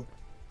 bro.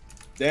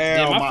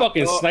 Damn, I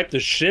fucking sniped the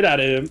shit out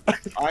of him. I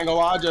ain't gonna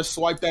lie, I just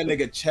swiped that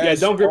nigga chest. Yeah,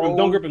 don't grip bro. him,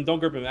 don't grip him, don't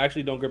grip him.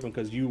 Actually, don't grip him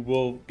because you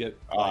will get.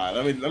 Alright,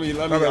 let me.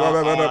 My bad,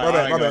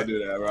 I ain't gonna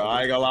do that, bro.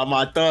 I ain't gonna lie,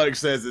 my thug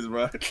senses,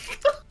 bro.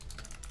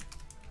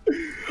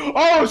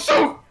 Oh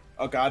shoot!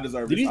 Okay, I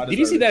deserve it. Did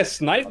you see that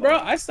snipe, bro?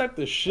 I sniped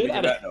the shit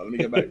out of him. Let me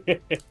get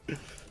back.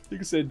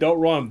 You said, "Don't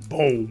run."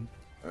 Boom.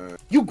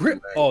 You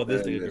grip. Oh,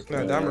 this nigga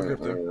gripped. Nah, Dahmer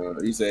gripped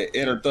him. He said,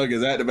 "Inner thug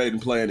is activating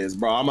playing this,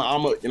 bro." I'm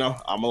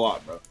a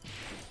lot, bro.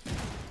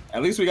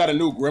 At least we got a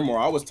new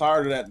Grimoire. I was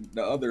tired of that.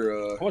 The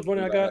other. How much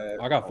money I got?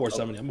 I got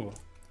 470. I'm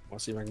gonna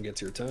see if I can get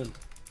to your 10.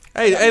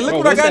 Hey, look Bro,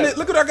 what I got. that?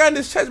 Look what I got in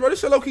this chest, bro. This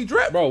shit low key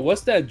drip. Bro,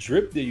 what's that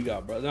drip that you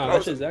got, bro? No,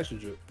 that shit's actually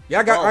drip. Yeah,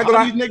 I got. Bro, I how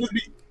got. these niggas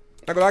be?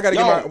 I gotta get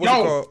my. What's it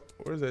called?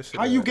 What is that shit?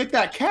 How you get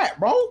that cat,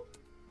 bro?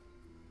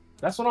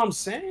 That's what I'm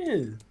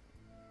saying.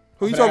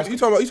 Who you talking? You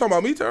talking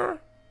about me, Tara?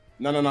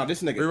 No.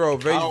 This nigga.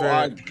 Reroll Vage How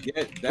I variant.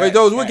 get that Wait,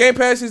 those what cat? game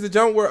pass is the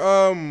jump where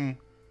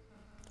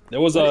There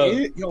was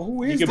Yo,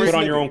 who is you can this put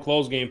on your nigga? own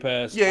clothes game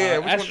pass. Yeah,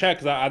 which ask one? chat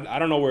because I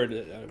don't know where it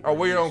is. Oh,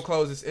 where your own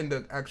clothes is in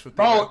the actual thing.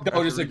 Bro,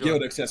 Actual it's a rejoin.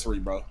 guild accessory,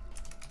 bro.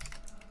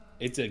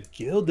 It's a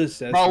guild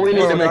accessory. Bro, we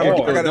need to make I it.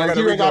 gotta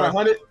You ain't got rejoin.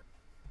 100.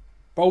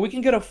 Bro, we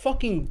can get a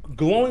fucking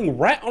glowing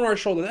rat on our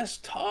shoulder. That's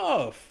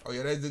tough. Oh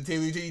yeah, that's the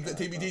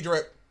TBT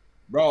drip.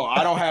 Bro,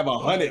 I don't have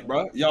 100,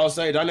 bro. Y'all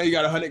say, I know you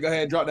got 100. Go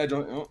ahead, drop that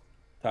joint.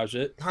 Top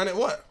shit. 100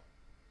 what?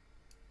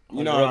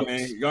 You know what I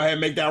mean? Go ahead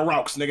and make that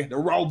rocks, nigga. The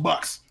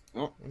Robux.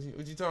 What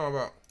you talking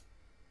about?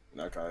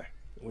 Okay.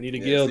 We need a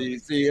Yeah,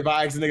 guild. see, if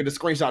I ask the nigga to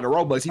screenshot the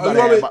Robux, he Oh, about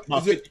you to want have my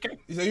me?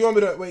 50K. So you want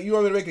me to wait? You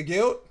want me to make a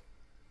guild?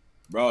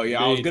 Bro,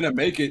 yeah, I was gonna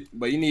make it,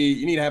 but you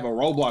need to have a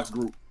Roblox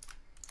group.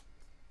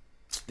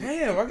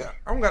 Damn,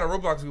 I don't got a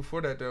Roblox group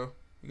for that though.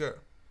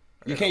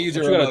 You can't use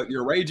What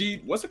your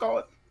Ragey. What's it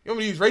called? You want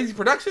me to use Razy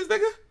Productions,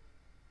 nigga?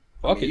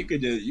 Fuck it. You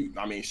could just. You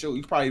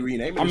could probably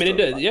rename it. I mean,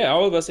 and stuff. yeah, I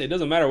was about to say, it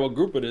doesn't matter what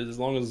group it is as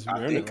long as I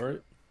you're in it, think-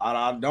 right?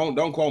 I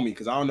don't quote me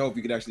because I don't know if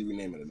you could actually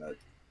rename it or not.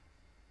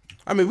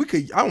 I mean, we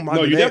could. I don't mind.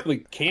 No, the you name.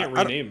 definitely can't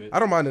rename it. I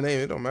don't mind the name.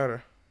 It don't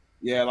matter.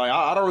 Yeah, like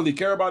I don't really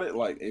care about it.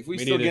 Like if we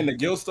Me still neither. getting the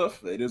guild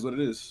stuff, it is what it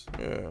is.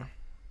 Yeah.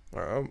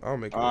 All right, I'll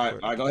make it. All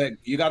right, go ahead.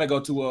 You gotta go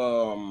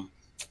to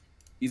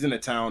he's in the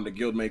town, the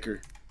guild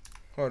maker,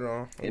 Hold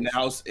on. in the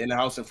house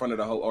in front of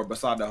the or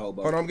beside the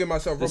hobo. Hold on, I'm getting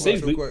myself It Robux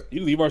says real quick.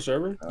 you leave our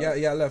server? Yeah,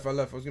 I left. I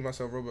was getting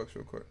myself Robux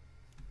real quick.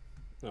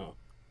 No.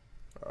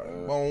 All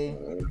right,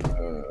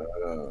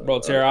 boom. Bro,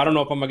 Tara, I don't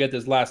know if I'm gonna get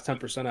this last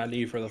 10% I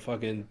need for the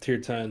fucking tier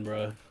 10,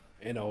 bro.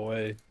 Ain't no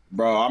way.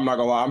 Bro, I'm not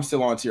gonna lie, I'm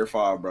still on tier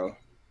 5, bro.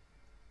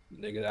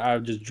 Nigga, I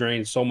just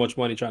drained so much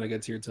money trying to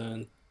get tier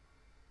 10.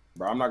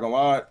 Bro, I'm not gonna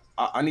lie,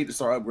 I need to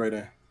start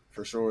upgrading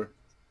for sure.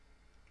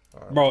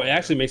 Bro, it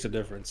actually makes a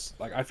difference.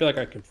 Like, I feel like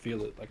I can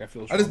feel it. Like, I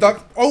feel I just stronger.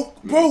 docked. Oh,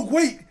 bro,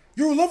 wait.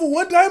 You're a level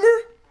 1 dimer?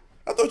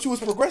 I thought you was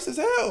progressed as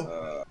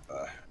hell.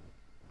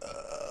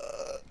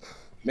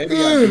 Maybe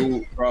I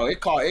do, bro. It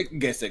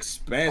gets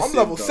expensive. I'm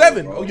level though,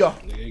 7. bro. Oh, yeah.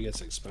 Nigga, it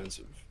gets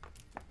expensive.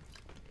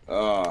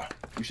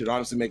 You should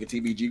honestly make a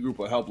TBG group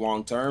will help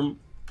long term.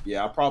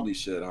 Yeah, I probably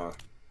should, huh?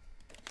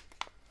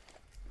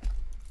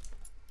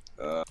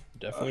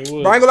 Definitely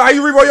would. Bro, I ain't gonna lie. How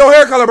you reroll your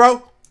hair color,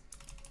 bro?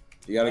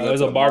 You gotta go There's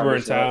to a barber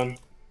in shop. town.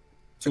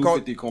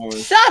 250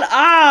 coins. Shut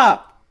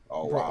up!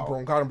 Oh Bro,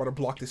 wow. God, I'm about to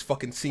block this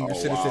fucking senior Oh,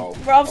 citizen. wow.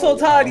 Bro, I'm so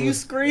tired of you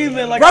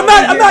screaming like Bro, I'm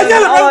not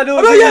yelling, all I bro. do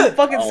I'm is not hear you yelling.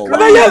 fucking Oh, I'm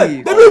not yelling.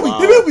 screaming. They mute me. wow.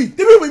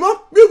 They mute me, mom.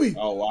 Mute me.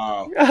 Oh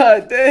wow.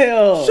 God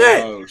damn.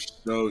 Shit. Oh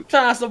shoot.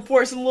 Trying to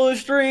support some little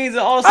streams and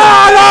also.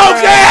 I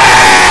don't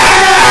care.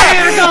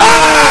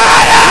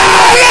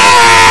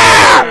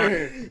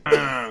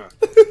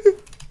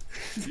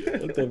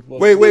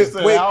 Wait.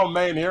 How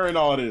man hearing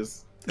all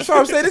this? That's what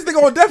I'm saying. This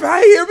nigga on deaf.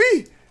 How he hear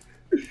me?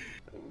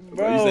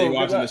 Bro, you say you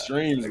watching the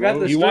streams, I got bro.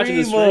 the You watching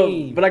the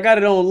stream. up, but I got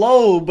it on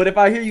low. But if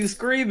I hear you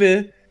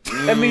screaming,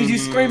 that means you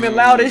screaming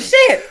loud as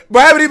shit.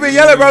 Bro, I haven't even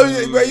yelling,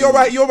 bro. You're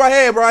right. You're my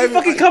head, bro. You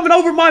fucking coming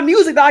over my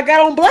music that I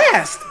got on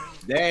blast.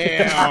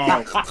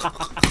 Damn.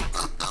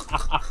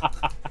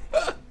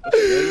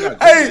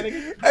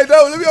 Hey,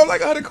 no, let me on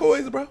like 100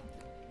 coins, bro.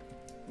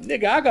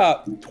 Nigga, I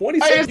got 20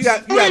 Hey,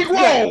 seconds.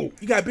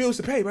 You got bills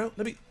to pay, bro.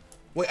 Let me.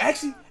 Wait,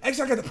 actually, I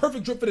got the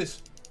perfect drip for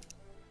this.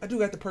 I do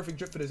got the perfect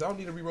drip for this. I don't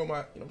need to reroll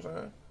my. You know what I'm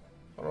saying?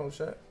 Hold on,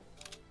 chat.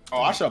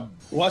 Oh, I should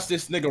bust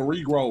this nigga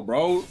regrow,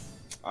 bro.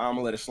 I'm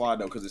gonna let it slide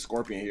though, cause it's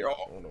Scorpion here. Oh,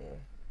 Hold on.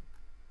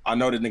 I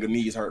know this nigga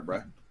knees hurt,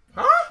 bro.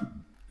 Huh?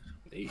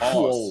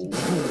 Pause.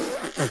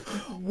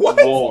 What?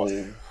 Pause.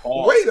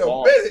 Wait a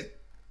minute.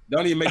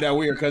 Don't even make that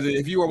weird, cause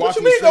if you were What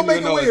watching you the mean stream, don't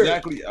you make know it weird?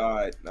 exactly. All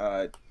right.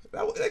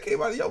 That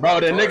came out of your Bro,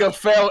 mouth, that nigga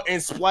fell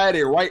and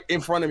splatted right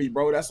in front of me,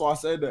 bro. That's why I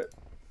said that.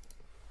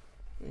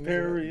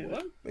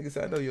 Period. Nigga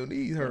said I know your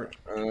knees hurt.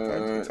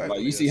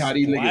 Like you see how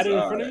these niggas in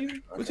front of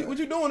you? What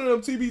you doing in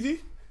them TBG?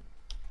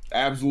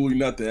 Absolutely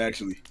nothing,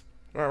 actually.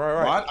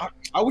 Right. Bro,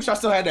 I wish I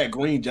still had that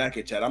green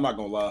jacket, chat. I'm not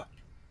gonna lie.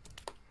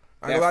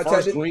 I ain't gonna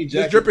lie, chat.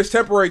 This drip is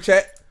temporary,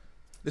 chat.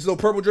 This little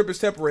purple drip is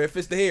temporary. It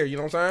fits the hair. You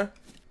know what I'm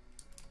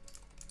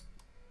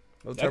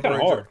saying? That's kind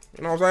of hard.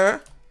 You know what I'm saying?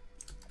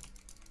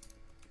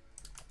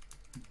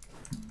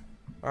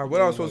 All right,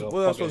 what else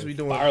supposed to be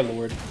doing? Fire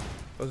Lord.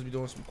 Supposed to be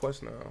doing some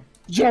quests now.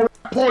 Jerry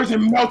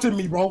poison melted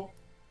me, bro.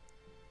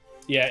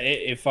 Yeah,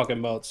 it fucking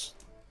melts.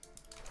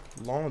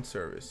 Lawn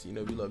service. You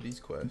know we love these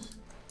quests.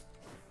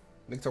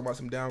 Nigga talking about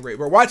some downgrade,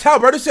 bro. Watch out,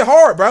 bro. This shit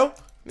hard, bro.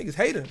 Niggas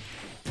hating.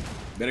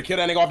 Better kill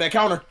that nigga off that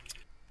counter.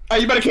 Hey,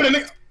 you better kill that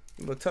nigga.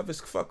 The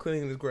toughest fuck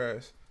cleaning this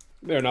grass.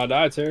 You better not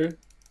die, Terry.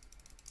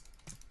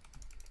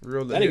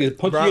 Real. That nigga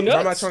punch you in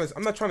bro, nuts.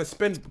 I'm not trying to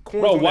spend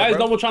coins. Bro, on why that, is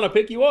no one trying to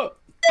pick you up?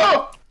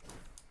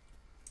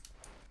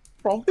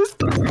 Bro, this.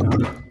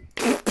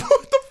 What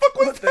the fuck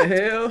was What the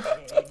hell?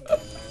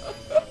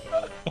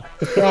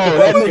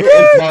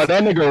 Bro,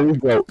 that nigga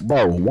Rico.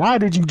 Bro, why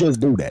did you just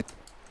do that?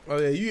 Oh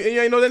yeah, you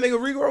ain't know that nigga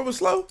regrow was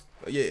slow?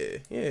 Oh,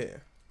 yeah.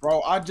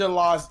 Bro, I just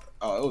lost.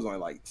 Oh, it was only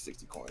like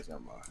 60 coins.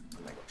 Never mind.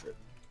 I'm not gonna trip.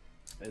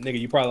 And nigga,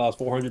 you probably lost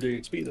 400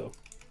 XP though.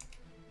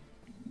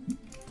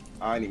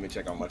 I didn't even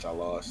check how much I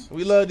lost.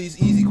 We love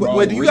these easy quests.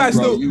 Wait, do you guys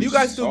still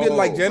get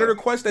like janitor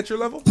quests at your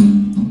level?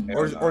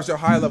 Or is your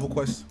high level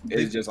quests?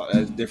 It's just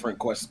it's different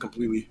quests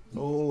completely.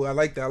 Oh, I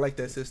like that. I like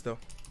that system.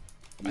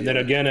 And then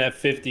again at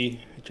 50,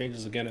 it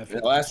changes again at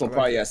 50. The last one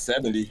probably at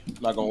 70. I'm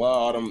not gonna lie,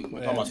 all them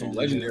talking about some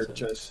legendary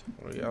chests.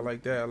 Oh, yeah, I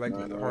like that. I like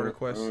the harder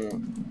quests.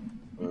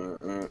 You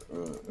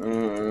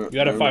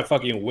gotta fight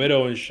fucking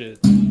Widow and shit.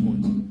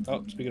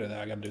 Oh, speaking of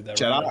that, I gotta do that.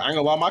 Chad, I ain't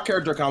gonna lie, my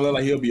character kind of look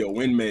like he'll be a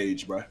wind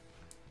mage, bro.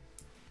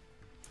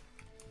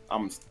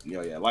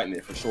 Yeah,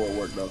 lightning for sure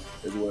work though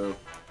as well.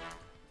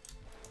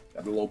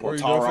 Got the little What are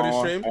you doing for this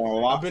stream?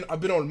 on I've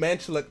been on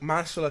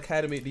Mashle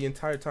Academy the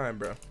entire time,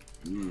 bro.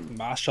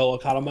 Mashle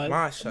Academy.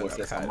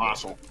 Mashle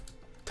Academy.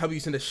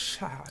 W's in the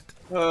shot.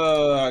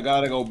 I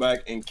gotta go back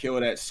and kill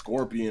that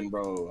scorpion,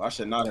 bro. I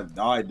should not have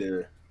died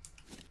there.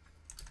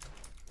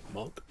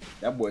 Monk.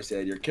 That boy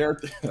said your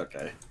character.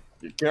 Okay,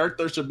 your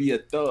character should be a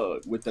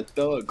thug with the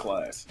thug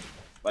class.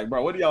 Like,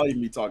 bro, what do y'all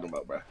even be talking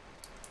about, bro?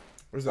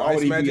 Where's the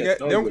ice magic at?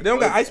 They don't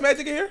got ice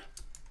magic in here?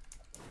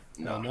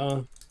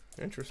 No.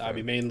 Interesting. I'd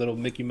be making little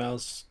Mickey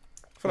Mouse.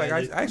 I feel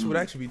like ice would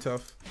actually be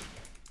tough.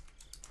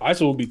 Ice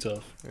will be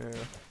tough. Yeah.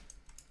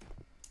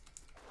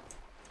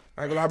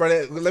 I ain't gonna lie,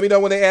 bro. Let me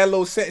know when they add a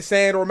little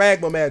sand or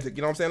magma magic.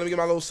 You know what I'm saying? Let me get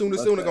my little sooner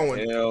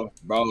going. Hell,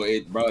 bro,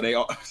 they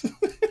all.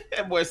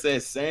 That boy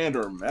said sand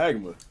or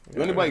magma.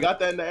 Do anybody got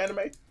that in the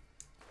anime?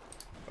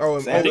 Oh,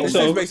 I think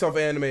so. It's based off of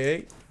anime,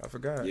 eh? I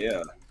forgot. Yeah.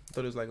 I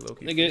thought it was like low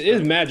key. Nigga,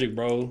 it's magic,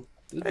 bro.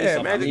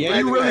 Yeah, magic. Yeah,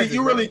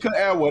 you really could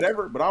add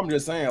whatever, but I'm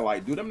just saying,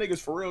 like, dude, them niggas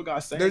for real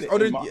got sand. There's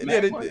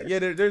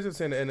a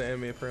sand in the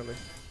anime apparently.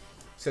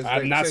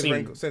 I've not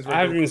seen. I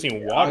haven't even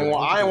seen water.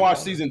 I ain't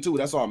watched season 2.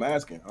 That's all I'm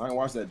asking. I ain't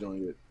watched that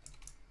joint yet.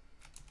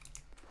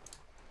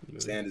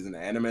 Sand is in the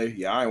anime.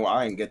 Yeah,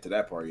 I ain't get to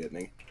that part yet,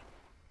 nigga.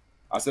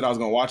 I said I was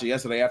gonna watch it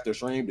yesterday after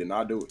stream. Did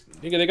not do it.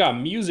 Nigga, they got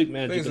music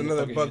magic. There's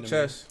another bug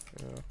chest.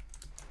 Yeah.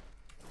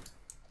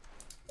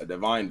 A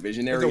divine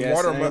visionary.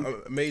 There's a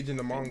water mage in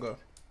the manga.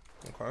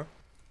 Okay.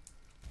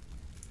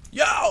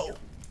 Yo!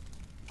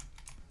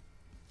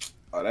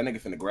 Oh, that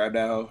nigga finna grab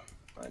that hoe.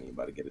 I ain't even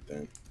about to get it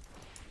then.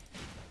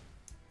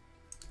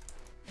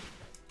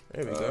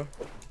 There we go.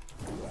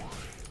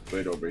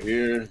 Wait over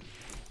here.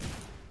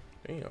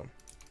 Damn.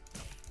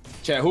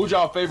 Chat, who's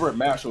y'all favorite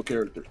Mashle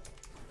character?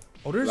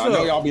 Oh, there's I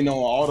know y'all be knowing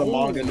all the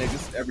manga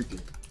niggas, everything.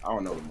 I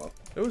don't know them all.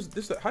 There was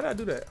this. How did I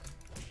do that?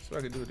 So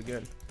I could do it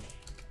again.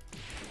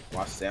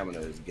 My stamina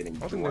is getting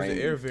I think there's an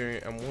air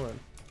variant M1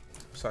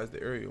 besides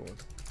the aerial one.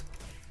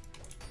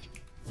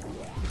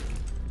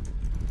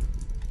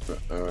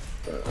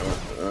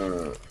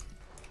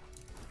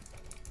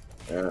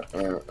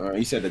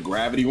 He said the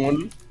gravity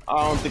one.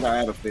 I don't think I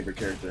have a favorite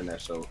character in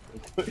that show.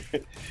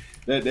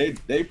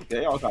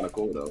 They all kind of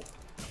cool though.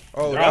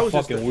 Oh, They're that all was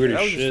just fucking the, weird as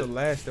that was shit. just the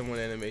last one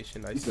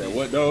animation. I You see. said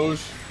what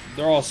those?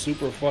 They're all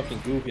super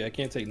fucking goofy. I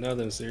can't take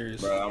nothing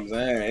serious. Bro, I'm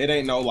saying it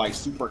ain't no like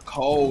super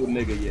cold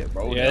nigga yet,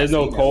 bro. Yeah, there's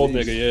no cold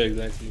nigga. Yeah,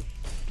 exactly.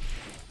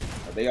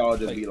 They all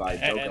just be like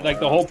joking Like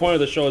the around. whole point of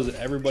the show is that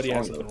everybody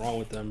has Stronger. something wrong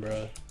with them,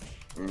 bro.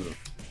 Mm.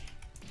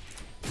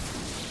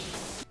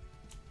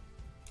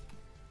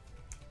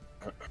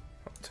 How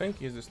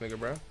tanky is this nigga,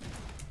 bro?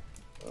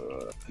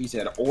 He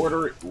said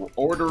order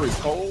is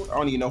cold. I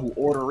don't even know who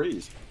order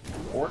is.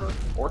 Order?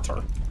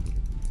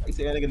 He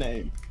said that nigga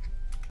name.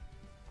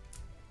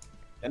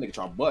 That nigga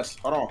trying to bust.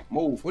 Hold on,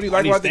 move. What do you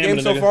like need about the game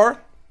stamina, so nigga.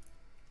 far?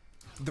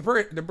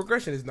 The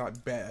progression is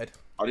not bad.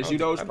 Oh, this I you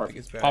don't those? think Perfect.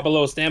 it's bad. Pop a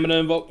little stamina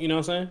invoke, you know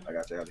what I'm saying? I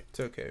got you. It's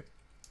okay.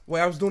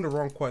 Wait, I was doing the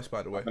wrong quest,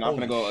 by the way. And I'm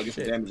gonna Holy go get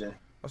some shit. damage in.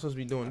 I'm supposed to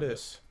be doing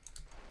this.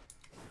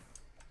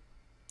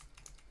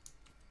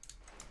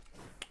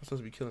 I'm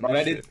supposed to be killing Bro,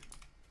 this that shit.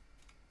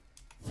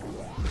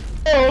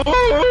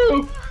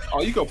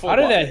 Oh, you can full How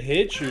did block. that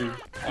hit you? You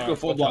can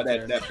full block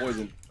that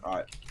poison. All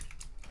right.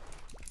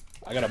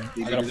 I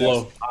gotta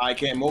blow. I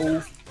can't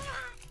move.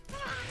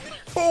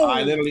 Oh!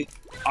 I literally.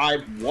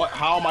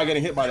 How am I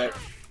getting hit by that?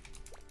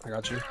 I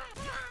got you.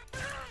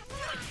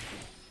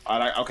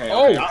 Okay.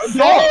 Oh,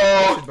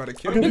 No! About to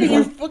kill Nigga, me.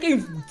 you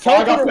fucking.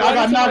 I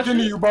got knocked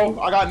into you, bro.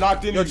 I got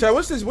knocked into Yo, you. Chad,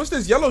 what's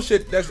this yellow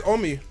shit that's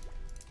on me?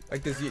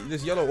 Like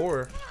this yellow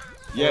ore.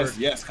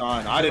 Yes,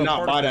 Con. I did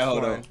not buy that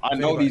hoe though. I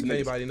know these niggas.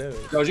 Anybody knows.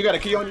 Yo, you got a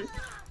key on you?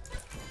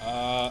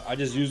 I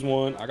just used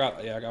one. I got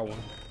one.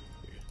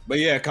 But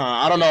yeah, Con.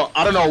 I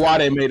don't know why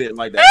they made it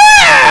like that.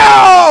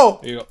 Ow!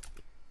 Here you go.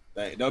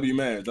 Hey, W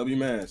mans.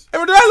 Hey,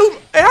 bro, did I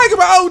lose? Hey, how you get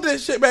my old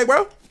this shit back,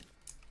 bro?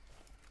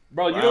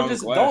 Bro, you Round don't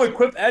glass.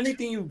 equip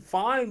anything you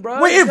find,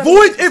 bro. Wait, You it gotta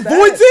voids look at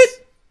voids stats.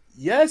 it?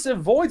 Yes, it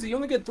voids it. You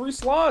only get 3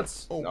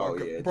 slots. Oh my Oh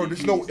god, yeah, bro,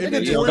 there's no GG's.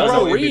 inventory,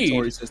 doesn't bro. read.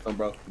 Inventory system,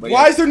 bro. But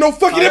Why yeah. is there no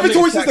fucking Nah, that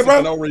inventory nigga's system,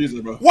 taxing bro? for no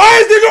reason, bro. Why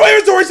is there no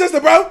inventory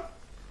system, bro?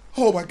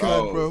 Oh my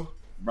god, bro.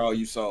 Bro,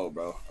 you sold,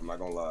 bro. I'm not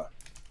gonna lie.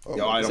 Oh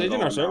Yo, my item Is it in our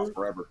gone now server?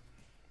 forever.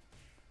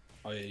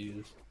 Oh yeah, you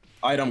is.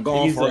 Item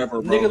gone He's forever,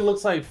 like, bro. nigga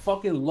looks like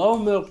fucking low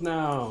milk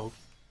now.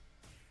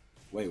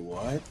 Wait,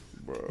 what?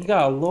 bro. He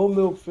got a low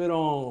milk fit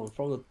on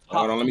from the top.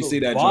 Hold on, let me to see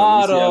the that joint. Let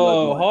me see that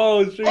little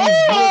bottom. joint.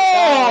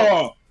 Oh shit.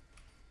 Oh!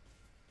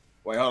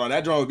 Wait, hold on.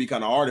 That drawing would be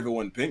kind of hard if it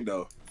wasn't pink,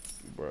 though.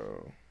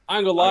 Bro. I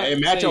ain't gonna lie. It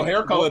match your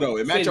hair color, though.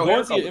 It match your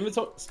hair color.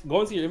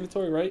 Go into your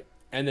inventory, right?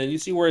 And then you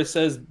see where it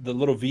says the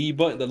little V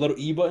button, the little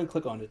E button.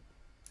 Click on it.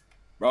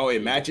 Bro,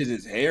 it matches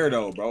his hair,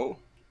 though, bro.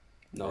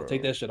 No, Bro.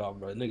 take that shit off,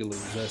 bro. Nigga looks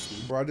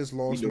zesty. Bro, I just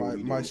lost We do, my,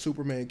 we my do.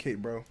 Superman cape,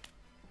 bro.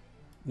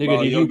 Nigga,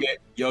 Bro, did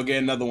you'll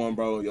get another one,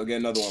 bro. You'll get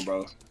another one,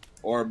 bro.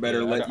 Or better,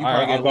 Yeah, let you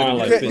I probably got mine,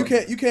 get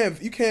like,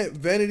 You can't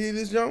vanity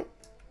this junk.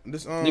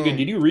 This Nigga,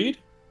 did you read?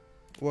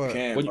 what?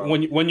 Can, When, bro.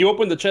 when you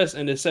open the chest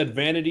and it said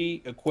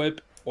vanity,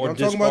 equip, or I'm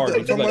talking about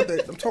discard.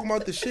 I'm talking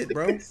about the shit,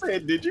 bro. He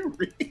said, did you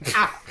read?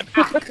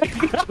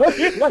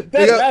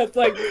 That's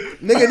like,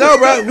 Nigga, no,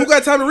 bro. Who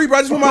got time to read, bro?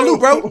 I just want my loot,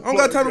 bro. I don't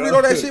got time to read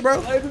all that shit, bro.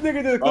 like, the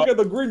nigga just look at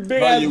the green big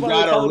Bro, ass. you button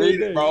gotta color read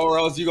thing. it, bro, or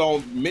else you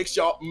gonna mix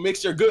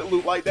your good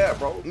loot like that,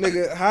 bro.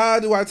 Nigga, how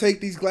do I take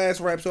these glass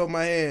wraps off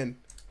my hand?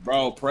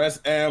 Bro, press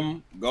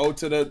M, go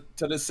to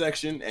the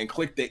section, and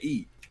click the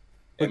E.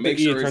 Click And make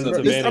the E, sure it it's turns a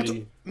into This- I'm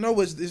vanity. No,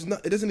 it's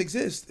not. It doesn't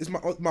exist. It's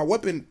my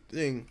weapon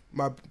thing.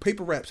 My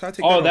paper wraps. How I take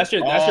that Oh, off? that's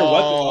your weapon.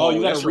 Oh,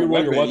 you that's gotta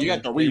reroll your weapon. You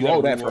got to Yeah,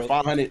 re-roll gotta that for reroll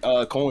it.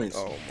 500 coins.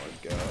 Oh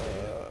my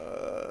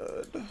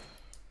god.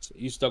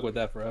 You stuck with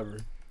that forever.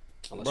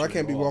 Unless Bro, I you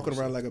can't be reroll, walking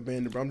obviously. around like a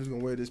bandit, bro. I'm just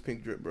gonna wear this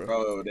pink drip, bro.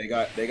 Bro, they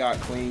got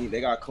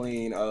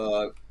clean.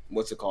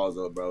 What's it called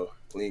though, bro?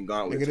 Clean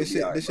gauntlets. Nigga, this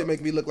will be shit bro.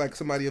 make me look like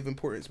somebody of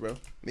importance, bro.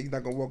 Nigga's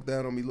not gonna walk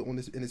down on me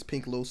in this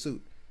pink little suit.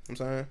 I'm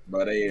saying,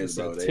 Bro, they is,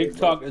 So bro. They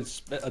TikTok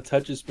is a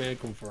touch of spam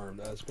confirmed.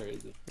 That's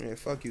crazy. man,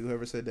 fuck you,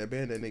 whoever said that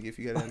bandit nigga. If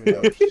you got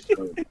that, is,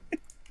 bro.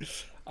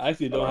 I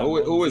actually don't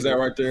have Who is that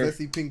right there?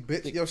 messy pink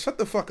bitch. Yo, shut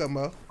the fuck up,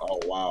 mo. Oh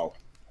wow.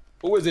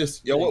 Who is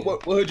this? Yo,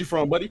 what hood you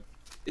from, buddy?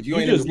 If you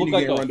You ain't just in the look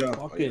like game, a run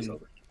down. fucking.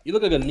 You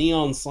look like a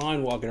neon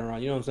sign walking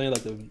around. You know what I'm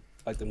saying?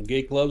 Like them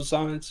gay club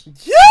signs.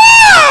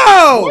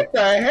 Yo! What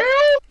the hell?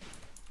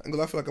 I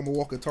feel like I'm gonna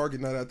walk a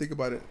Target now that I think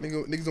about it.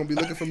 Niggas gonna be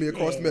looking for me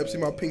across the map, see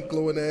my pink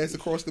glowing ass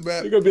across the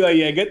map. You're gonna be like,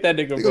 yeah, get that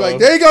nigga, Nigga bro. like,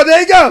 there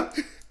you go.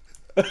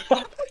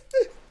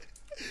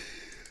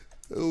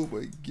 Oh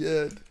my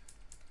god.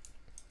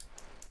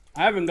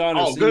 I haven't gone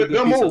to Oh, see good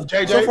move,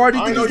 JJ. So far, do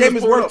you I think know this game you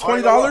is pulled worth up. I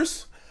ain't gonna lie.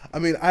 $20? I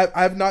mean,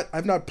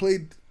 I've not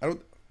played.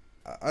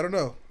 I don't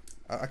know.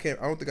 I can't.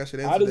 I don't think I should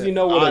answer How does that. he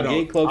know what I a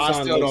gay club I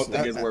sign still looks don't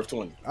think like? it's worth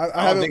 20. I I don't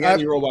haven't. think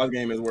any Roblox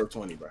game is worth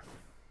 20, bro.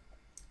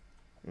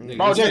 Nigga,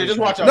 Bro, this JJ, nigga- just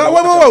watch out. No,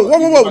 Watch out. whoa.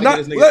 You about to Not,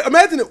 get this nigga-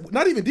 imagine it.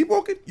 Not even Deep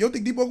Woken. You don't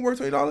think Deep Woken worth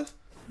 $20?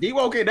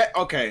 D-Woke, that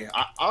okay.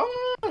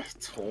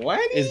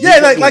 20? Is Yeah,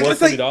 Deep like Woken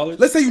let's worth say $20?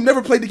 let's say you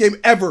never played the game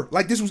ever.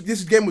 Like this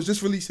game was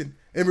just releasing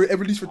and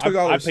released for I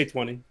 $20. pay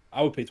 20.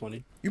 I would pay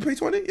 20. You pay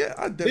 20? Yeah,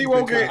 I definitely pay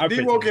 20. I pay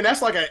D-Woke,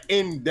 that's like an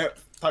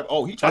in-depth type.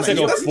 Oh, he trying That's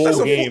to like a hit full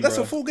us. game, That's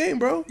bro. a full game,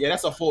 bro. Yeah,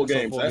 that's a full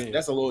game. full So game.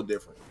 that's a little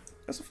different.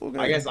 That's a full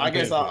game. I guess.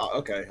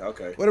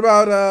 Okay. What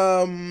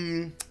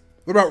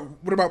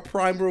about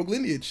Prime Rogue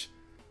Lineage?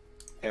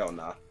 Hell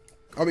nah.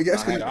 I mean,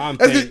 that's I'm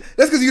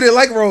because you didn't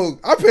like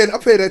Rogue. I paid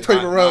that 20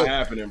 for Rogue. Not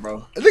happening,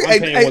 bro.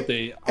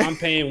 I'm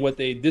paying with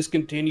a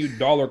discontinued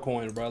dollar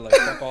coin, bro. Like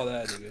fuck all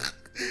that, nigga.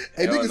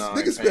 Hey,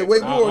 niggas spend way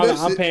more on that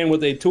shit. I'm paying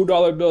with a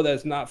 $2 bill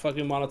that's not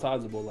fucking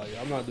monetizable. Like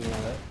I'm not doing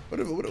all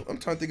that. I'm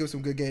trying to think of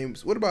some good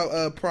games. What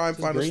about Prime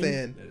Final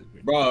Stand?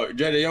 Bro,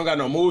 JJ, you don't got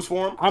no moves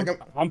for him?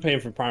 I'm paying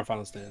for Prime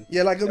Final Stand.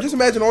 Yeah, like just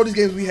imagine all these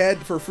games we had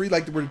for free,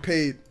 like they were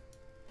paid.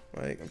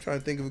 Like I'm trying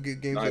to think of a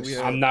good game that we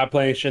had. I'm not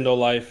playing Shindo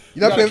Life.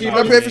 You're not paying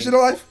for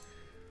Shindo Life?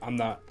 I'm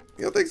not.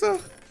 You don't think so?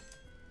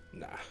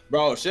 Nah.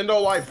 Bro,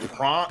 Shindo Life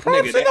Prime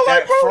Shindo that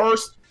Life,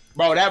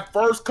 bro. that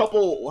first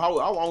couple, how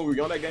long were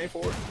you on that game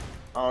for?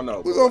 I don't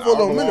know. We was on for a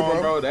little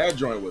minute, bro. That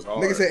joint was hard.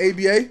 Nigga said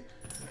ABA.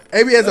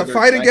 ABA is a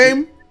fighting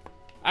game.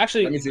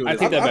 Actually, I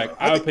take that back.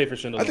 I would pay for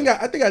Shindo Life.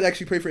 I think I'd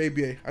actually pay for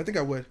ABA. I think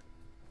I would.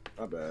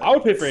 Bad. I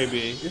would pay for ABA.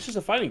 It's just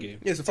a fighting game.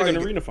 Yeah, it's like an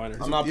arena fighter.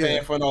 I'm not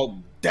paying for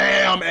no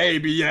damn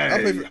ABA.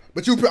 I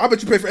bet you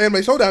pay for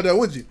Anime Showdown though,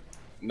 would you?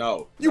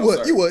 No. You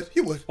would.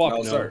 Fuck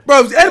no. Sir.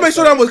 Bro, Anime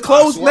Showdown was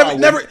closed. You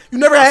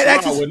never had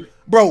access.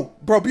 Bro,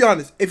 be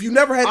honest. If you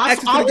never had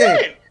access to the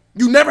game,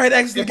 you never had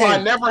access to the game. If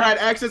I never had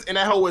access and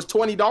that hoe was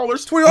 $20.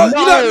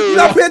 $20? You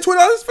not paying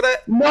 $20 for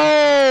that?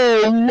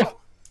 No.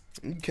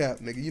 You cap,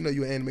 nigga. You know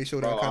you an Anime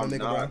Showdown kind of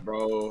nigga,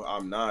 bro.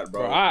 I'm not,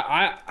 bro.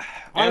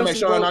 Anime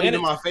Showdown not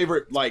even my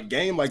favorite like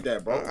game like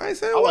that, bro. I ain't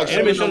saying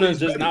Anime Showdown is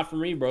just not for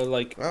me, bro.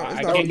 Like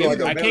I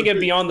can't get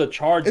beyond the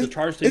charge.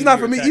 It's not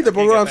for me either.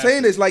 But what I'm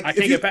saying is like I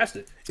can't get past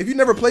it. If you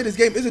never played this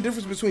game, there's a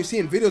difference between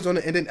seeing videos on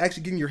it and then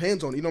actually getting your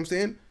hands on it. You know what I'm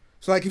saying?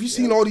 So like if you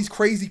seen all these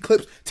crazy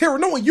clips, Tara,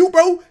 knowing you,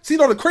 bro,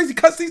 seen all the crazy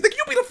cutscenes, nigga,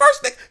 you be the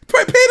first nigga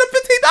paying them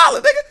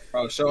 $15, nigga.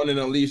 Bro,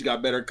 Shonen Unleashed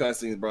got better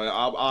cutscenes, bro.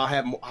 I'll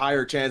have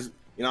higher chance.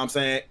 You know what I'm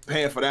saying?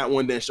 Paying for that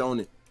one than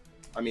Shonen.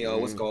 I mean,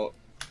 what's it called?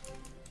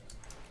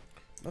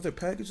 Another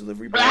package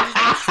delivery.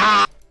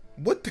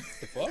 What the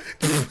fuck?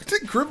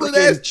 Crippling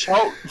ass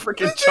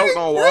freaking choke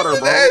on water,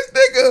 bro. Ass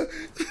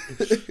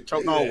nigga.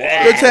 Choke on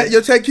water.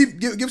 Yo, chat,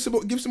 give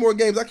some more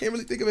games. I can't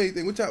really think of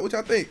anything. What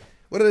y'all think?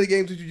 What other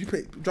games did you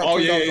pay? Oh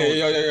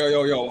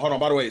yo. Hold on.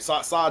 By the way,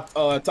 side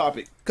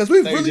topic. Because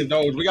we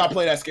gotta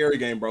play that scary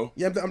game, bro.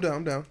 Yeah, I'm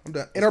down.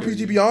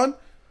 NRPG Beyond.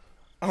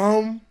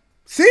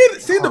 Seeing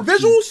the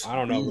visuals. I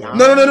don't know. Bro.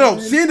 No.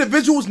 Seeing the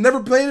visuals,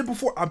 never playing it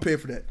before. I'm paying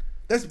for that.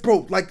 That's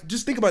bro. Like,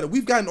 just think about it.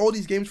 We've gotten all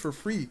these games for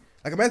free.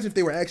 Like, imagine if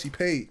they were actually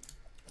paid.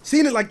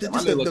 Seeing it like the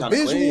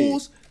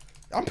visuals.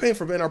 I'm paying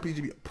for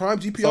NRPG Prime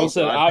GPO.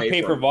 So I'll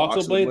pay for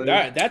Voxel Blade.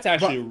 That's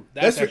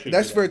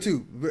fair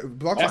too.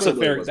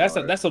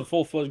 That's a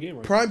full fledged game.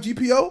 Right? Prime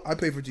GPO. I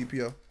pay for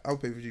GPO. I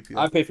would pay for GPO.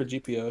 I pay for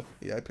GPO.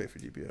 Yeah, I pay for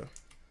GPO.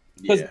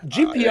 Because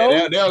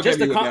GPO,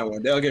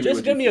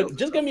 they'll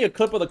give me a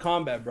clip of the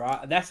combat, bro.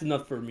 That's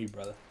enough for me,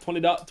 brother.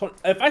 $20.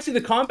 If I see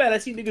the combat, I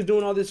see niggas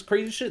doing all this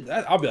crazy shit.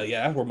 I'll be like,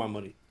 yeah, that's worth my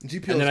money.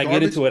 GPO and then I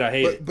get into it, I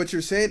hate it. But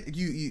you're saying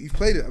you've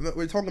played it.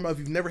 We're talking about if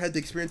you've never had the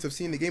experience of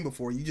seeing the game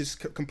before. You just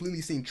completely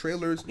seen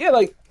trailers. Yeah,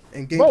 like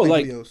and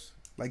gameplay videos.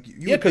 Like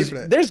yeah, because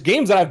there's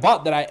games that I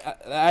bought that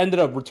I ended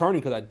up returning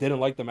because I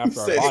didn't like them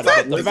after I bought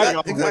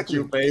it. Exactly.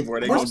 You pay for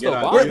it,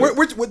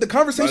 what the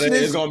conversation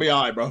is, it's gonna be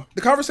alright, bro.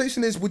 The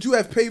conversation is, would you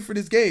have paid for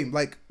this game?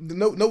 Like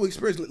no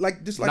experience,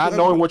 like just like not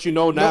knowing what you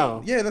know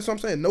now. Yeah, that's what I'm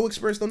saying. No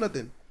experience, no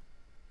nothing.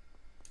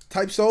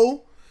 Type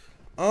Soul,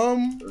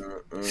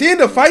 seeing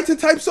the fights in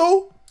Type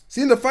Soul.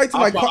 Seeing the fights,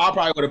 I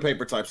probably would have paid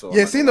for Type Soul.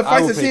 Yeah, seeing the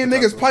fights and seeing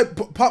niggas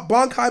pop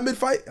Bankai mid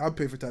fight, I'll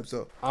pay for Type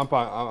Soul. I'll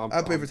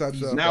pay for Type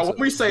Soul. Now, when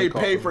we say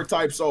pay for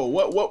Type Soul,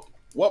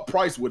 what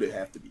price would it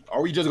have to be?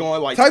 Are we just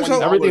going like Type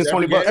Soul? Everything's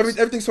 $20.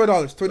 Everything's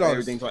 $20.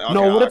 $20.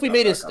 No, what if we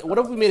made it? What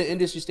if we made an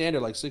industry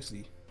standard like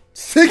 60?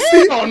 60?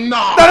 Oh no!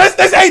 No,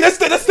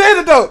 that's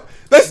standard though.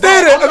 That's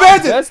standard.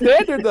 Imagine. That's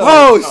standard though.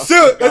 Oh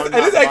shoot!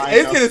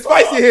 It's getting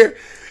spicy here.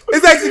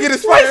 It's actually getting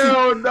spicy.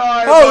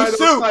 Oh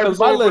shoot!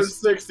 My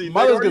list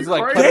gets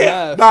like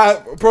damn.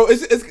 Nah, bro.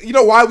 It's you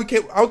know why we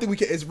can't? I don't think we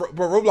can. It's bro.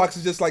 Roblox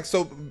is just like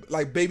so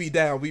like baby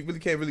down. We really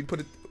can't really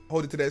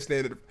hold it to that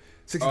standard.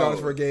 $60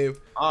 for a game.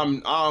 I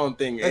don't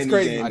think that's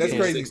crazy. That's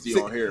crazy.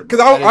 60 on here. Because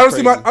I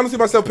don't see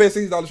myself paying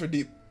 $60 for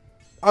Deep.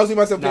 I don't see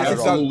myself paying $60.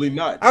 Absolutely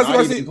not. I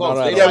don't see myself.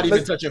 They're not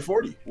even touching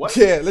 40. What?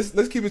 Yeah, let's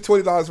keep it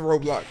 $20 for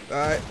Roblox. All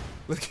right.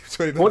 Let's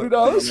keep it $20.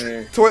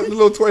 $20?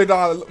 Little $20,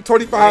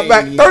 $25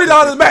 max,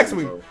 $30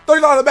 maximum,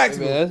 $30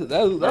 maximum. Man,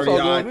 that's all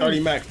good. 30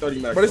 max. But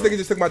this nigga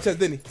just took my chest,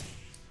 didn't he?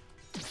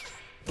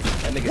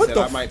 That nigga said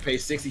I might pay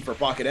 60 for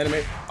Pocket Anime.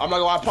 I'm not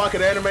gonna lie,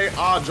 Pocket Anime,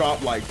 I'll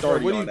drop like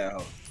 30 on that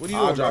hoe. What are you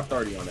doing, I'll drop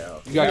 30 on that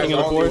hoe. You got King of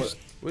the Forest?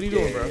 What are you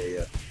doing, bro?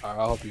 Yeah. Alright,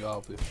 I'll help you.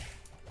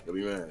 It'll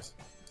be nice.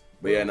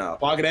 But yeah, nah.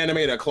 Pocket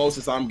Anime, the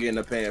closest I'm getting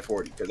to paying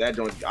 40. Because that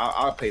joint,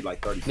 I paid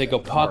like 30.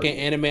 Nigga, Pocket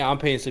Anime, I'm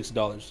paying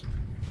 $60.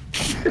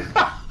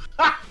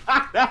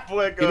 That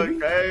boy going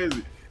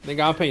crazy.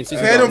 Nigga, I'm paying $60.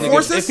 Phantom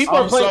Forces? If people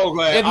are playing, so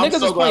glad. if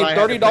niggas is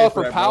paying $30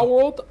 for that, Power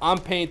World, I'm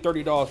paying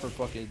 $30 for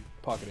fucking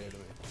Pocket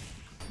Anime.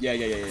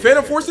 Yeah.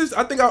 Phantom Forces?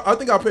 I think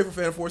I'll pay for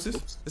Phantom Forces.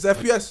 It's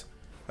FPS.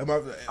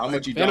 How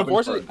much you Phantom dropping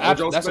Forces?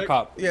 for That's a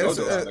cop. Yeah, that's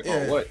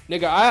yeah. What?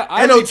 Nigga,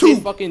 I NO2. already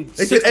paid fucking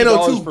They said $60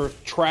 NO2. for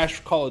trash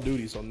Call of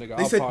Duty, so nigga,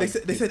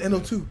 They said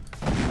NO2.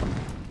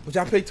 Would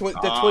y'all pay $20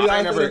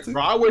 I never, for NO2?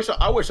 bro, I wish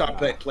I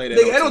played Nigga,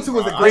 NO2. NO2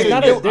 was the I greatest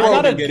ain't There's get- not I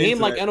a didn't get game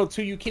into like that.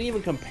 NO2. You can't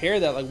even compare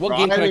that. Like, what Bro,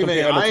 game can I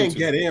compare NO2 I ain't to?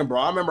 get in, bro.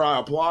 I remember I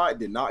applied,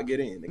 did not get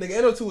in. Nigga,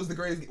 NO2 was the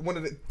greatest, one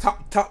of the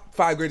top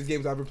 5 greatest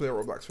games I ever played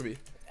on Roblox for me.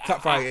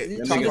 Top 5.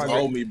 Them Top niggas 5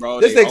 owe me, bro.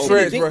 This They owe me.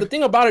 experience, bro. The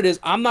thing about it is,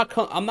 I'm not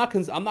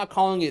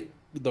calling it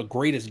the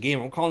greatest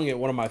game. I'm calling it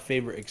one of my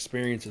favorite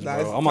experiences, Nah,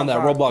 bro. it's I'm on that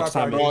top five, Roblox top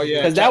time, five. Oh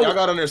yeah, because y'all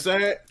gotta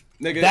understand,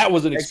 nigga. that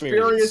was an experience.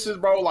 Experiences,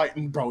 bro. Like,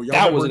 bro, y'all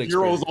That was remember an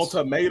Heroes experience.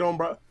 Ultimatum,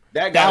 bro. That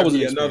That gotta was an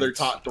be another experience.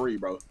 top 3,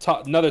 bro.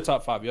 Another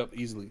top 5. Yep,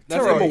 easily.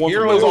 That's Bro, number 1 for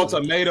Heroes me.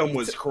 Ultimatum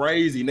was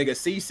crazy, nigga.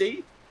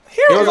 CC,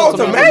 Heroes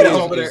Ultimatum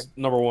Ultimatum. over there. is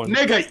number 1.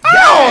 nigga.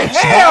 Oh,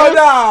 hell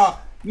no.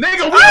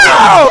 Nigga, we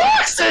Oh!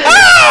 boxing.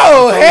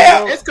 Oh,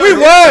 hell. It's We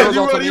cause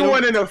was. you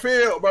went in the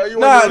field, bro. You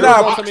Nah, went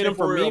nah, boxing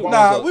for me, bro.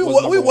 Nah, was we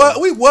number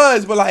one.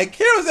 was, but like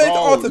Heroes ain't the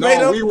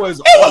Ultimatum. No, we was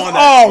It was on that,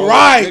 all bro.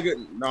 right.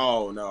 Nigga,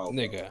 no,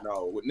 Nigga.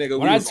 nigga,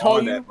 When we I was tell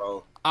on you, that,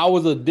 bro. I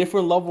was a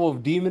different level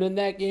of demon in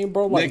that game,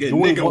 bro. Like doing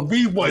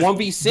we was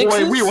 1v6s.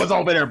 Boy, we was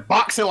over there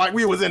boxing like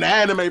we was in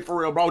anime for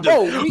real, bro. Just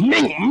Bro,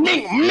 ming.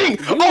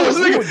 Oh, this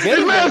we were nigga,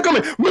 getting this man's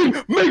coming.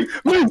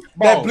 Ming.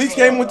 That Bleach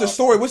game with the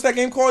story. What's that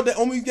game called? That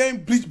Omi game?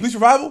 Bleach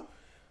Revival?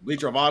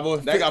 Bleach Revival,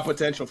 that got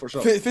potential for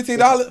sure. $15?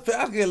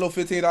 I can get a little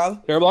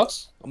 $15.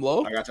 Blocks? I'm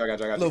low. I got you.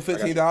 A little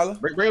 $15.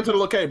 Bring him to the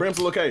little cave. Bring him to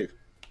the little cave.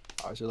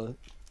 I should.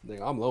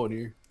 Nigga, I'm low in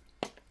here.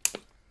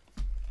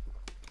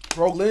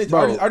 Rogue Lineage.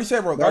 Bro. I already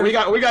said Rogue. Bro, we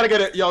gotta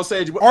get it, yo,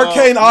 Sage.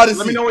 Arcane Odyssey.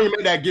 Let me know when you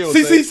make that guild.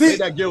 See. Make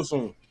that guild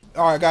soon.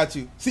 All right, got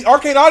you. See,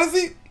 Arcane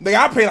Odyssey? Nigga,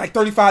 I pay like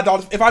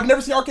 $35. If I've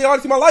never seen Arcane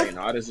Odyssey in my life,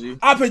 Odyssey.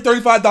 I pay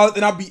 $35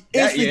 and I'll be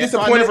instantly If I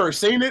disappointed. never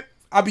seen it.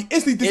 I'll be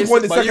instantly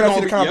disappointed the but second you I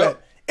see the gonna be-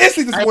 combat.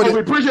 Instantly Hey, we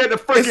disappointed. appreciate the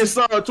freaking It's-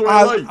 sub to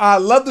I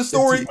love the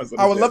story. It's-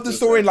 I would love the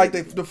story and like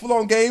the full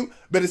on game.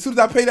 But as soon as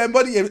I pay that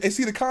money and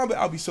see the combat,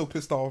 I'll be so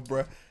pissed off,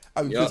 bro.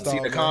 I'll be pissed off. See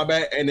the man.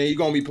 combat, and then you're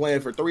gonna be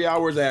playing for 3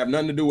 hours and have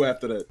nothing to do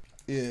after that.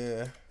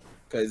 Yeah.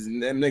 Cause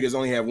them niggas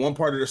only have one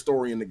part of the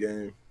story in the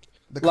game.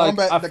 The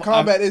Like,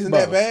 combat isn't bro.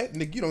 that bad.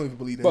 Nigga, you don't even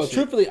believe that Bro, shit.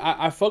 truthfully,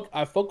 I fuck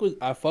with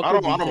I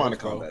don't mind the VTEX,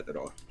 bro. combat at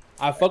all.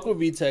 I fuck with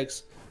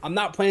VTEX. I'm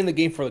not playing the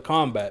game for the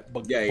combat,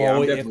 but Yeah,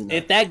 bro, I'm definitely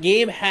if that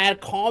game had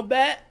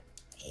combat,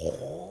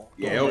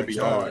 Yeah, it would be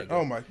hard.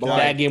 Oh my but god.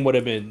 that game would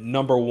have been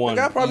number 1.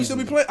 Like, I'd probably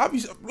easily. still be playing. I'd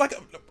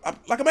be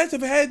like imagine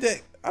if it had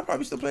that. I'd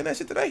probably still playing that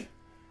shit today.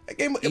 That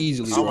game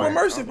Easily, super right.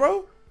 immersive,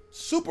 bro.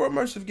 Super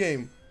immersive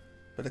game.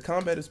 But the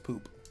combat is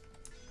poop.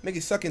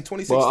 Niggas suck in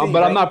 2016. Well, but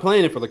bro. I'm not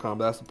playing it for the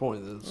combat. That's the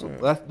point. So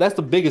that's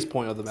the biggest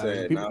point of the matter.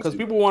 Sad, Because nah,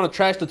 people want to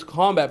trash the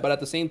combat, but at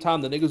the same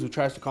time, the niggas who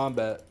trash the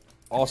combat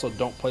also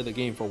don't play the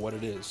game for what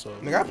it is. So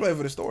Nigga, I played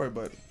for the story,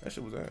 but that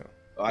shit was down.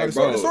 Like, the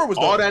bro, story was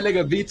all dope. that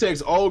nigga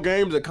VTEX old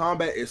games, the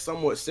combat is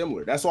somewhat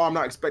similar. That's why I'm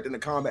not expecting the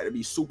combat to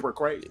be super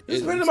crazy.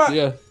 It's better than my.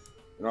 yeah,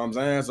 You know what I'm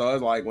saying? So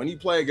it's like when you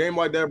play a game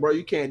like that, bro,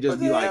 you can't just What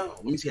be the like, hell?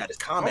 let me see how this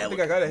I combat don't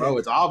think looks. I got it. Bro,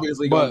 it's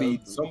obviously But- gonna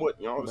be somewhat,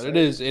 you know what I'm but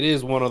saying? it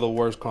is one of the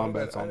worst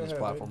combats I on this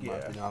didn't have platform. it, in my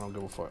yeah. opinion. I don't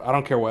give a fuck. I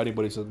don't care what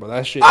anybody says, but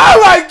that shit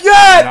Oh my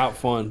god! not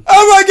fun.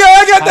 Oh my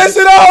god! I got that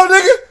shit on,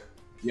 nigga.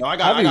 Yo, I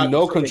got Having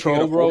no freaking control,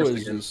 King of bro, Force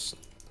is again. just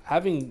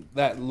having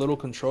that little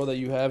control that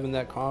you have in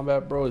that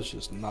combat, bro. Is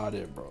just not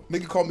it, bro.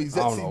 Nigga call me I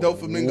don't Zetsi know Dope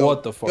Flamingo.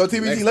 what the fuck. Yo, Next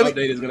TVG, let me.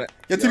 update is gonna.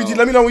 Yo, TVG,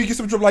 let me know when you get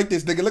some drip like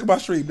this, nigga. Look at my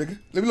stream, nigga.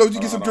 Let me know when you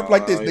get some drip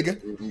like this,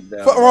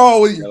 nigga. Fuck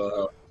wrong with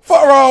you?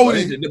 Fuck wrong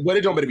with you? But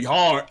it don't better be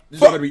hard. It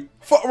don't better be.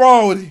 Fuck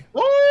wrong with you?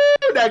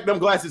 Ooh, them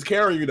glasses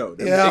carry you though.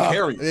 They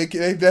carry you. They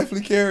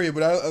definitely carry it,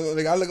 but I look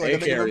like They a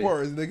nigga carry in it.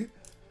 Forest, nigga.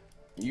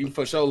 You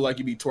for sure like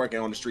you be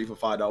twerking on the street for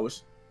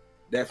 $5.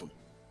 Definitely.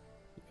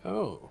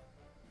 Oh,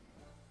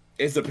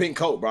 It's a pink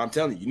coat, bro. I'm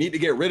telling you, you need to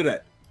get rid of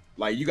that.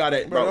 Like you got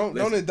it, Bro, bro. don't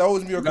listen,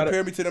 indulge me or you gotta-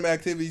 compare me to them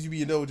activities you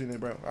be indulging in,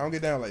 bro. I don't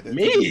get down like that.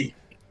 me.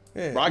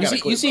 Yeah. Bro, I you got see,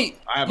 a clip, you see, bro.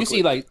 I have a you clip.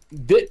 see, like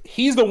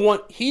he's the one.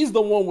 He's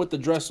the one with the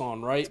dress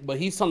on, right? But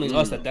he's telling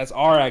us that that's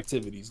our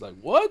activities. Like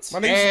what? My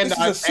nigga, And this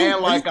is a suit.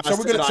 and like I so we're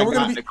said, gonna, I so we're got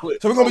gonna the be,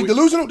 clip. so we're gonna be Oh,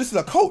 delusional. This is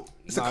a coat.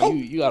 It's a Nah, coat.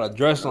 you got a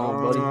dress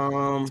on,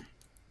 buddy.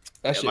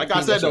 That shit. like I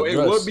pink, said that's though, a it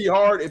dress. would be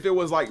hard if it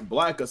was like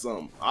black or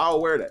something.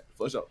 I'll wear that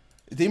for sure.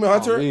 Demon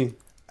Hunter. me.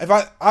 If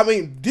I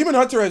mean, Demon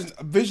Hunter is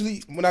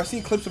visually. When I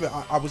seen clips of it,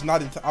 I was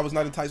not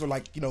enticed or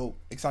like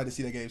excited to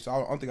see that game. So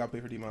I don't think I'll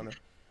pay for Demon Hunter.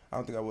 I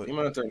don't think I would.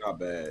 Demon Hunter not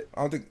bad.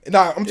 I don't think.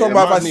 Nah, I'm talking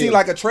about if I seen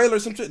like a trailer or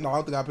some shit. No, I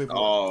don't think I'll pay for it.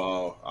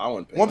 Oh, I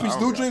wouldn't. Pay. One Piece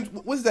New Dreams.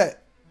 What's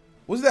that?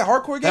 Was that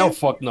hardcore game? Hell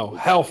fuck no.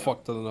 Hell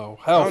fuck to the no.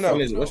 Hell I don't know. fuck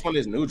Which no. one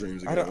is New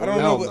Dreams? I Again? don't know.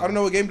 Hell I don't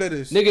know what game that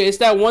is. Nigga, it's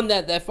that one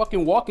that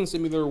fucking walking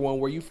simulator one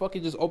where you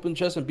fucking just open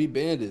chest and beat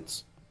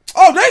bandits.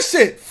 Oh, that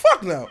shit.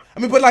 Fuck no. I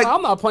mean, but like,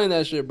 I'm not playing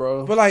that shit,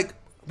 bro.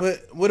 but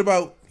what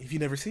about if you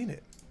never seen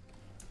it?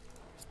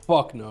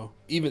 Fuck no.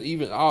 Even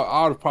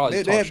I would probably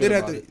They'd talk shit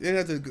have about to it. they'd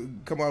have to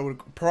come out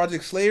with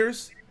Project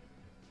Slayers.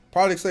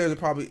 Project Slayers are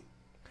probably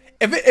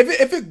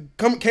if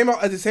it came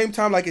out at the same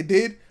time like it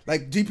did,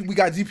 like we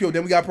got GPO,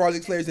 then we got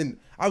Project Slayers, and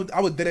I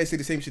would dead ass say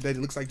the same shit that it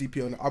looks like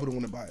GPO, and I wouldn't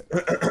want to buy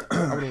it.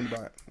 I wouldn't want willing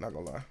to buy it. Not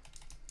gonna lie.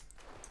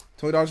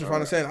 $20 for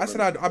Final Stand. I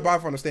said I'd buy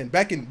Final Stand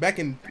back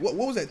in what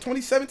was that?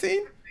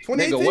 2017?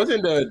 2018? Nigga,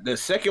 wasn't the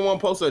second one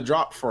supposed to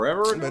drop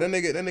forever? But that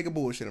nigga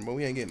bullshitting, bro.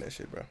 We ain't getting that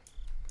shit, bro.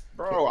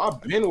 Bro, I've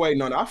been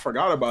waiting on it. I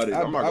forgot about it.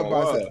 I'm not gonna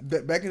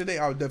lie. Back in the day,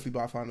 I would definitely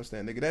buy Final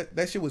Stand, nigga.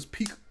 That shit was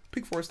peak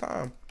for its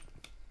time.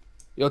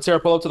 Yo, Tara,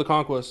 pull up to the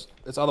Conquest.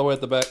 It's all the way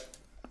at the back.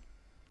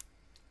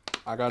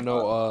 I got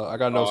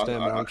no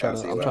stamina. I'm trying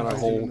to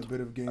hold. A bit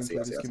of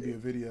gameplay. This can be a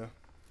video.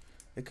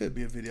 It could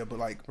be a video, but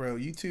like, bro,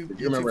 YouTube.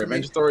 You remember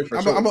Adventure Story?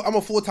 For sure. I'm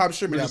a full-time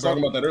streamer now, bro.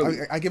 Talking about that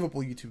earlier. I give up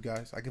on YouTube,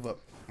 guys. I give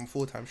up. I'm a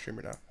full-time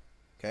streamer now.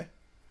 Okay.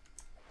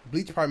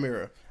 Bleach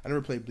Primera. I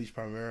never played Bleach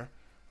Primera.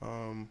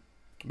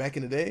 Back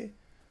in the day,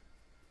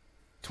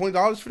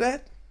 $20 for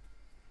that.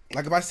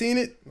 Like, if I seen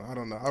it, I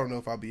don't know. I don't know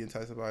if I'll be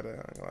enticed about it. I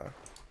ain't gonna lie.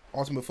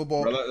 Ultimate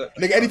Football. Bro,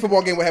 nigga, any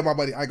football game will have my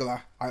buddy. I ain't gonna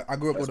lie. I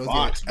grew up with those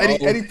games.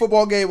 Any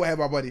football game will have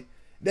my buddy.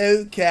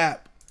 No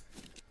cap.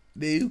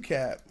 No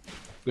cap.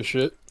 Good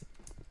shit.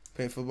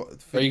 Playing football.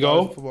 There you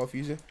go. Football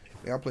Fusion.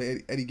 Yeah, I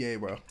play any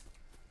game, bro.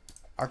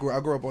 I grew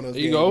up on those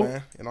there games, you go.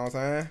 man. You know what I'm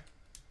saying?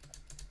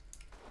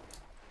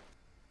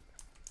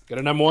 Get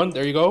an M1.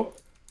 There you go.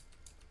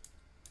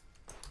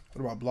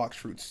 What about Blox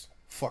Fruits?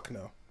 Fuck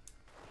no.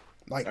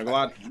 Like, I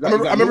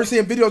remember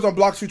seeing videos on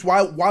Blox Fruits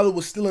while it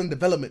was still in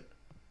development.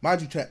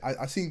 Mind you, chat.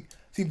 I seen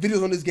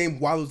videos on this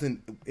game while it was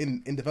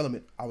in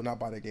development. I would not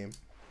buy that game.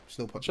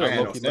 Still put. Sure,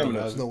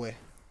 there's no way.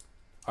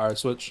 All right,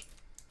 switch.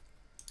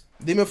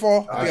 Demon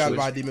Fall. I gotta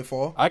buy Demon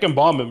Fall. I can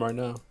bomb him right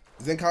now.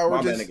 Zenkai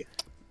Origins.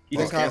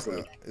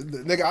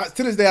 Nigga,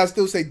 to this day, I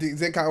still say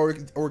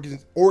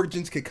Zenkai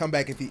Origins could come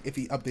back if he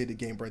updated the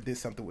game, bro. Did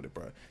something with it,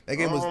 bro. That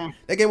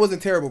game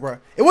wasn't terrible, bro.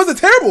 It wasn't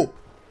terrible.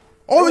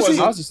 Obviously,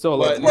 still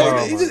like,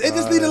 it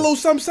just needed a little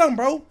something,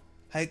 bro.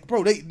 Like,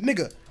 bro, he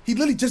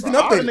literally just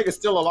didn't update. Nigga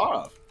still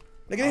alive.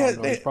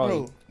 Nigga,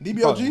 bro,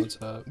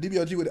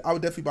 DBOG. I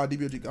would definitely buy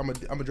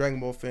DBOG. I'm a Dragon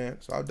Ball fan,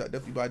 so I would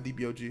definitely buy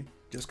DBOG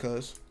just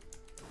cause.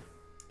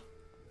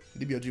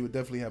 DBOG would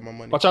definitely have my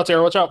money. Watch out,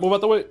 Tara. Watch out. Move out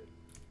the way.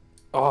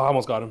 Oh, I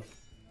almost got him.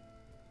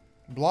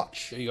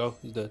 Blotch. There you go.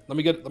 He's dead. Let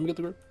me get the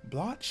grip.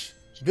 Blotch.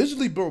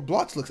 Visually, bro,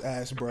 Blotch looks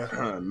ass,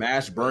 bro.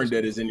 Mash Burn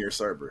Dead is in your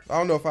server. I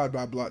don't know if I'd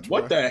buy Blotch.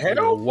 What the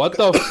hell? What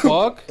the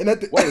fuck?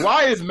 Wait,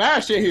 why is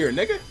Mash in here,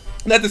 nigga?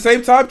 And at the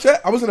same time, chat,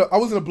 I was in a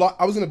Bleach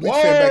fan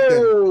back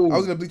then. I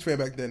was in a Bleach fan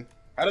back then.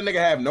 How the nigga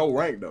have no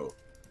rank though?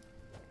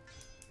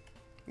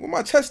 Where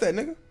my chest at,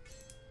 nigga?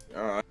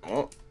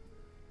 Well,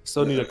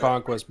 still need a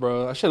Conquest,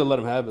 bro. I should have let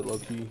him have it, low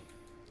key.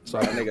 So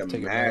that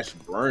nigga Mash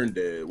Burn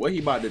Dead. What he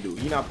about to do?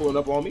 He not pulling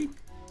up on me?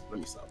 Let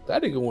me stop.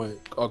 That nigga went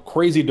a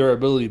crazy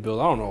durability build.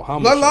 I don't know how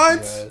much.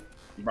 Bloodlines?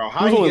 Bro,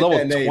 how he was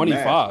only only level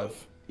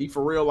 25. He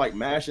for real like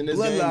mashing this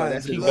game?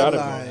 Like, he got it,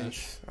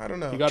 I don't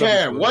know.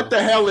 Karen, what the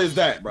hell is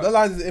that, bro?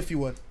 Bloodlines is an iffy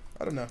one.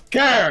 I don't know.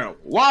 Karen,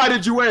 why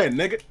did you win,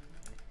 nigga?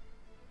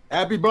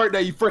 Happy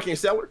birthday, you freaking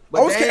seller.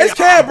 Oh, it's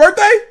Karen's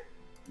birthday?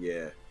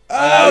 Yeah.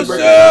 Oh,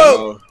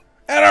 shoot.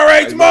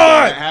 NRH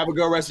mod. Have a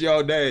good rest of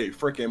your day.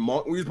 Freaking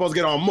monk. We supposed to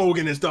get on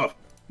Morgan and stuff,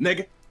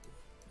 nigga.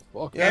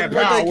 Fuck yeah,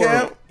 birthday,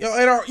 Cam. Yo,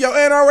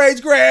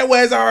 NRH Grand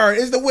Wizard.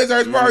 It's the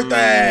Wizard's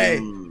birthday.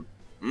 Happy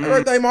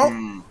birthday,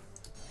 Monk.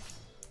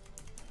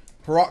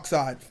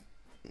 Peroxide.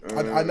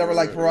 I never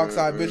liked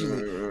Peroxide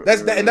visually.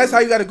 That's how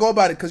you got to go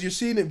about it, because you're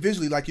seeing it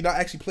visually, like you're not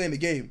actually playing the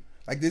game.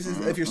 Like this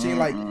is if you're seeing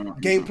like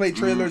gameplay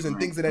trailers and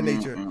things of that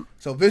nature.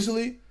 So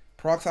visually,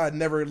 Peroxide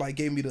never like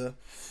gave me the.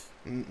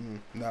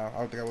 No, I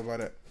don't think I would buy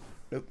that.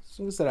 Nope.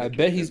 Someone said, I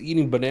bet he's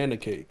eating banana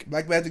cake.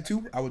 Black Magic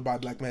 2? I would buy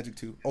Black Magic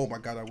 2. Oh my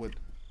god, I would.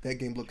 That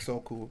game looks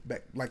so cool.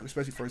 Back, like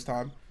especially first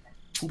time.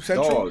 Hoop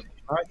Central.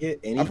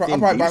 I'll probably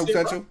buy Hoop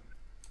Central.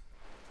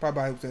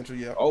 Probably buy Hoop Central,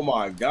 yeah. Oh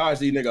my gosh,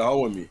 these nigga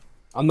hoeing me.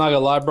 I'm not gonna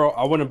lie, bro.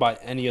 I wouldn't buy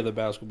any of the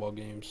basketball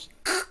games.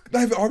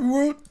 Not even RB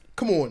World?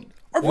 Come on.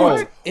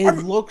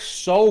 It looks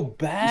so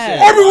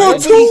bad. RB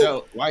World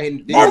 2?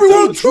 RB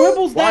World 2?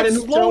 Dribbles that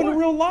slow in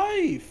real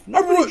life.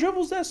 Nobody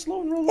dribbles that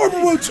slow in real life.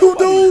 RB World 2,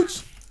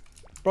 dudes?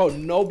 Bro,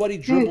 nobody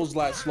dribbles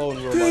that slow in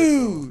real life.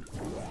 Dude.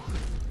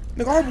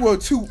 Nigga, RB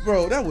World 2,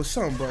 bro. That was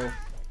something, bro.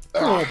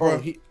 Come on, bro.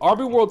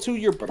 RB World 2,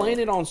 you're playing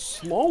it on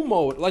slow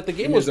mode. Like, the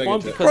game was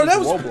fun because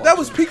that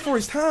was peak for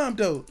his time,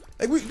 though.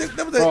 Like,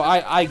 bro,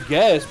 I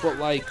guess, but,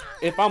 like,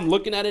 if I'm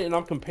looking at it and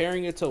I'm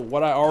comparing it to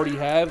what I already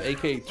have,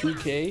 aka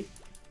 2K,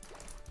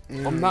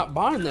 I'm not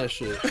buying that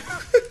shit.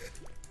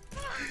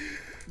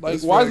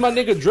 Like, why is my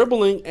nigga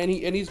dribbling and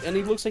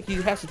he looks like he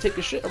has to take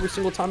a shit every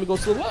single time he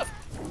goes to the left?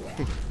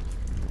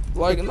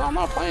 Like, no, I'm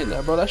not playing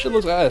that, bro. That shit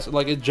looks ass.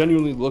 Like, it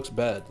genuinely looks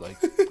bad. Like,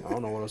 I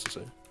don't know what else to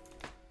say.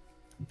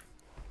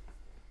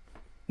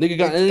 Nigga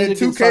got and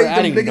 2K,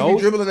 adding niggas be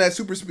dribbling at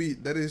super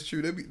speed. That is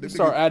true. They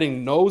start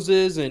adding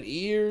noses and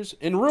ears.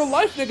 In real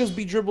life, niggas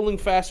be dribbling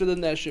faster than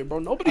that shit, bro.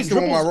 Nobody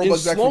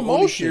dribbles in slow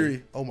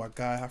motion. Oh my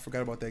god, I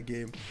forgot about that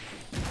game.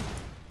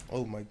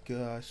 Oh my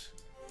gosh.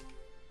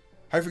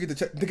 How you forget the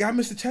chest? The guy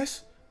missed the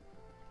chest?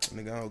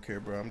 Nigga, I don't care,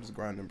 bro. I'm just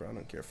grinding, bro. I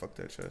don't care. Fuck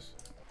that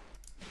chest.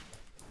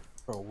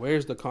 Bro,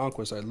 where's the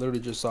Conquest? I literally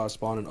just saw it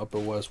spawn in Upper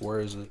West.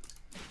 Where is it?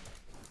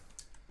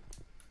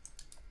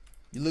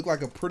 You look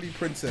like a pretty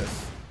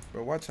princess,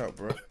 bro. Watch out,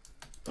 bro.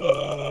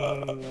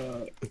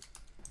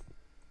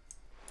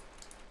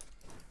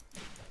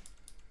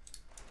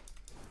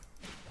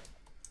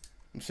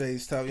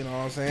 Shades tough, you know what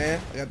I'm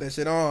saying? I got that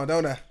shit on,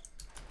 don't I?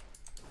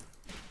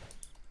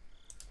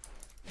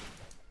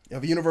 You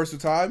have a universal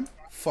time?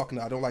 Fuck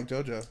no, I don't like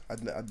JoJo.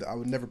 I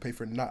would never pay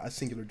for not a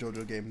singular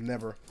JoJo game.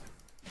 Never.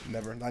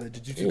 Never. Not a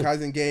Jujutsu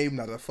Kaisen game,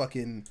 not a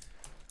fucking...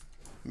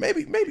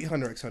 Maybe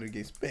Hunter x Hunter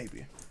games.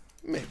 Maybe.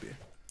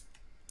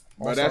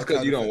 But that's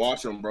because you don't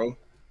watch them, bro.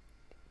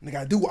 Nigga,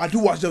 I do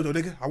watch JoJo,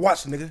 nigga. I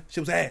watched it, nigga.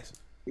 Shit was ass.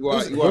 It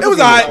was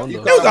alright.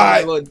 You was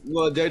alright.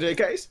 Little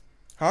JJKs?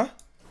 Huh?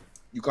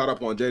 You caught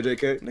up on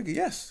JJK? Nigga,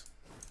 yes.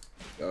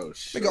 Oh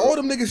shit. Nigga, all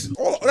them niggas,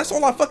 that's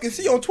all I fucking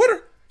see on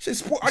Twitter.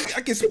 Shit,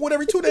 I get sport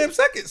every 2 damn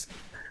seconds.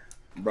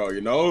 Bro,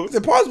 you know it's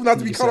impossible not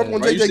to be caught up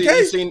on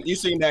JJK. You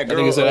seen that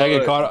girl? I said I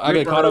get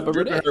caught up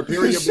every day. Her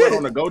period blood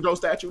on the Gojo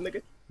statue,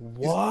 nigga.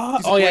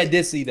 What? Oh yeah, I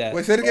did see that.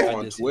 Wait, say it again.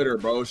 On Twitter,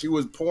 bro. She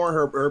was pouring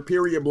her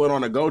period blood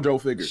on a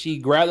Gojo figure. She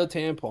grabbed a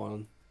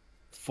tampon,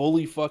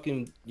 fully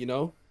fucking, you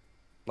know,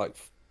 like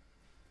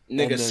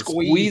nigga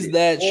squeeze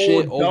that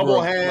shit over,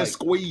 double hand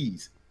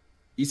squeeze.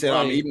 He said,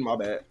 "I'm eating my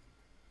bad."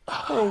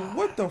 Bro,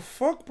 what the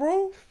fuck,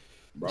 bro?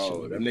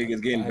 Bro, them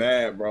niggas getting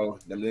bad, bro.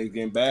 Them niggas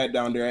getting bad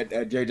down there at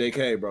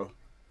JJK, bro.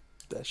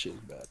 That shit's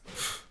bad.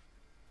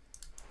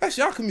 That's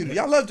y'all community.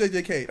 Y'all love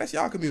JJK. That's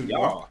y'all community.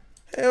 Y'all.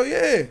 Hell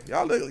yeah.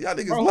 Y'all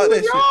niggas bro, love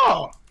that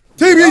y'all?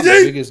 shit. TBG! I'm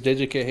the biggest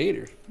JJK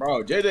hater.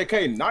 Bro,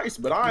 JJK nice,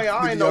 but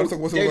I ain't no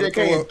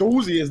JJK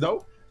enthusiast,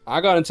 though. I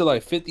got into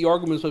like 50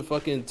 arguments with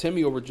fucking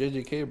Timmy over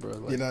JJK, bro.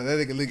 Like, you know,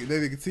 that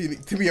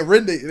nigga Timmy and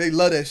Ren, they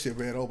love that shit,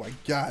 man. Oh my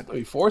god.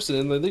 He forcing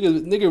it. Like,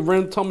 nigga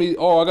Ren told me,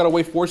 oh, I gotta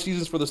wait 4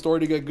 seasons for the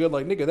story to get good.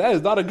 Like, nigga, that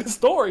is not a good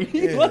story.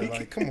 Yeah,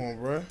 like come on,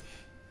 bro.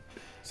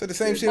 Said the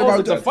same shit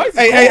about the fight.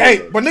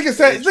 Hey, but nigga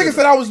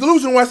said I was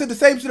delusional when I said the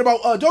same shit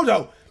about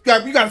JoJo.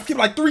 You gotta skip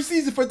like 3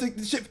 seasons for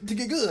the shit to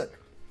get good.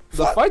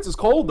 The fights is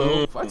cold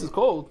though. Fights is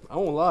cold. I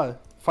won't lie.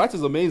 Fights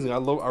is amazing. I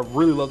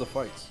really love the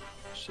fights.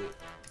 Shit.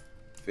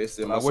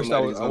 I wish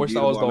that was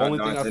the only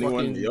thing I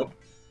fucking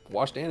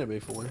watched anime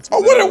for.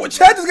 Oh, what?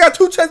 Chad just got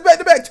 2 chests back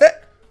to back.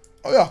 Chad.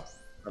 Oh yeah.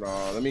 Hold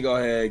on, let me go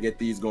ahead and get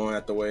these going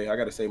out the way. I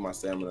gotta save my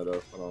stamina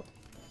though. Hold on.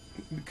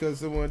 Because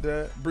someone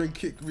that bring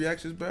kick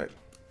reactions back.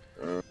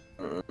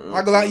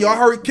 I go out, y'all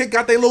heard Kick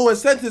got their little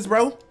incentives,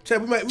 bro.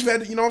 Chad, we made,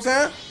 you know what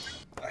I'm saying?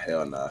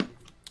 Hell nah.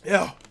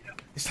 Yeah.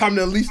 It's time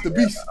to unleash the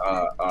beast.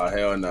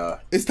 Hell nah.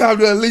 It's time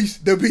to unleash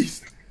the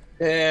beast.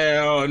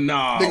 Hell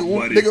nah,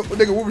 buddy.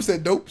 Nigga Wooper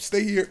said, "Dope,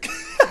 stay here."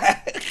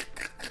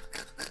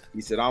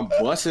 He said, "I'm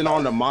busting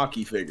on the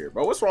Maki figure,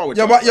 bro. What's wrong with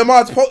your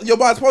mods?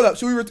 Pull up.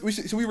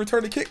 Should we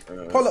return the kick?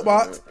 Pull up,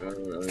 mods.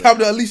 It's time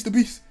to unleash the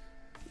beast.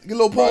 Get a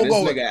little poll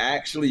going. This nigga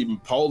actually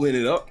polling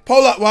it up.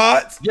 Pull up,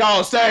 mods.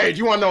 Yo, Sage,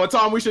 you wanna know what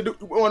time we should do?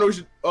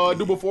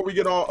 Do before we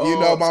get on? You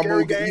know my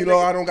move. You know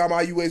I don't got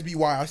my USB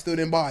wire. I still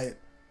didn't buy it.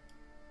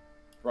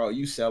 Bro,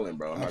 you selling,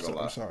 bro? I'm not gonna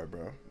lie. I'm sorry,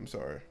 bro. I'm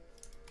sorry,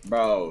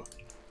 bro.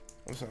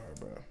 I'm sorry,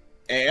 bro.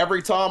 And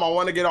every time I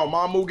want to get on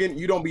my Mugen,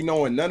 you don't be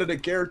knowing none of the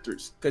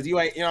characters. Cause you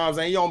ain't, you know what I'm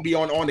saying? You don't be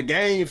on the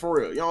game for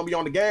real. You don't be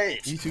on the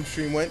games. YouTube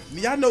stream went.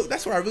 Y'all know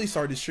that's where I really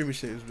started streaming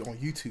shit was on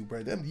YouTube,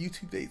 bro. Them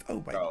YouTube days.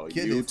 Oh my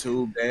goodness.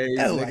 YouTube days.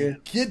 Oh nigga. my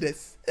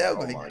goodness. Oh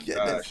my goodness.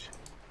 Gosh.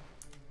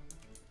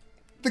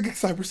 The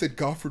Cyber said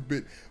God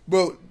forbid.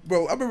 Bro,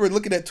 I remember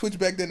looking at Twitch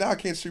back then. Now I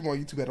can't stream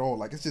on YouTube at all.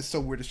 Like it's just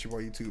so weird to stream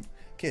on YouTube.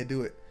 Can't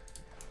do it.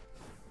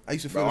 I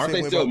used to feel the same way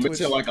about Twitch. Aren't they still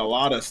missing like a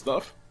lot of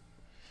stuff?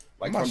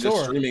 Like from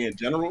just streaming in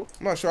general?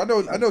 I'm not sure.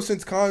 I know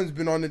since Khan's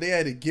been on it, they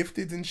added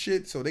Gifted and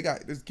shit. So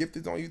there's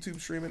Gifted on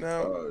YouTube streaming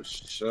now. Oh,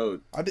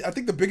 shit. I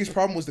think the biggest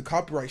problem was the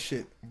copyright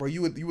shit, bro.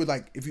 You would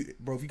like if you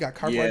got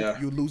copyright,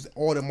 you would lose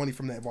all the money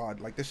from that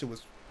VOD. Like this shit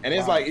was. And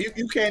it's like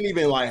you can't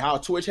even like how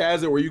Twitch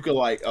has it where you can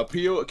like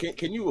appeal.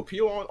 Can you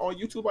appeal on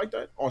YouTube like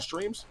that on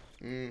streams?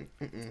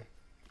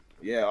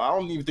 Yeah, I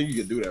don't even think you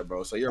can do that,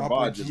 bro. So your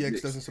VOD just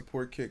GX doesn't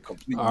support Kick.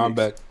 I'm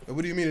back.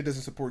 What do you mean it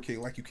doesn't support Kick?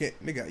 Like you can't,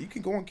 nigga. You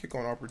can go on Kick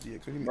on Opera GX.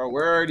 What do you mean? Bro,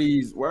 where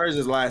is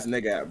this last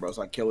nigga at, bro?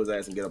 So I kill his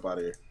ass and get up out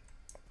of here.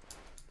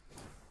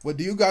 What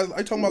do you guys? Are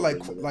you talking about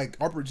like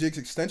Opera GX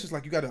extensions?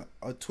 Like you got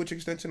a Twitch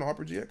extension on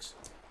Opera GX?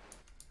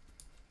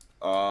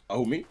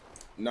 Who me?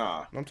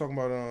 Nah. I'm talking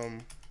about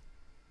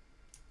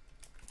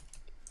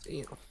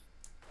Damn.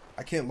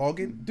 I can't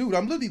log in, dude.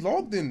 I'm literally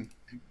logged in.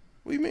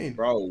 What do you mean,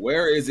 bro?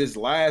 Where is this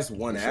last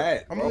one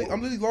at? I'm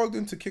literally logged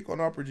into Kick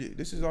on Opera GX.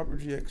 This is Opera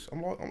GX.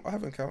 I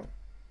have an account.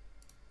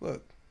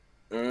 Look.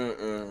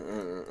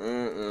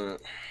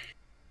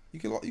 You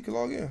can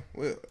log in.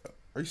 Wait,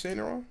 are you saying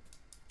it wrong?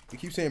 You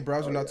keep saying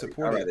browser not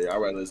supported. I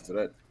rather listen to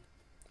that.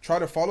 Try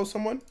to follow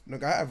someone.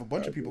 Look, I have a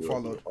bunch of people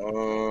followed.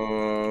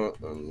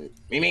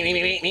 Me.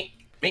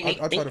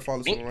 I'll try to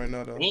follow someone right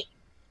now though.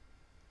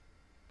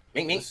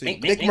 Let's see.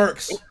 Nick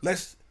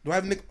Merckx. Do I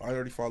have Nick? I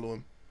already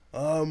follow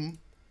him.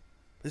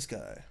 This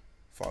guy.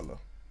 Follow.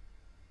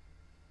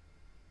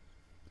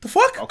 The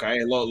fuck?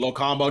 Okay, little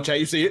combo chat.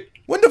 You see it?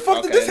 When the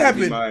fuck did this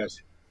happen?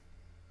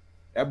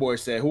 That boy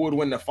said, "Who would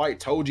win the fight?"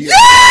 Told you.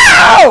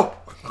 Yeah!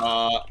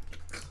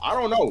 I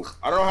don't know.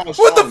 I don't know how.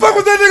 What the fuck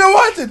was that nigga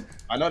watching?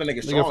 I know the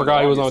nigga strong. Nigga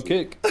forgot he was on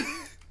obviously. kick.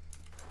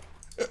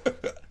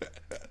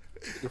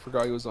 Nigga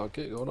forgot he was on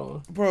kick. Hold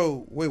on.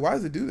 Bro, wait, why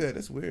does it do that?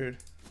 That's weird.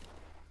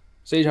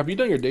 Sage, have you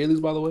done your dailies,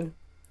 by the way?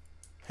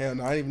 Hell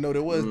no, I didn't even know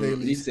there was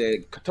dailies. He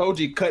said,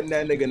 Toji cutting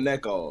that nigga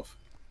neck off.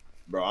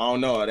 Bro, I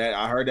don't know.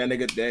 I heard that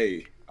nigga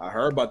day. I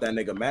heard about that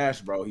nigga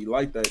Mash, bro. He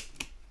liked that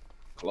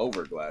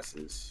Clover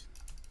glasses.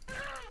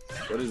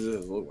 What does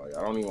this look like?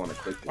 I don't even want to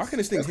click this. Why can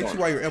this thing hit you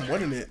while you're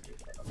M1ing it?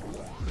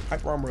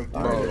 Hyper armor of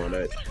I ain't doing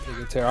that.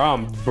 Nigga, Tara,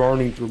 I'm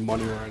burning through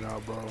money right now,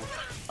 bro.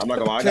 I'm not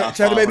gonna lie. I got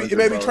Chat, it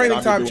may be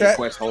training time, chat.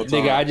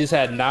 Nigga, I just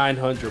had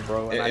 900,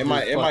 bro. It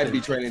might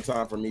be training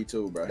time for me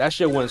too, bro. That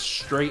shit went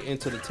straight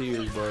into the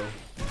tiers, bro.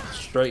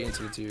 Straight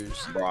into the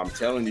tiers. Bro, I'm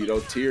telling you,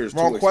 those tiers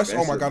Wrong too quest.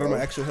 Oh my god, bro. I'm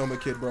an actual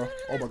helmet kid, bro.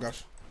 Oh my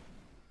gosh.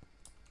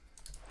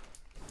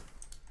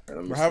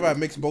 Bro, how have I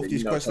mixed both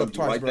these quests up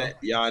twice, like bro? That?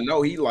 Yeah, I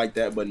know he like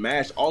that, but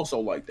Mash also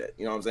like that.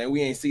 You know what I'm saying?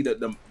 We ain't see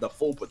the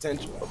full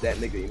potential of that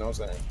nigga. You know what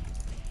I'm saying?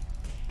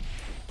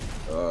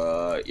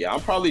 Yeah,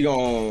 I'm probably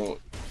gonna.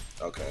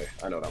 Okay,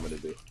 I know what I'm gonna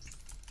do.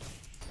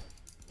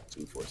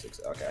 2, 4,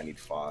 6. Okay, I need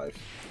 5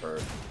 per.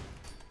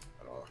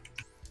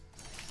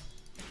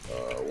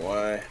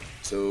 1,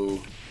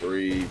 2,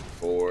 3,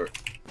 4,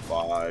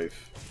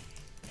 5.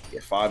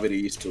 Get 5 of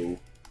these too.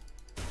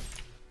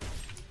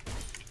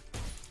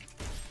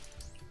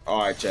 All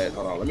right, chat.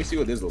 Hold on. Let me see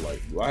what this look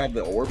like. Do I have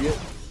the orb yet?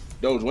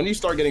 Doge, when you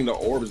start getting the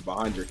orbs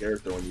behind your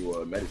character when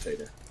you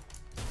meditating?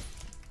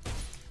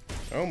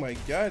 Oh my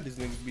god, this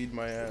nigga's beating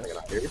my ass.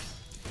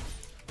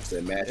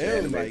 Said match Oh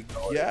anime. my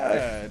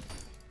god.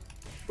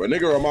 But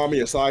nigga remind me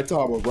of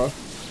Saitama, bro.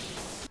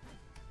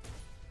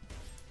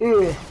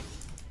 Wait,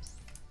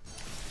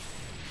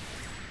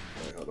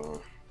 hold on.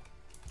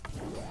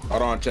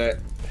 Hold on, chat.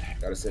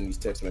 Gotta send these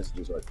text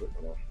messages right quick.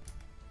 Hold on.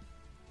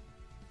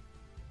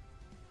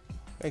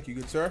 Thank you,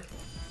 good sir.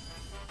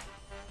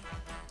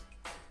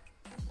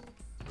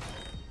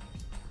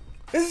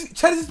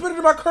 Chat, is this better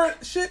than my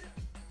current shit?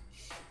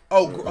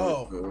 Oh,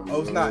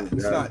 it's not.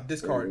 It's not.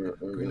 Discard.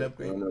 Green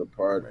upgrade.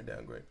 Right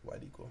down, great.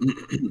 White equal.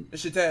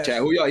 This shit ass. Chat,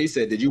 who y'all? He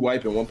said, did you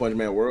wipe in One Punch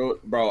Man World?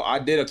 Bro, I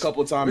did a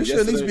couple times. We should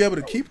at least be able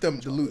to keep them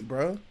the loot,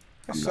 bro.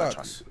 That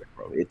sucks. It,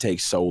 bro. It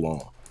takes so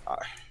long.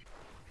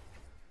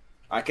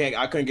 I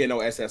couldn't get no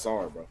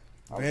SSR, bro.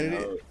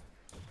 Vanity?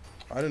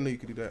 I didn't know you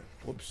could do that.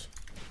 Whoops.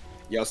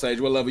 Yo,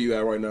 Sage, what level you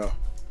at right now?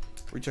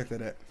 Recheck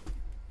that at.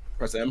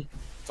 Press M.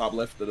 Top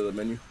left of the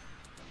menu.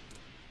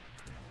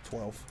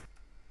 12.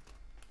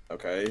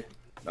 Okay.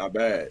 Not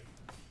bad.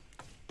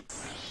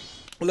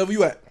 What level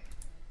you at?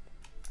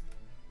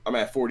 I'm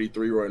at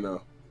 43 right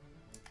now.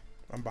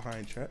 I'm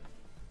behind, chat.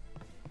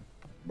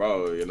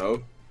 Bro, you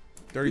know.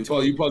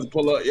 32. You supposed to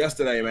pull up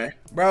yesterday, man.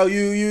 Bro,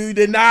 you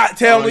did not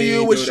tell me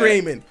you were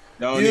streaming.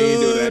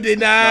 You did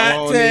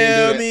not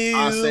tell me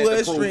you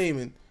were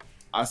streaming.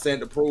 I sent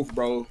the proof,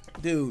 bro.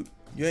 Dude,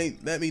 you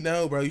ain't let me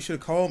know, bro. You should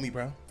have called me,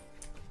 bro.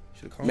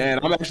 Man,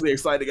 I'm actually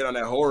excited to get on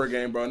that horror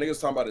game, bro. Niggas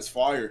talking about it's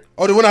fire.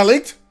 Oh, the one I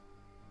linked?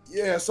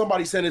 Yeah,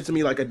 somebody sent it to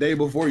me like a day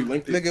before you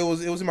linked it.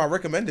 Nigga, it was in my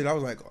recommended. I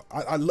was like,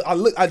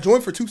 I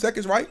joined for 2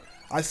 seconds, right?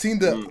 I seen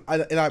the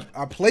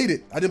I played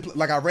it. I didn't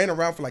like I ran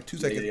around for like 2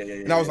 seconds,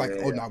 and I was like,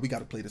 oh nah, we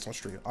gotta play this on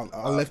stream.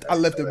 I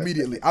left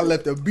immediately. I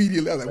left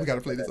immediately. I was like, we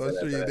gotta play this on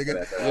stream,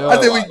 nigga. I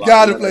think we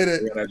gotta play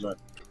that.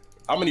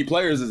 How many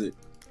players is it?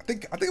 I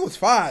think it was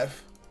 5. I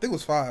think it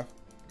was 5.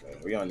 Okay,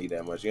 we don't need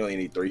that much. You only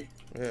need 3.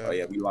 Yeah. Oh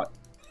yeah, we locked.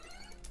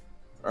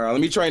 All right,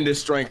 let me train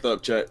this strength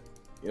up, chat.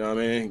 You know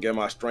what I mean? Get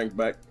my strength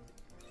back.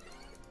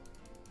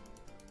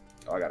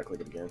 Oh, I gotta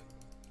click it again.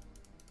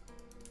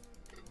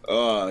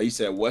 He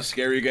said, what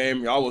scary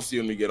game? Y'all will see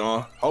when we get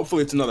on.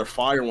 Hopefully it's another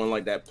fire one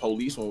like that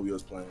police one we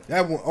was playing.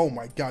 That one, oh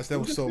my gosh, that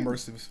was so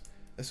immersive.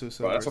 That's what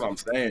Bro, that's what I'm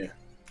saying.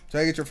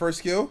 Did I get your first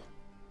skill?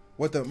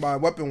 What my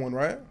weapon one,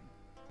 right?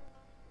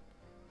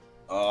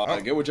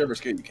 Get whichever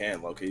skill you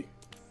can, low-key.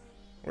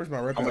 Where's my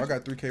rep? I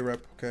got 3K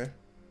rep, okay.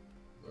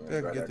 Yeah,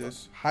 I can get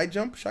this. High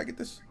jump? Should I get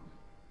this?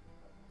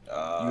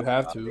 You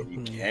have to.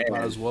 You can.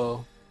 Might as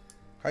well.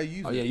 How you use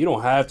it? Oh yeah, you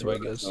don't have to, I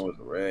guess.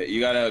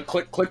 You gotta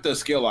click the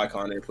skill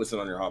icon there, place it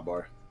on your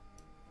hotbar.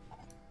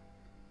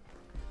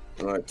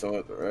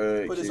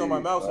 Alright, put this on my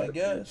mouse, I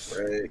guess.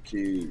 Red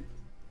key.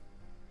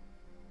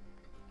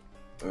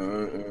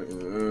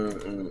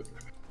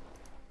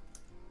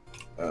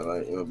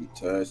 Like you'll be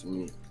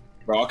testing me.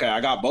 Bro, okay,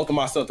 I got both of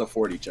my stuff to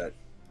 40, chat.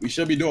 We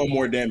should be doing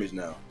more damage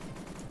now.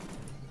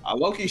 I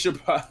low-key should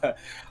I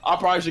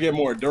probably should get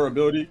more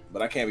durability,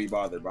 but I can't be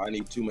bothered, bro. I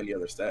need too many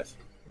other stats.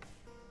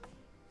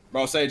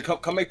 Bro, Sage,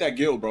 come make that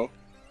guild, bro.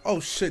 Oh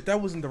shit, that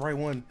wasn't the right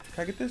one.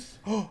 Can I get this?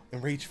 Oh,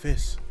 Enraged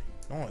Fist.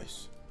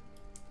 Nice.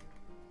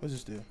 What's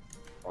this do?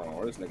 Oh,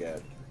 where this nigga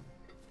at?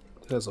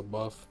 There's a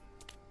buff.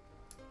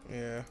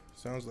 Yeah,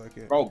 sounds like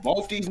it. Bro,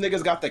 both these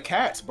niggas got the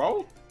cats,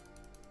 bro.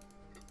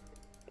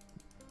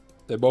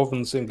 They're both in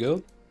the same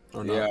guild?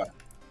 Or not? Yeah.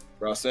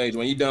 Bro, Sage,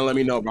 when you done, let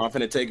me know, bro. I'm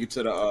finna take you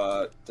to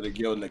the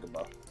guild, nigga,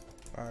 bro.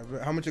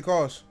 Alright, how much it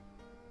costs?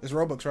 It's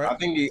Robux, right?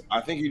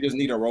 I think you just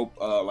need a rope,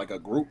 like a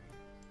group.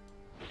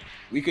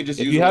 We could just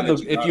if use you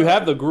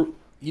have the group.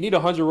 You need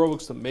 100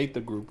 Robux to make the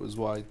group. Is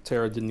why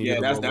Tara didn't need. Yeah,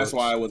 that's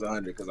why it was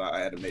 100 because I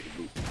had to make the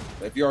group.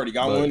 But if you already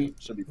got one,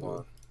 should be fine.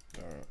 All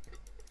right.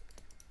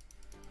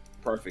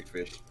 Perfect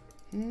fish.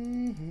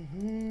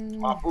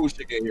 My food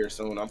should get here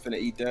soon. I'm finna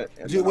eat that.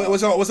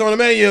 What's on the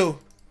menu?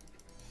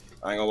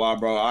 I ain't gonna lie,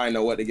 bro. I ain't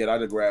know what to get. I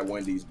just grabbed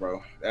Wendy's,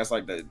 bro. That's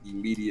like the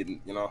immediate,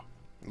 you know.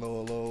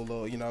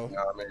 Low, you know.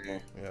 Yeah,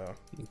 man. Yeah.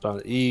 I'm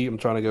trying to eat. I'm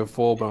trying to get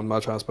full, but I'm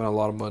not trying to spend a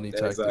lot of money.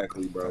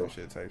 Exactly, bro.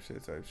 Type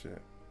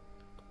shit.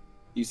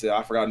 You said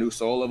I forgot a new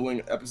solo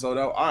leveling episode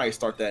out. I ain't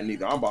start that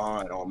neither. I'm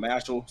behind on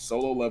Mashle,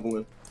 solo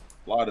leveling,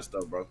 a lot of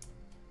stuff, bro.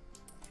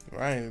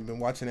 I ain't even been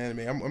watching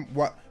anime.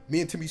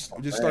 Me and Timmy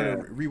just started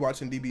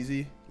rewatching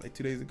DBZ like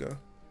 2 days ago,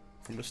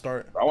 from the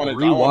start. I want to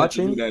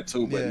do that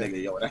too, but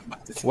nigga, yo, that's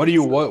about to. What are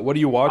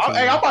you watching?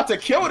 Hey, I'm about to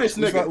kill this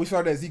nigga. We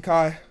started at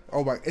Zekai.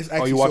 Oh my, it's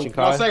actually you watching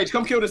Kai? Sage,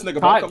 come kill this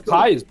nigga, bro.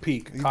 Kai is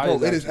peak.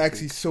 Bro, it is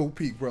actually so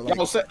peak, bro. Like,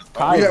 yo,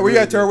 where you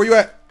at, Tara? Where you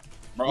at?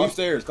 Bro,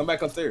 upstairs. Come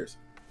back upstairs.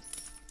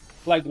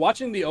 Like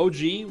watching the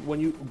OG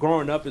when you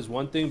growing up is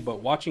one thing,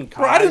 but watching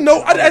Kai, bro, I didn't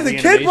know as a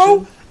kid,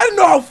 bro. I didn't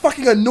know how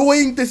fucking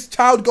annoying this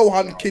child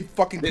Gohan kid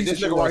fucking piece of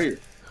shit was. Right here.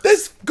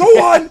 This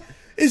Gohan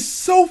is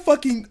so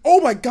fucking.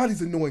 Oh my god,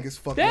 he's annoying as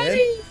fuck, man.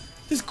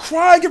 Just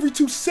crying every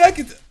 2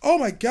 seconds. Oh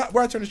my god,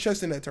 where I turn the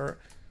chest in that turret.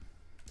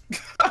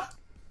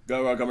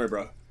 Go, come here,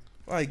 bro.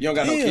 Like, you don't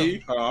got no key.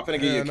 Hold on, I'm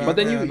finna give you a key. But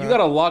then you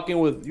gotta lock in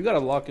with.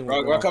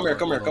 Bro, come here.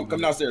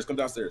 Come downstairs. Come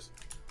downstairs.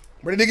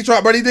 Bro, the nigga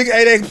try. Bro, the nigga,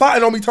 hey, they ain't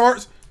plotting on me,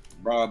 tarts.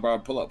 Bro,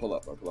 pull up,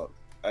 bro.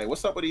 Hey,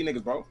 what's up with these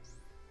niggas, bro?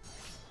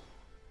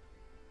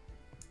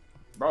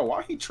 Bro,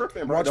 why he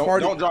tripping, bro?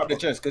 Don't drop the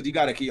chest, because you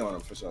got a key on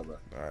him for sure, bro.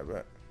 All right,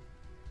 bet.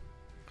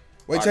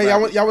 Wait, Jay,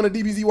 y'all want a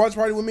DBZ watch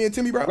party with me and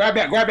Timmy, bro? Grab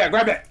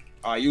that.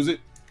 All right, use it.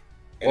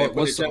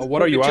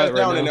 What are you at right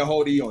now? And then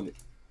hold E on it.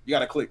 You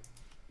gotta click.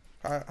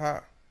 Hi.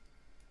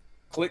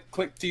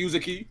 Click to use a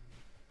key.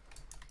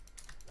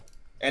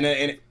 And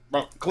then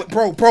bro, click.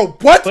 Bro,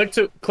 what? Click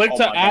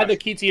to add the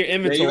key to your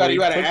inventory. Yeah, you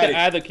gotta click to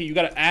add the key. You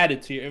gotta add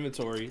it to your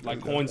inventory,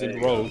 like coins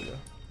and rogue.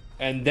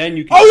 And then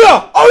you can.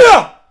 Oh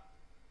yeah.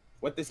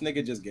 What this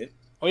nigga just get?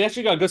 Oh, he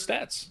actually got good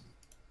stats.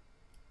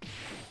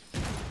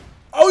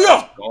 Oh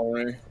yeah.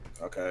 Scoring.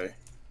 Okay.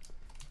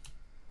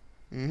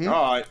 Mm-hmm.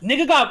 All right.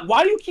 Nigga got.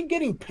 Why do you keep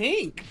getting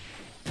pink?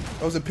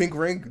 That was a pink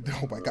ring.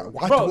 Oh my god.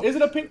 Why bro, is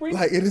it a pink ring?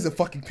 Like, it is a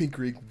fucking pink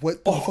ring.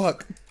 What the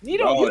fuck? They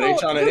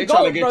trying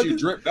to get you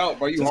dripped out,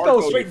 bro. You just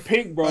go straight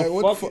pink, bro. Like,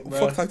 what the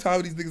fuck type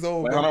time these niggas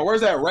on, bro? Hold on,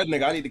 where's that red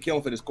nigga? I need to kill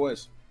him for this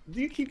quest.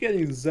 You keep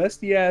getting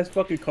zesty ass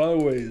fucking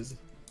colorways.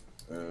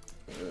 I'm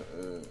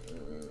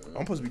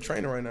supposed to be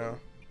training right now.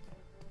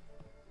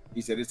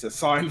 He said it's a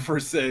sign for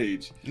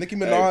Sage. Nicki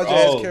Minaj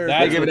ass character.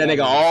 They giving that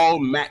nigga all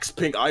max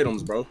pink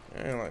items, bro.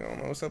 Man, like, I don't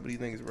know what's up with these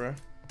niggas, bro.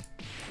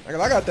 Like,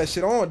 I got that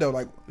shit on though.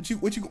 Like,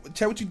 what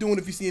you doing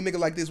if you see a nigga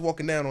like this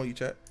walking down on you,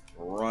 chat?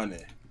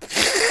 Running.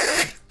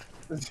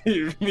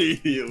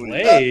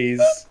 Immediately.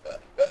 Glaze.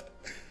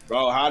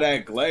 Bro, how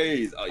that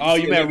glaze? Oh,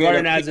 you meant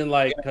running as in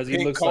like, because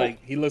he looks like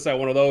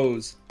one of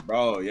those.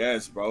 Bro,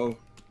 yes, bro.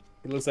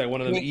 He looks like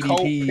one of them pink EDPs. Coat,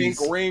 pink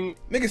ring.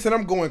 Nigga said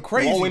I'm going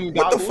crazy.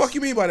 What the fuck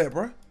you mean by that,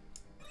 bro?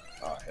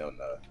 Oh hell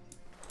no.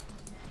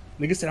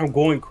 Nigga said I'm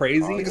going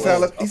crazy. Nigga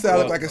said he said I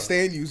look like a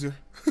stand user.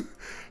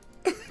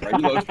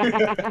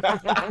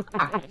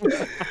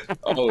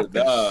 Oh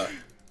nah.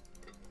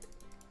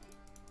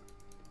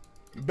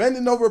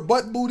 Bending over,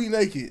 butt booty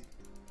naked.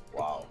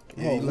 Wow.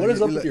 Yeah, what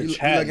is up with your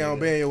chat? You like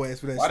ban your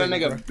ass for that. Why that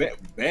nigga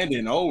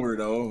bending over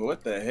though?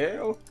 What the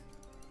hell?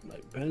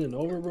 Like bending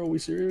over, bro? We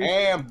serious?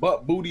 And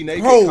butt booty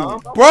naked. Bro,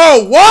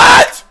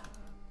 what?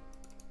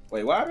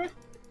 Wait, what happened?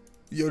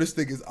 Yo, this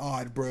thing is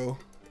odd, bro.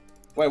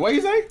 Wait, what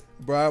you say?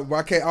 Bro,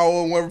 I can't. I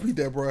don't want to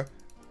repeat that, bro.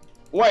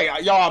 Wait,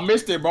 y'all, I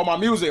missed it, bro. My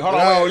music. Hold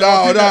on.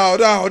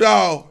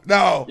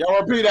 No.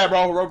 Y'all repeat that,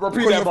 bro.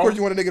 Repeat that, bro. Of course,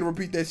 you want a nigga to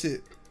repeat that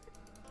shit,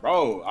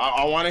 bro.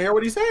 I want to hear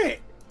what he said.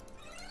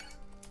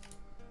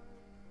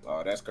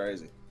 Oh, that's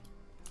crazy.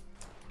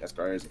 That's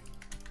crazy.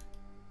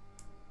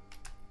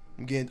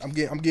 I'm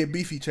getting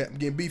beefy, chat. I'm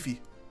getting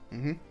beefy.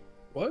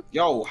 What?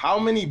 Yo, how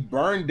many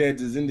burn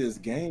deads is in this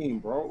game,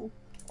 bro?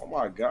 Oh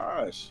my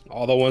gosh.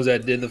 All the ones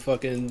that did the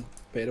fucking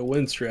pay to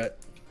win strat.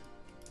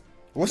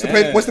 What's the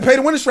pay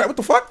to win strat? What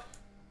the fuck?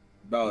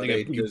 Bro,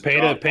 you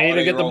pay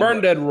to get the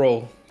burn dead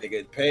roll. They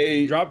get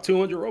paid. Drop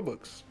 200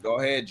 Robux. Go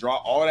ahead,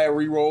 drop all that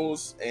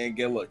re-rolls and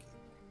get lucky.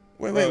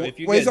 Wait,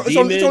 it's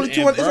only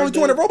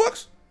 200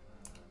 Robux?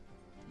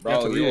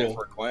 Bro, yeah,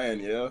 for clan,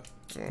 yeah.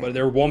 But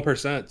they're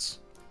 1%.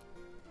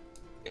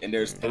 And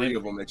there's 3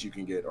 of them that you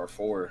can get, or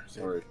 4.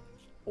 Sorry.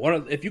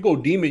 If you go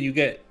demon, you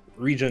get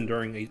regen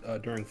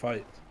during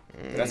fight.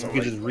 That's you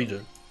can just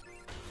regen.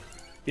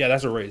 Yeah,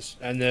 that's a race.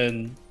 And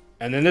then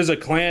there's a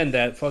clan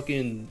that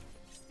fucking,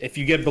 if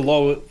you get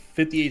below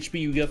 50 HP,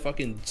 you get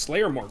fucking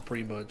Slayer mark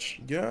pretty much.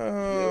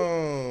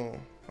 Yo,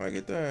 I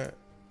get that.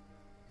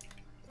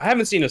 I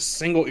haven't seen a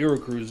single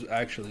Iracruz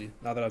actually.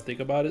 Now that I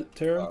think about it,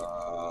 Tara,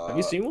 have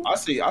you seen one? I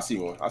see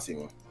one.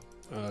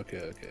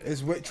 Okay.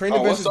 Is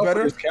training bench is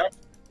better?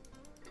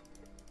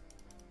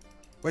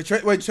 Wait,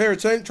 train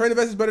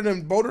events is better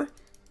than Boulder?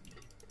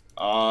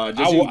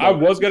 I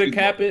was gonna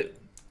cap it,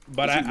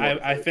 but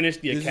I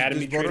finished the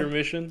Academy Trader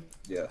mission.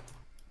 Yeah.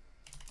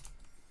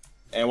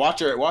 And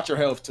watch your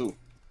health too.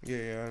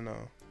 Yeah, I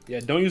know. Yeah,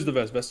 don't use the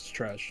vest. Vest is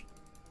trash.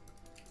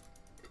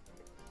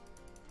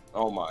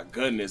 Oh my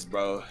goodness,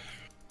 bro.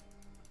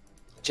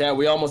 Chad,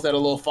 we almost at a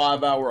little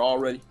 5 hour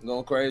already.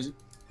 Going crazy.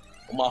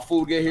 When my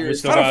food get here, how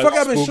the fuck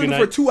I've been shooting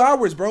for 2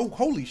 hours, bro?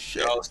 Holy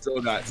shit. Yo,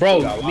 still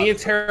got me and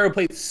Tara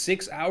played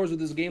 6 hours with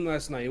this game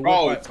last night. It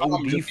went by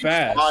OD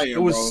fast. Flying,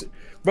 it was,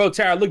 bro.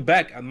 Tara, look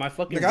back. My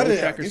fucking road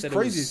tracker said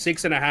crazy. It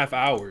was 6.5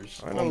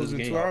 hours. I know it was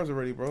in 2 hours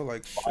already, bro.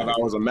 Like 5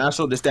 hours of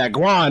Mashle. This that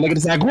grind, nigga.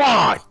 This that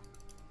grind.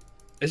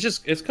 It's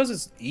because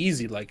it's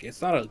easy. Like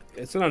it's not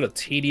a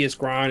tedious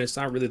grind. It's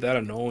not really that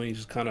annoying. You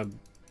just kind of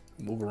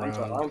move around.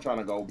 I'm trying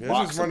to go.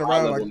 Yeah, just run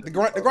around. Like the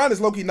grind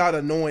is low key not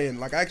annoying.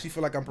 Like I actually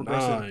feel like I'm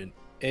progressing. 9,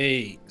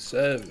 8,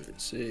 7,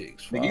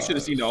 6, 5. Nigga, you should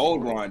have seen the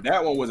old grind.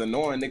 That one was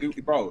annoying,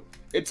 nigga. Bro,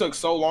 it took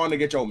so long to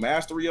get your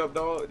mastery up,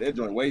 dog. That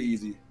joint way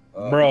easy.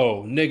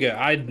 Bro, nigga,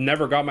 I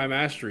never got my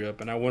mastery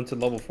up, and I went to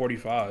level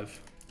 45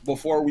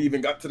 before we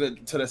even got to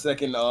the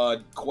second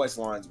quest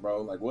lines,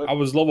 bro. Like what? I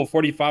was level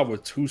 45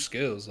 with 2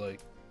 skills. Like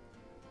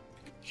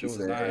shit was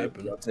not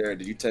happening. Tara,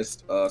 did you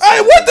test?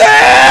 Hey, what the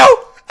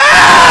hell?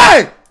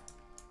 Hey!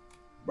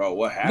 Bro,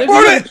 what happened?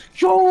 Nigga,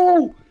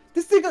 yo,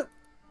 this nigga.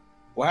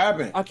 What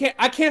happened?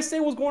 I can't say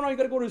what's going on. You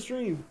gotta go to the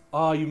stream.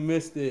 Oh, you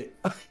missed it.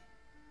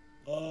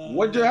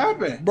 What just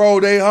happened? Bro,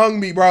 they hung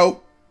me,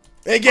 bro.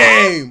 In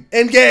game.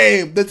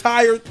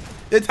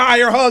 The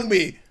tire hung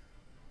me.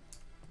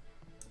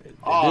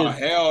 Oh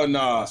hell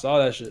nah. I saw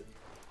that shit.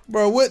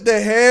 Bro, what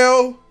the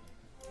hell?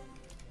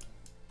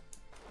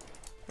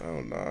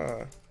 Oh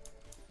nah.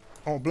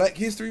 On Black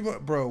History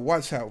Month, bro,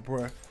 watch out,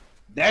 bro.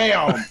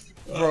 Damn.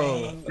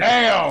 Bro.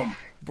 Damn.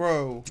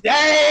 Bro.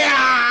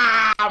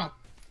 Damn.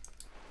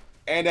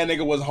 And that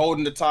nigga was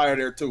holding the tire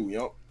there too,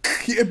 yo.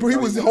 Yeah, bro, he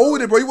was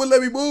holding it, bro. He wouldn't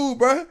let me move,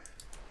 bro.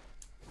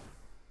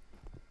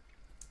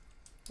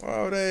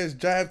 Wow, that is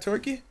Jive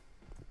Turkey.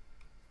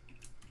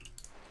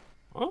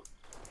 Huh?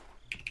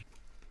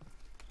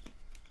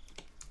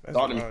 That's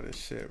all this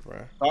shit,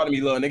 bro. Talk to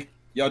me, little nigga.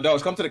 Yo,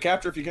 dogs, come to the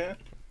capture if you can.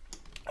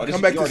 Oh,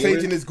 come back to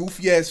Sage in this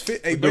goofy ass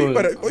fit. Hey, bro,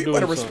 you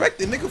better respect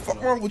it, nigga.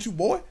 Fuck wrong with you,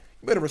 boy.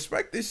 You better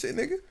respect this shit,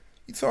 nigga.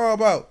 You talking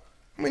about?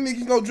 How many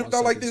niggas gonna drift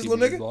out like this,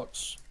 little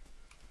nigga?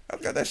 I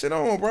got that shit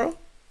on, bro.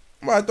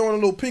 I'm about throwing a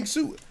little pink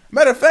suit.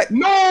 Matter of fact,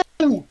 no.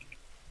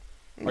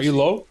 Are you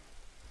low?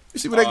 You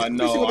see what they got on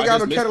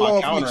the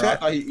catalog for me, chat? I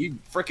thought he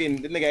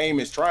freaking, the nigga aim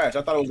is trash.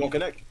 I thought it was gonna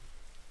connect.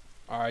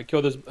 All right,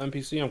 kill this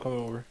NPC. I'm coming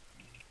over.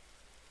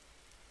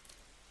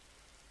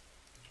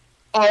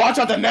 Oh, I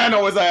tried to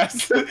nano his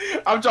ass.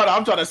 I'm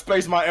trying to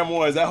space my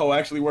M1. Is that hoe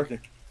actually working?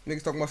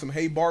 Niggas talking about some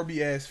hey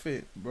Barbie ass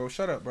fit, bro.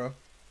 Shut up, bro.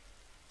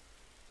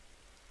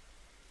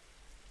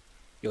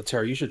 Yo,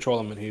 Terry, you should troll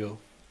him and heal.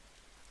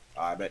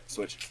 I bet.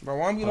 Switch. Bro,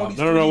 why I'm getting all these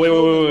no,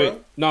 wait.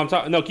 No, I'm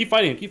talking. No, keep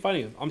fighting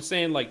him. I'm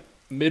saying like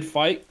mid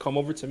fight, come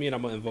over to me and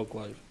I'm gonna invoke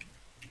life.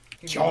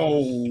 Yo.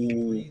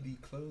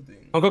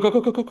 Oh, go,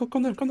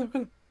 come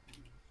down.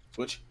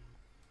 Switch.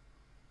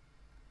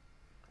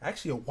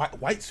 Actually, a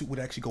white suit would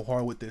actually go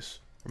hard with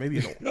this, or maybe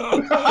it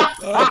don't.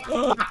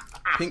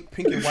 pink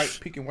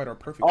and white are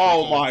perfect.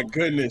 Oh my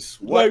goodness!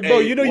 What, like, bro,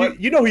 you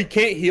know he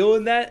can't heal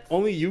in that.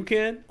 Only you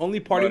can. Only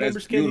party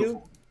members can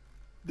heal.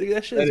 Dude,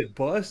 that shit is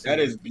busted. That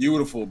is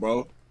beautiful,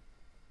 bro.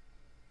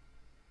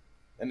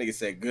 That nigga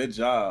said, "Good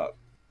job,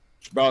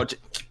 bro."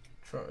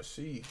 Trying to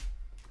see.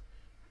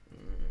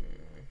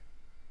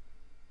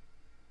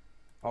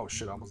 Oh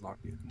shit! I almost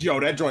knocked you. Yo,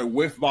 that joint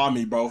whiffed by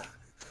me, bro.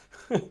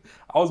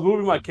 I was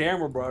moving my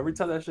camera, bro. Every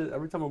time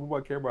I move my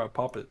camera, I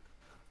pop it.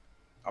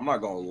 I'm not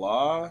gonna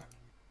lie.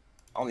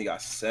 I only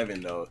got 7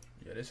 though.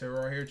 Yeah, this here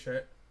right here,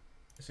 chat.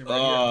 This here right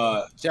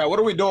here. Chat, what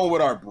are we doing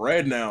with our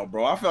bread now,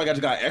 bro? I feel like I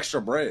just got extra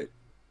bread.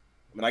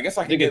 I mean, I guess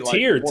I can get like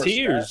tiers.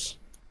 Stats.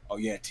 Oh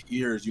yeah,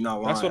 tiers. You're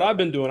not lying. That's what I've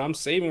been doing. I'm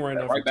saving right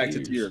now. Right back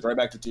to tiers. Right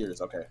back to tiers.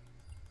 Okay,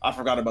 I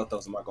forgot about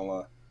those. I'm not gonna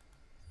lie.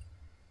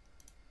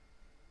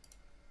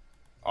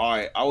 All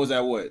right, I was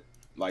at what,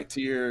 like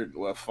tier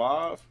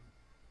 5?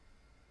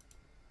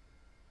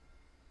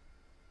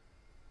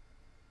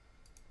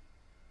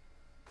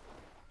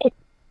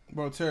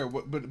 Bro, Tara,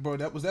 bro,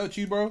 that was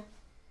you, bro?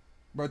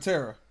 Bro,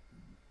 Tara.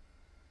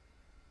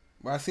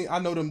 Bro, I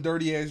know them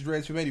dirty ass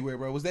dreads from anywhere,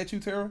 bro. Was that you,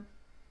 Tara?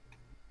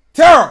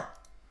 Tara!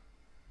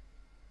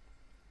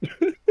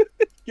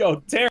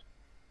 Yo,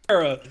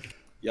 Tara.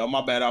 Yo,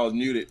 my bad. I was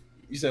muted.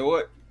 You said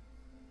what?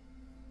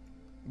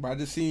 Bro, I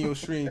just seen your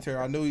stream,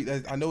 Tara. I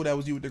know that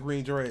was you with the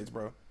green dreads,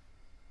 bro.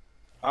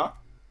 Huh?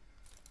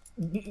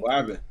 What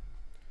happened?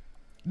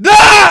 Nah!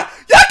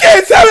 Y'all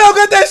can't tell me I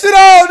got that shit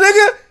on,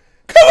 nigga!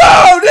 Come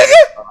on,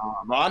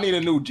 nigga! Bro, I need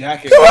a new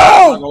jacket. Come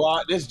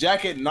on! This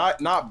jacket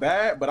not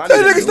bad, but I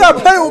need niggas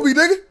stop playing with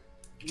me, nigga.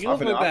 You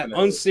look like that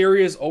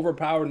unserious,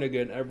 overpowered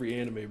nigga in every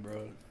anime,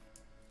 bro.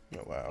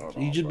 Oh, wow.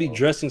 He just be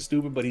dressing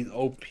stupid, but he's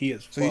OP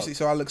as fuck.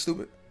 So I look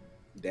stupid?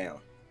 Damn.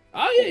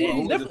 Oh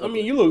yeah, I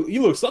mean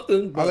you look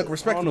something. I look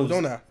respectable,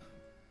 don't I?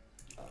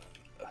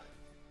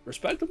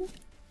 Respectable?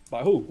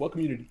 By who? What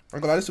community? I'm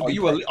gonna lie, this will be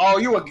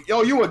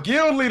you a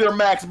guild leader,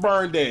 Max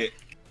Burn Dead.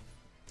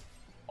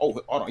 Oh,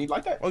 hold on, you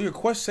like that? Oh, your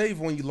quest save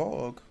when you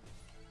log.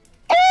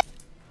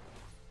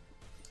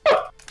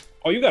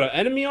 Oh, you got an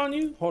enemy on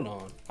you? Hold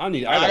on. I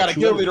got a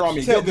guild leader on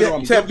me. Guild leader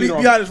on me.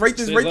 Be honest,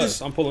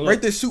 rate I'm pulling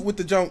rate this suit with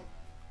the jump.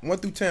 1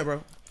 through 10,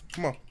 bro.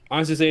 Come on.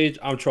 Honestly, Sage,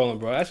 I'm trolling,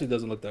 bro. It actually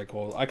doesn't look that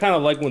cool. I kind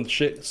of like when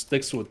shit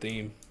sticks to a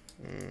theme.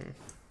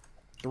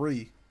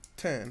 3,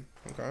 10.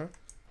 Okay.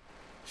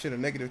 Shit, a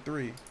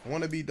 -3.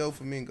 Wanna be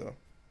Doflamingo.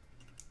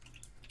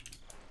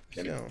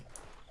 Yeah.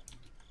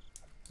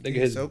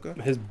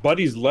 Nigga, his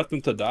buddies left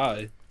him to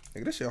die.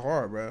 Nigga, this shit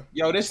hard, bro.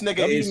 Yo, this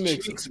nigga is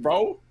cheeks,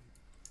 bro.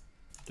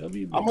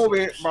 I'm over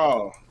here,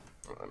 bro.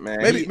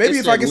 Man, maybe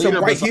if I get some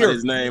white hair.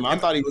 His name. I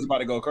thought he was about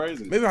to go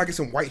crazy. Maybe if I get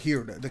some white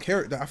hair. The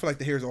hair, I feel like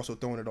the hair is also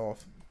throwing it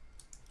off.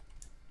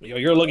 Yo,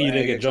 you're lucky you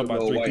didn't get jumped by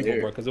 3 people,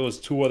 bro, because it was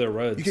 2 other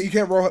reds. You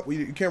can't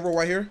roll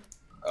white hair.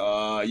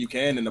 You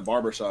can in the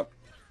barbershop.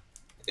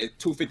 It's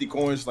 250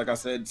 coins, like I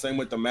said. Same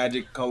with the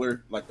magic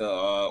color, like the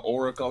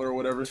aura color or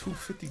whatever.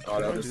 250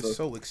 coins is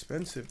so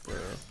expensive, bro.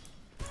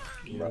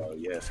 Bro,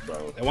 yes,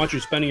 bro. They want you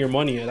spending your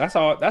money. That's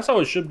how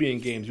it should be in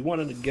games. You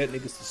wanted to get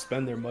niggas to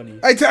spend their money.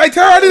 Hey, Tara,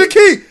 I need a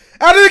key.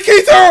 I need a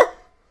key, Tara.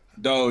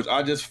 Doge,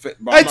 I just fit.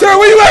 Bro, hey, Tara,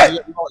 where you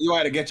at? You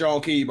had to get your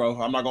own key, bro.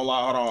 I'm not gonna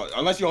lie. Hold on.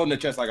 Unless you're holding the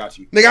chest, I got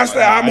you. Nigga,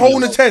 I'm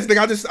holding the chest. Nigga,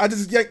 I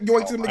just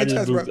yoinked to the nigga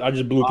chest, bro. I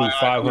just blew through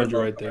 500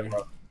 right there.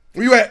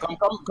 Where you at?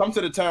 Come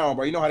to the town,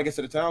 bro. You know how to get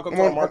to the town? Come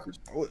to our markers.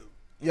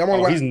 Yeah, I'm on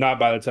the way. He's not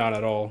by the town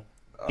at all.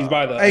 He's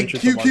by the Hey,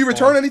 can you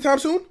return anytime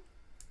soon?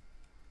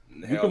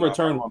 You can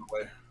return.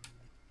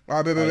 All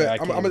right, baby.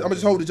 I'm gonna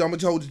just hold the jump. I'm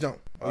gonna hold the jump.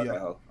 Oh,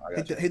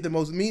 yeah. Hit the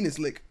most meanest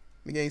lick.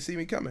 Nigga ain't see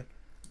me coming.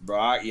 Bro,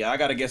 I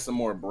gotta get some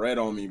more bread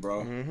on me,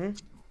 bro. Mm-hmm.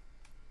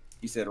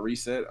 He said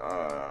reset.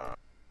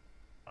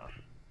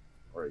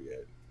 Where you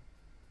at?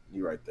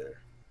 You right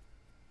there.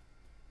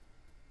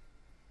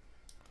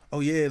 Oh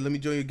yeah, let me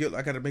join your guild.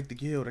 I gotta make the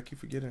guild. I keep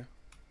forgetting.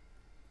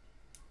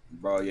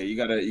 Bro, yeah, you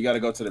gotta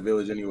go to the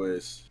village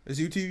anyways. Is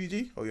you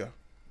TVG? Oh yeah.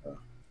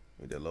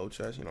 With that low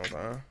chest, you know what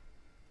I'm saying?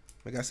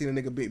 Like I seen a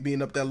nigga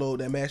beating up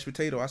that mashed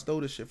potato. I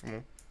stole this shit from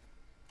him.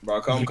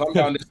 Bro, come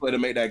down this way to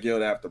make that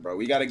guild after, bro.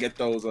 We gotta get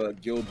those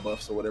guild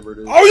buffs or whatever it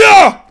is. Oh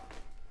yeah!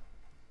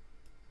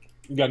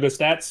 You got good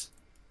stats?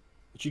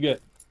 What you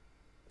get?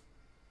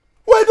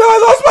 Wait, no, I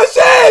lost my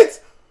shades!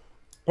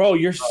 Bro,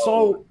 you're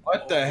so...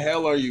 What the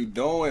hell are you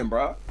doing,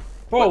 bro?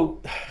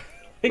 Bro...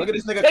 Look at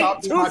this nigga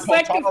top 2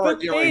 seconds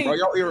earring, bro.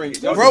 Your earring.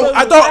 Bro,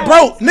 I thought,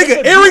 bro,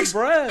 nigga, earrings.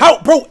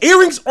 How, bro?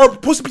 Earrings are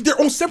supposed to be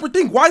their own separate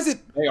thing. Why is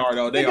it? They are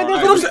though. They are.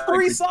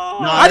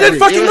 I didn't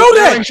fucking know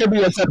that. Should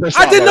be a separate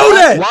slot, I didn't know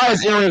that. Why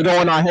is earring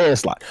going on head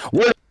slot?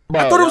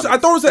 I thought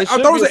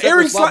it was an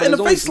earring slot and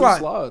a face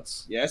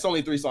slot. Yeah, it's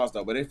only 3 slots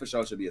though, but it for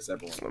sure should be a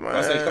separate one. Man,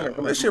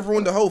 that shit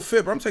ruined the whole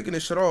fit, bro. I'm taking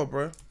this shit off,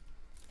 bro.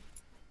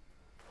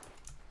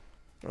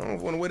 I don't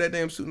want to wear that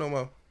damn suit no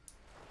more.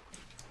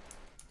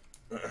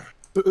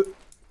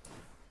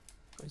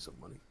 Some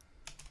money.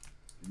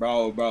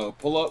 Bro,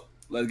 pull up.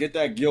 Let's get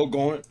that guild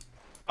going.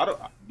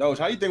 Doge,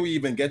 how do you think we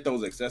even get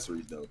those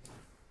accessories though?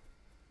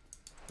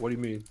 What do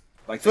you mean?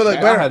 Like, feel like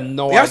better. I had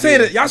no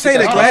idea. Y'all saying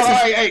the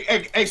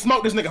glasses. Hey,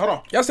 smoke this nigga. Hold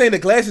on. Y'all saying the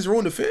glasses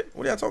ruin the fit?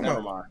 What are y'all talking Never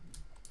about? mind.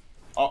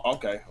 Oh,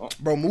 okay. Oh.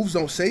 Bro, moves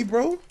don't save,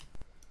 bro.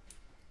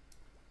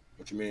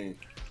 What you mean?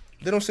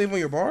 They don't save on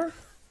your bar?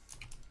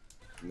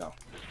 No.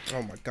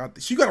 Oh my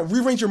god. So you gotta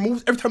rearrange your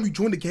moves every time you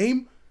join the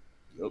game?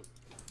 Yep.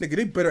 Nigga,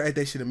 they better at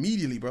that shit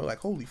immediately, bro. Like,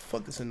 holy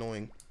fuck, that's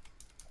annoying.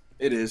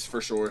 It is, for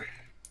sure.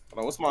 Hold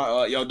on, what's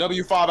my, yo,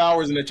 W5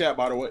 hours in the chat,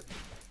 by the way.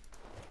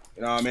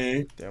 You know what I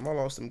mean? Damn, I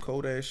lost them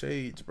cold-ass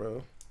shades,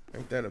 bro.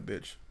 Ain't that a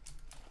bitch?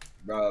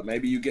 Bro,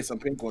 maybe you get some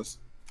pink ones.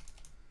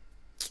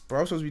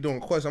 Bro, I'm supposed to be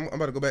doing quests. I'm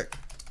about to go back.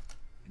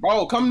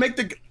 Bro, come make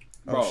the...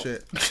 Bro. Oh,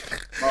 shit.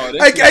 Bro,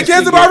 hey,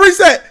 cancel my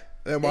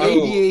reset!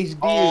 ADHD is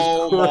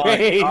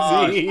crazy.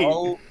 Gosh,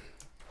 bro.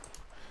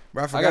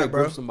 Bro, I forgot, I gotta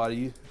bro. grip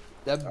somebody.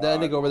 That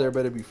nigga over there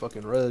better be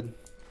fucking red.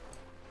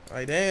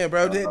 Like, damn,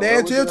 bro.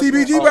 Damn, chill,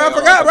 TBG, bro. I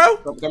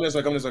forgot, bro. Come this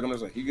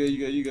way.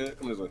 You good.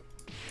 Come this way.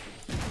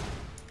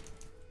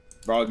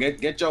 Bro,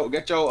 get your.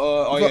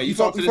 Oh yeah, you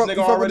talked to this nigga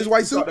already. This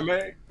white suit.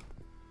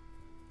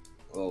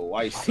 Oh,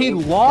 white suit. He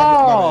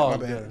lost.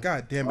 My bad.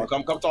 God damn it.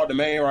 Come talk to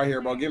man right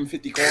here, bro. Give him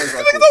 50 coins.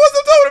 Right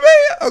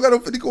I got no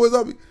 50 coins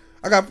on me.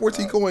 I got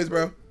 14 coins,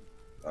 bro.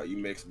 Oh, you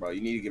mixed, bro.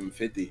 You need to give him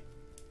 50.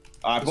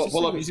 All right,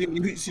 pull up. You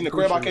seen the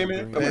crib I came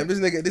in? Man, this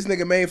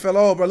nigga main fell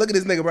off, bro. Look at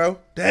this nigga, bro.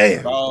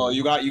 Damn. Bro,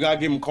 you got to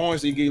give him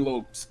coins so you get a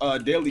little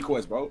daily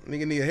quests, bro.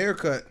 Nigga need a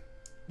haircut.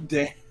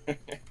 Damn.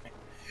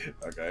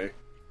 Okay.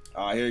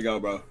 All right, here you go,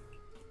 bro.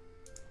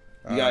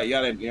 You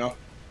got it, you know.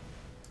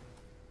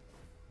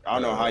 I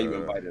don't know how you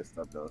invite this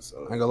stuff though. So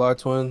I ain't gonna lie,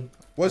 twin.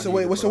 What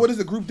does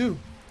the group do?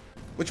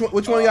 Which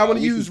one y'all want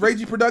to use?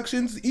 Ragey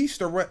Productions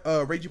East or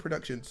Ragey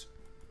Productions?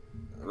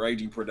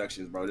 Ragey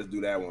Productions, bro. Just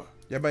do that one.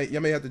 Y'all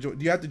may have to join.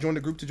 Do you have to join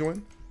the group to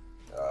join?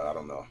 I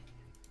don't know.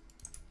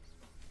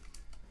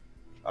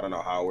 I don't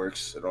know how it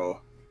works at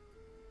all.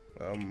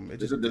 It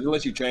Does just it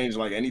let you change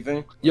like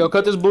anything? Yo,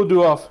 cut this blue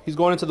dude off. He's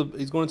going into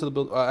the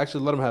build.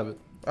 Actually, let him have it.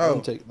 Let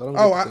him take. Let him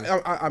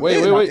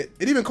wait.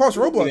 It even costs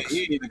Robux.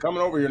 He ain't even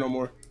coming over here no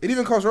more. It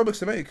even costs Robux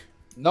to make.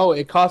 No,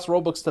 it costs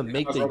Robux to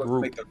make the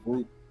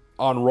group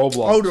on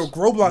Roblox. Oh, the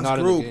Roblox not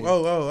group.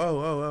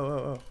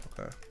 Oh.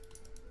 Okay.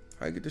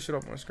 How you get this shit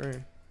off my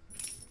screen?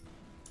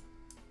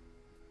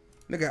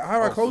 Nigga, how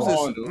do I close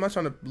this? Dude. I'm not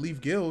trying to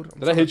leave guild.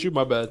 Did I hit you?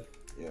 My bad.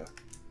 Yeah.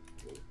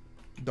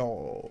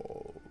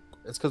 Dog.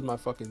 It's because my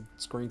fucking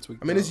screen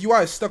tweaked. I mean, this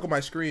UI is stuck on my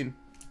screen.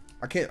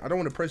 I don't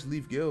want to press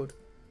leave guild.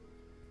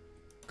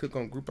 Click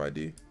on group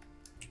ID.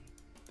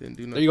 Didn't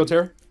do nothing. There you go,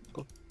 Terry.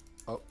 Go.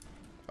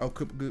 Oh,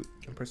 click group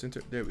and press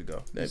enter. There we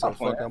go. There I'm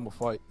gonna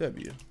fight. That'd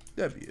be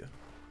you.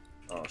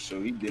 Oh,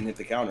 shoot. He didn't hit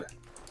the counter.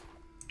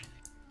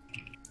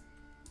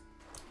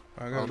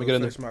 I gotta get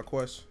in finish my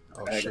quest.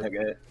 Oh, Go shit.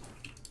 ahead.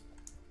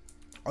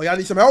 Oh, y'all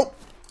need some help?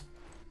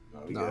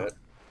 No, we Nah. good.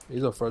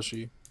 He's a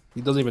freshie.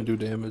 He doesn't even do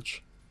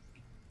damage.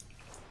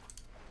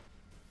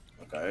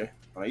 Okay.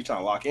 Oh, you trying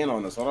to lock in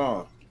on us? Hold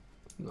on.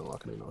 No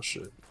locking in no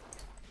shit.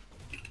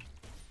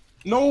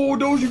 No,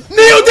 don't you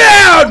kneel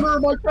down!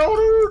 My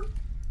counter.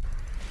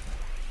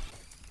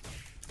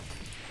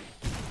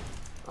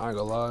 I ain't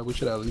gonna lie. We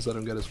should at least let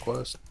him get his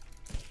quest.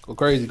 Go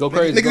crazy. Go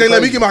crazy. Nigga, they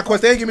let me get my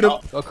quest. They ain't give me the.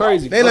 Go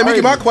crazy. They let me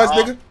get my quest,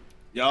 nigga.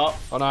 Yup.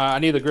 Oh no, I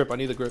need the grip. I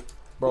need the grip.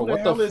 Bro, Who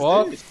what the hell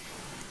fuck? is this?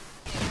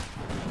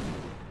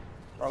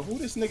 Bro, who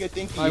this nigga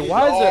think he Like, is?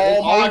 why is it?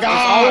 Oh my It's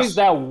gosh. always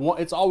that one.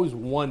 It's always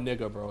one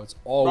nigga, bro. It's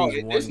always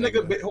Bro, one this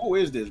nigga, nigga. who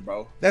is this,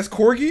 bro? That's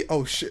Corgi?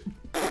 Oh, shit.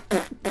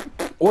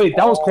 Wait,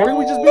 that was Corey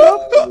we just beat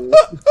up?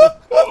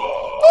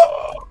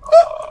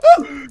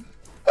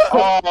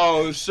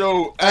 Oh,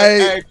 shoot. Hey,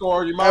 Hey,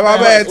 Corey, my my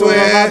bad. bad, twin.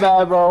 My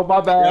bad, bro. My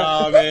bad.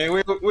 Nah,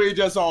 man, we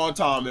just on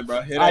timing,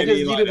 bro. It I ain't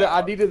just even needed like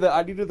that,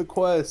 I needed the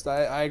quest.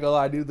 I ain't gonna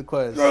lie, I needed the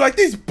quest. Bro, like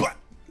these.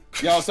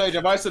 Yo, Sage,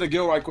 invite to the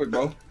guild right quick,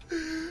 bro.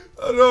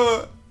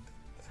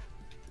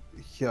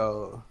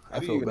 Yo, How I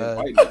do you feel even bad.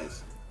 invite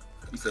niggas?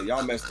 He said,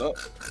 y'all messed up.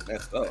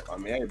 I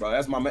mean, hey, bro,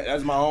 that's my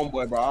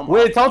homeboy, bro.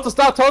 Wait, tell him to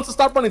stop. Tell him to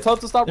stop running. Tell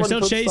him to stop They're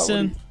running. still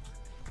chasing.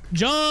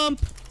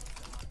 Jump!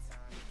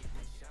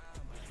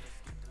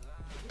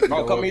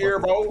 Bro, come here,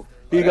 bro.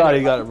 He got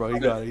it, bro. He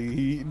got it.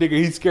 Nigga,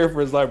 he's scared for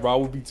his life, bro. I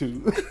would be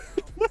too.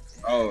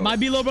 Oh, My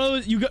B-Lo, bro,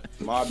 you got.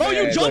 my Bro,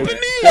 bad. you jumping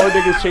me? 4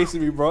 niggas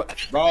chasing me, bro.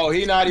 Bro,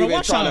 he not Bro, even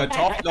watch trying out. to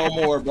talk no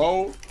more,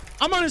 bro.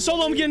 I'm running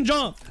solo, I'm getting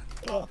jumped.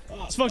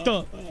 It's fucked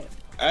up.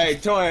 Hey,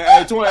 twin,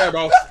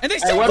 bro. And they Hey,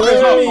 still weapons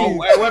pushing up, me.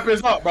 bro. Hey,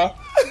 weapons up, bro.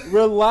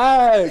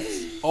 Relax.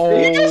 Oh.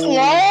 He just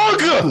long.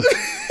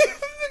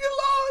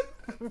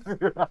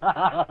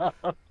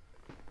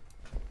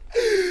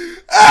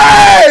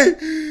 Hey!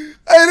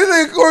 Hey, this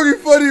ain't Corgi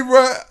funny,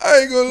 bro. I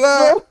ain't gonna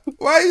lie.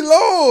 Why he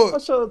long? I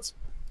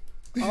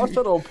was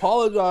trying to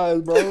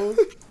apologize, bro. I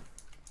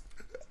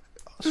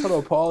was trying to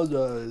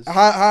apologize.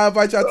 How I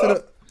invite y'all to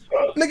the.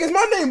 Nigga, is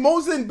my name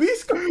Mosin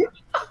Beast?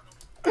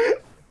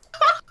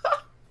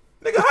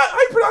 Nigga, how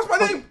you pronounce my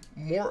name?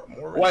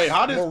 Maurice. Wait,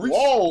 how did? Maurice.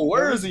 Whoa,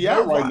 where is he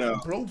at Maurice. right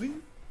now?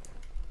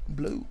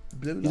 Blue.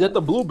 He's at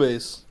the blue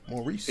base.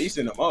 Maurice.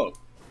 Piecing him up.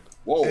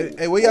 Whoa.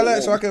 Hey, where y'all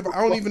at? So I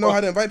don't even know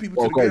how to invite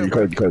people to the game.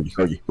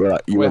 Corgi.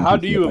 Wait, how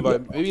do you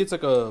invite? Maybe it's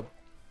like a.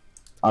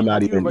 I'm not How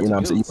do you even, you know what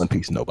I'm saying? You invite wouldn't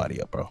piece nobody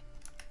up, bro.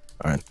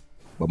 Alright.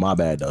 But my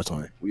bad, though,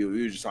 twin. We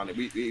were just trying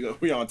to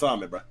we on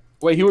time, bro.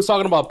 Wait, he was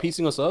talking about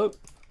piecing us up?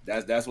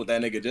 That's what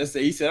that nigga just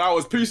said. He said I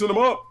was piecing him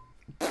up.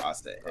 I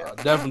said, yeah.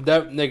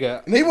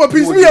 Nigga. And he want to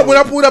piece me up when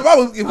I pulled up. I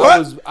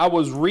was I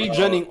was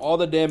regenning all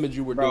the damage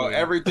you were Bro, doing.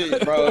 everything,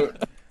 bro.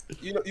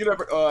 You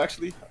never.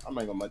 Actually, I'm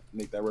not gonna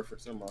make that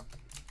reference. Never mind.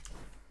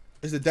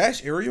 Is the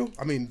dash aerial?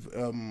 I mean,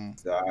 and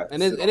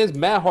it's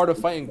mad hard to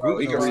fight in Bro,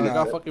 group. he can I read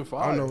got that. fucking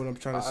fire. I don't know what I'm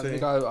trying to say.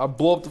 think I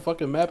blow up the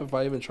fucking map if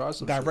I even try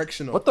some shit.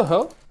 Directional. What the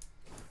hell?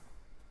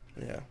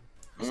 Yeah.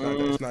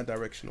 It's not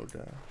directional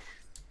dash.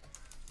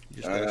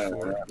 You just dash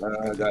forward.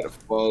 I got a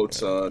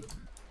photo.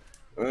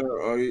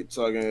 Are you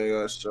talking? You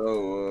gotta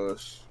show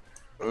us.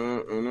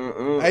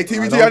 Hey,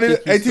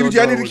 TVG,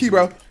 I need a key,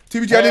 bro.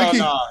 TVG, I need a key.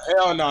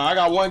 Hell no. I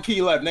got 1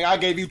 key left, nigga. I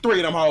gave you 3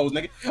 of them hoes,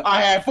 nigga.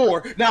 I had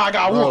 4. Now I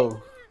got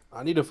 1.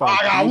 I need to find.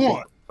 I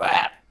got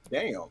 1.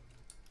 Damn.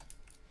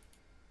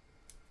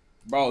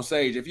 Bro,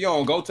 Sage, if you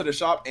don't go to the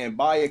shop and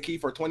buy a key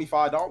for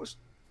 $25.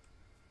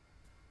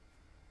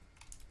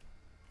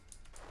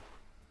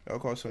 That'll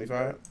cost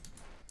 25.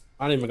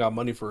 I don't even got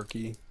money for a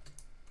key.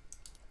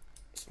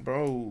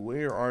 Bro,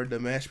 where are the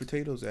mashed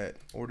potatoes at?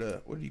 Or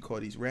the, what do you call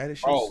these,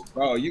 radishes?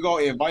 Bro, you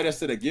gonna invite us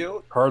to the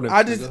guild?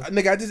 I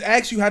just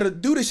asked you how to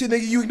do this shit,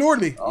 nigga. You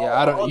ignored me.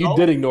 Yeah, I don't. You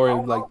did ignore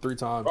him like 3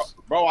 times.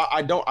 Bro,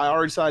 I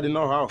already said I didn't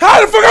know how.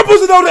 How the fuck I'm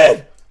supposed to know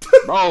that?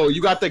 Bro,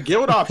 you got the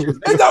guild options.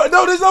 No,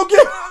 there's no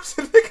guild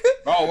option,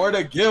 nigga. Bro, where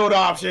the guild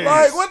options?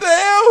 Like, what the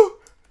hell?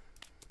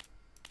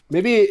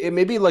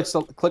 Maybe like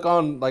click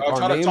on like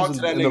our names in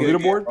the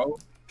leaderboard. Again,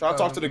 try to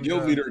talk to the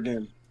guild leader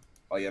again.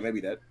 Oh yeah,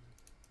 maybe that.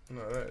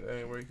 No, that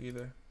ain't work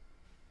either.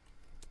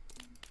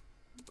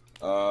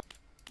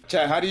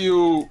 Chad, how do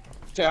you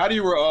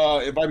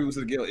invite people to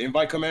the guild?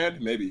 Invite command,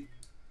 maybe.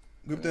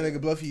 Grip that nigga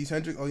Bluffy. He's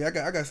Hendrick. Oh yeah, I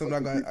got something. I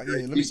got.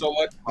 Yeah, let me so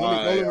much.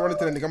 Let me run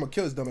into that nigga. I'm gonna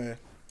kill his dumb ass.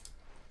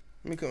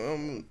 Let me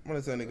come. Run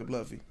into that nigga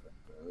Bluffy.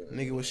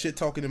 Nigga was shit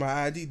talking in my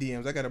ID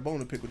DMs. I got a bone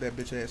to pick with that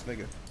bitch ass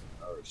nigga.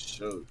 Oh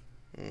shoot.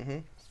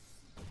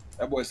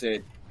 That boy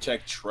said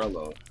check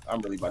Trello. I'm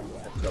really about to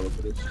have Trello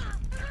for this.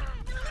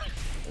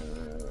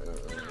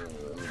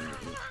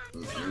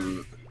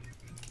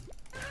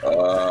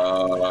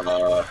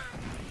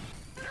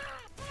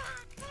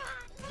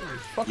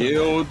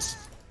 Yields.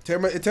 It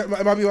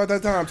might be about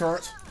that time,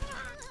 Torrance.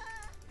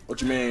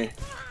 What you mean?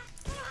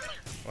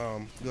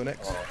 Go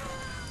next.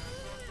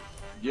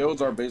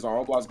 Yields are based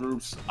on Roblox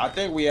groups. I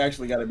think we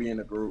actually got to be in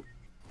the group.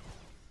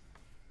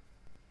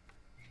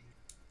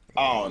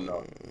 I don't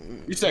know.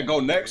 You said go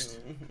next?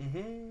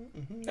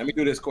 Let me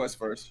do this quest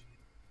first.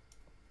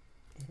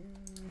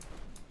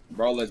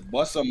 Bro, let's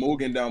bust some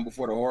Mugen down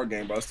before the horror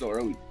game, bro. It's still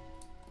early.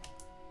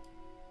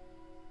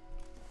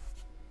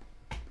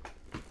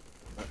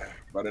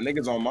 Bro, the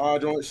niggas on my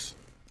joints.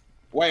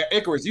 Wait,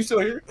 Icarus, you still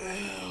here?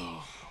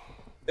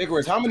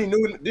 Icarus, how many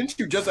new? Didn't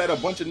you just add a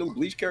bunch of new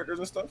Bleach characters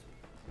and stuff?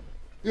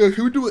 Yeah,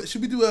 should we do it?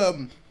 Should we do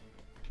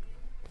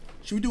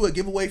a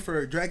giveaway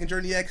for Dragon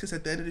Journey access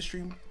at the end of the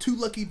stream? 2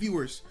 lucky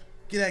viewers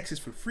get access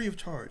for free of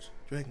charge.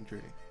 Dragon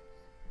Journey.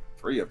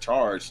 Free of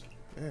charge?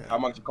 Yeah. How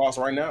much it costs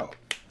right now?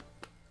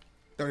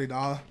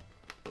 $30.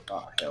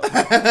 Oh, hell no.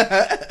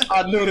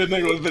 I knew this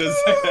nigga was gonna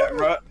say that,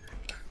 bro.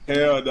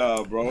 Hell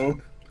no,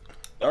 bro.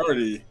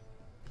 30.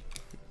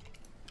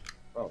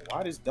 Bro,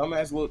 why this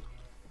dumbass look?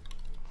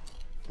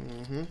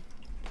 There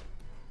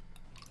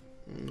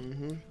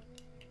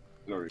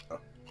we go.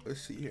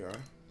 Let's see here.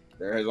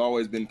 There has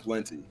always been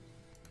plenty.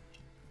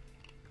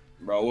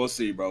 Bro, we'll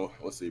see, bro.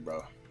 We'll see,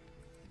 bro.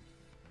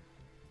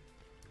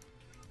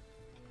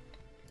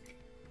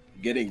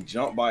 Getting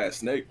jumped by a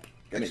snake.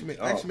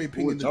 Actually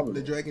pinging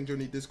the Dragon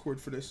Journey Discord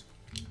for this.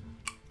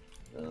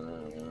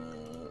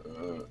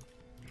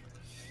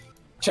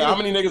 Chat, how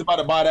many niggas about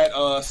to buy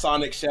that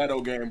Sonic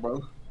Shadow game,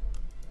 bro?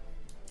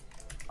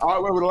 I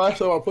remember the last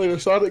time I played a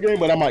Sonic game,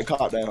 but I might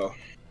cop that, huh?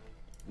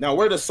 Now,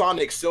 where the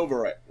Sonic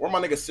Silver at? Where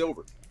my nigga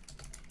Silver?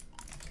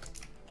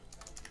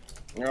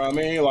 You know what I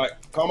mean? Like,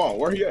 come on,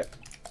 where he at?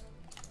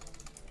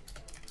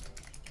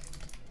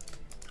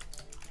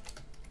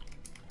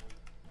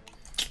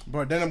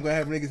 Bro, then I'm gonna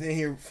have niggas in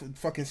here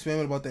fucking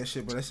spamming about that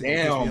shit, but that shit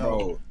damn,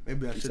 bro.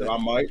 Maybe I should. I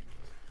might.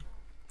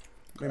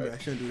 Maybe I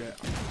shouldn't do that.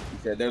 He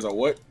said, "There's a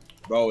what,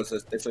 bro?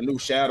 It's a new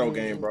Shadow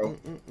game, bro."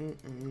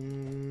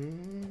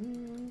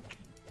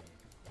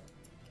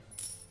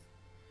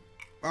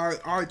 All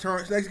right,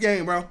 Terrence. Next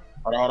game, bro.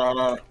 Hold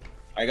on.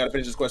 I gotta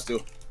finish this quest too.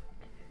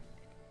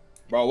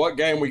 Bro, what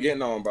game we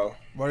getting on, bro?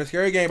 Bro, the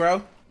scary game,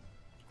 bro.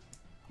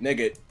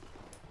 Nigga.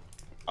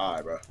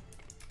 Alright, bro.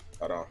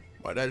 Hold on.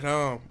 By that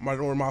time, I'm about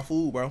to order my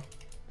food, bro.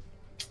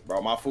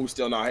 Bro, my food's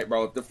still not hit,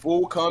 bro. If the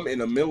food come in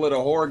the middle of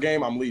the horror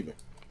game, I'm leaving.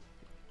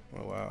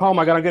 Oh, wow. Oh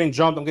my god, I'm getting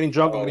jumped. I'm getting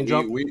jumped. I'm on the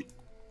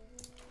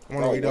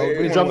way,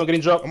 Doge. I'm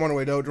getting jumped. I'm on the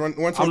way, Doge. Run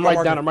to I'm my right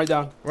marker. down. I'm right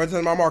down. Run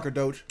to my marker,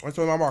 Doge. Run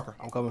to my marker.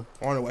 I'm coming.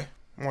 I'm on the way.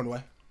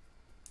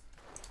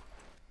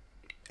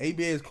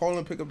 ABA is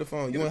calling. Pick up the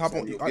phone. You want to hop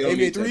on?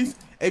 ABA 3s?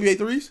 ABA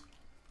 3s?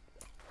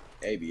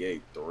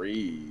 ABA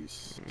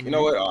 3s. You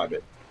know what? Oh, I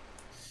bet.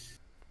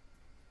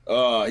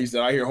 He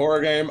said, I hear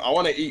horror game. I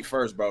want to eat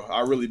first, bro.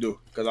 I really do.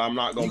 Because I'm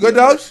not going to. You good,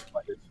 Doge?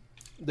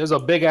 There's a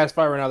big ass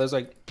fight right now. There's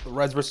like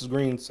reds versus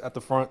greens at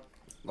the front.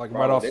 Like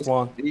bro, right off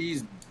spawn.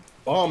 These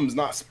bums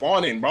not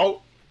spawning,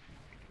 bro.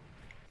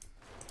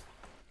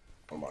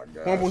 Oh my god.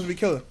 Who am I supposed to be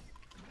killing?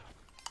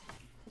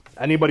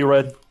 Anybody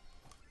red.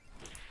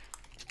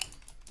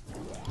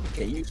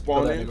 Can you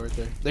spawn in? Right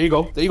there. There you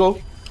go. There you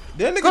go.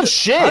 That nigga, good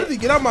shit. How did he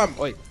get out my...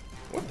 Wait.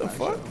 What the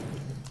fuck?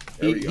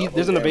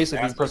 There's an evasive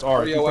if you press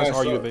R. If you press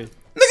R, you evade.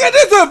 Nigga,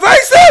 this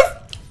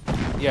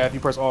evasive? Yeah, if you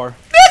press R.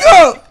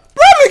 Nigga!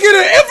 Probably get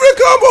an infinite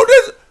combo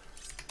this...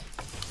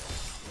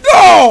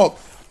 Dog!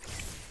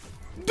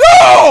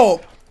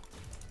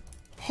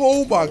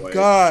 Oh my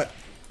god.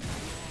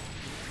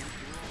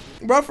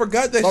 Bro, I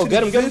forgot that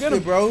shit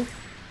existed, bro.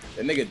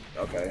 That nigga...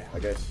 Okay, I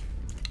guess.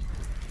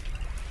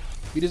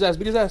 Beat his ass.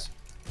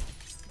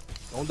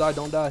 Don't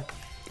die.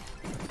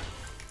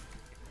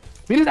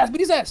 Beat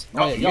his ass.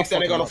 No, mix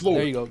that nigga on the floor.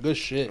 There you go. Good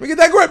shit. Let me get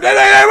that grip. That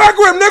ain't my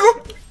grip,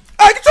 nigga.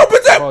 I get your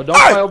bitch out. Bro,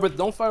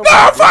 don't fight over.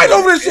 Nah, I'm fighting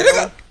over this shit,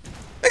 nigga.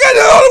 They got to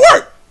do all the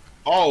work.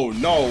 Oh,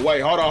 no.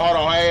 Wait, hold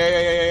on.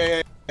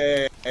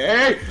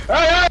 Hey.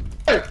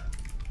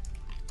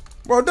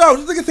 Bro, dog,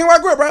 this nigga take my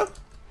grip, bro.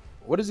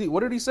 What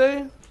did he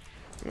say?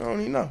 I don't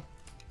even know.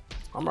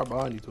 I'm right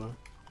behind you, twin.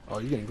 Oh,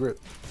 you getting grip.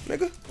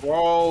 Nigga.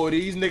 Bro,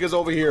 these niggas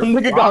over here.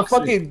 Nigga got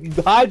fucking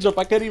high jump.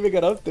 I can't even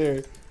get up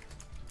there.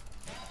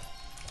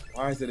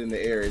 Why is it in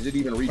the air? Is it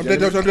even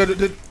regenerating? I'm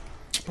dead.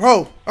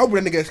 Bro, I hope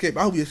that nigga escape.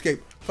 I hope he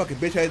escape. Fucking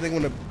bitch ass nigga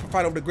want to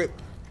fight over the grip.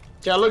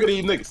 Yeah, look at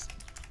these niggas.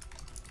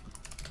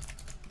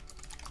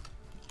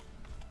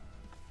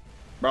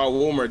 Bro,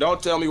 Woomer,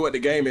 don't tell me what the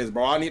game is,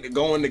 bro. I need to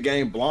go in the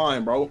game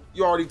blind, bro.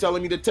 You already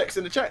telling me the text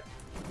in the chat.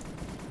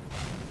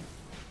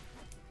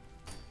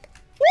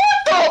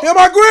 Yeah,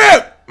 my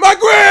grip!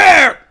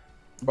 my grip!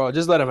 Bro,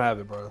 just let him have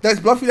it, bro. That's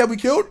Bluffy that we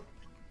killed?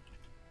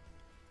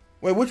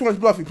 Wait, which one's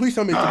Bluffy? Please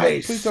tell me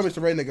Nice. please tell me it's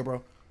the red nigga,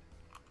 bro.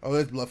 Oh,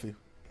 it's Bluffy.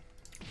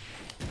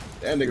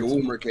 That nigga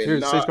Woomer Here,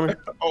 Sage, come cannot.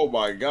 here. Oh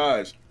my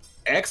gosh.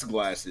 X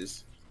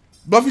glasses.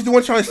 Bluffy's the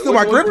one trying to steal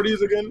my Which ones grip? were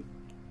these again?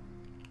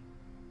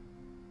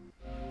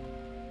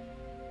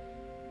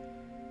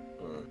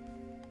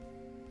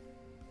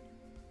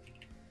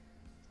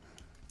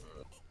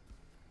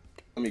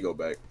 Let me go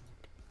back.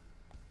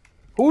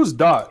 Who's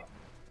Dot?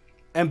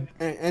 And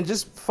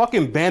just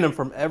fucking ban him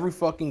from every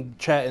fucking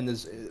chat in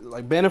this.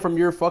 Like, ban him from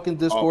your fucking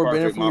Discord, ban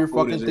him perfect. from My your food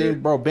fucking is thing, here.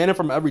 bro. Ban him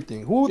from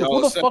everything. Who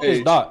Yo, the fuck is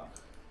Sage. Dot?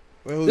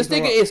 Wait, who This you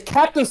nigga talking is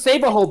Captain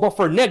Saberho, but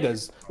for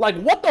niggas. Like,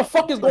 what the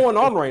fuck is going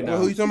on right about? Wait,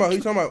 now? who you talking about? Who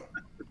you talking about?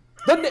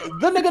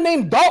 The nigga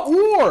named Dot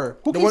War,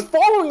 who keeps one-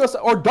 following us,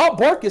 or Dot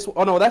Barkus.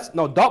 Oh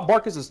no, Dot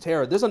Barkus is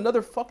Terra. There's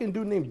another fucking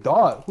dude named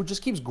Dot who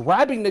just keeps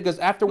grabbing niggas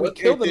after we Look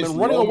kill at them this and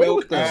running away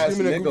with low-milk them. ass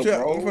Give me that group nigga, chat.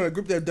 bro. I'm gonna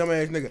group that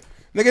dumbass nigga.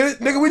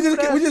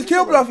 Nigga, we just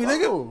killed Bluffy,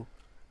 nigga.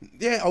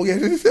 Yeah, oh yeah.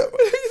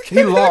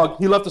 He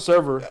logged. He left the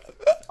server.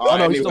 Oh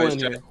no, he's still anyways, in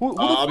chat. here. Who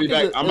the I'll be fuck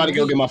is back. it? I'm about to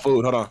go get my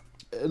food. Hold on.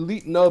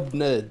 Elite Nub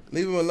Ned.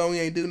 Leave him alone. He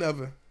ain't do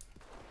nothing.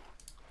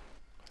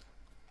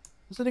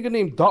 There's a nigga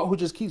named Dot who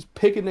just keeps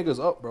picking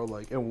niggas up, bro,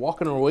 like, and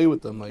walking away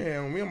with them. Like, Yeah,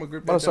 I'm gonna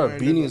grip I'm about to that start dumbass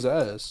beating nigga. his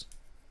ass.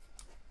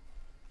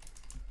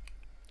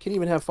 Can't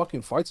even have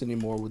fucking fights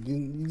anymore.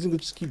 These niggas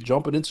just keep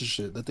jumping into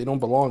shit that they don't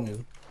belong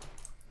in.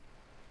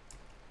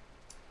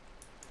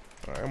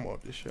 Alright, I'm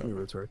off this show. Let me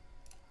return.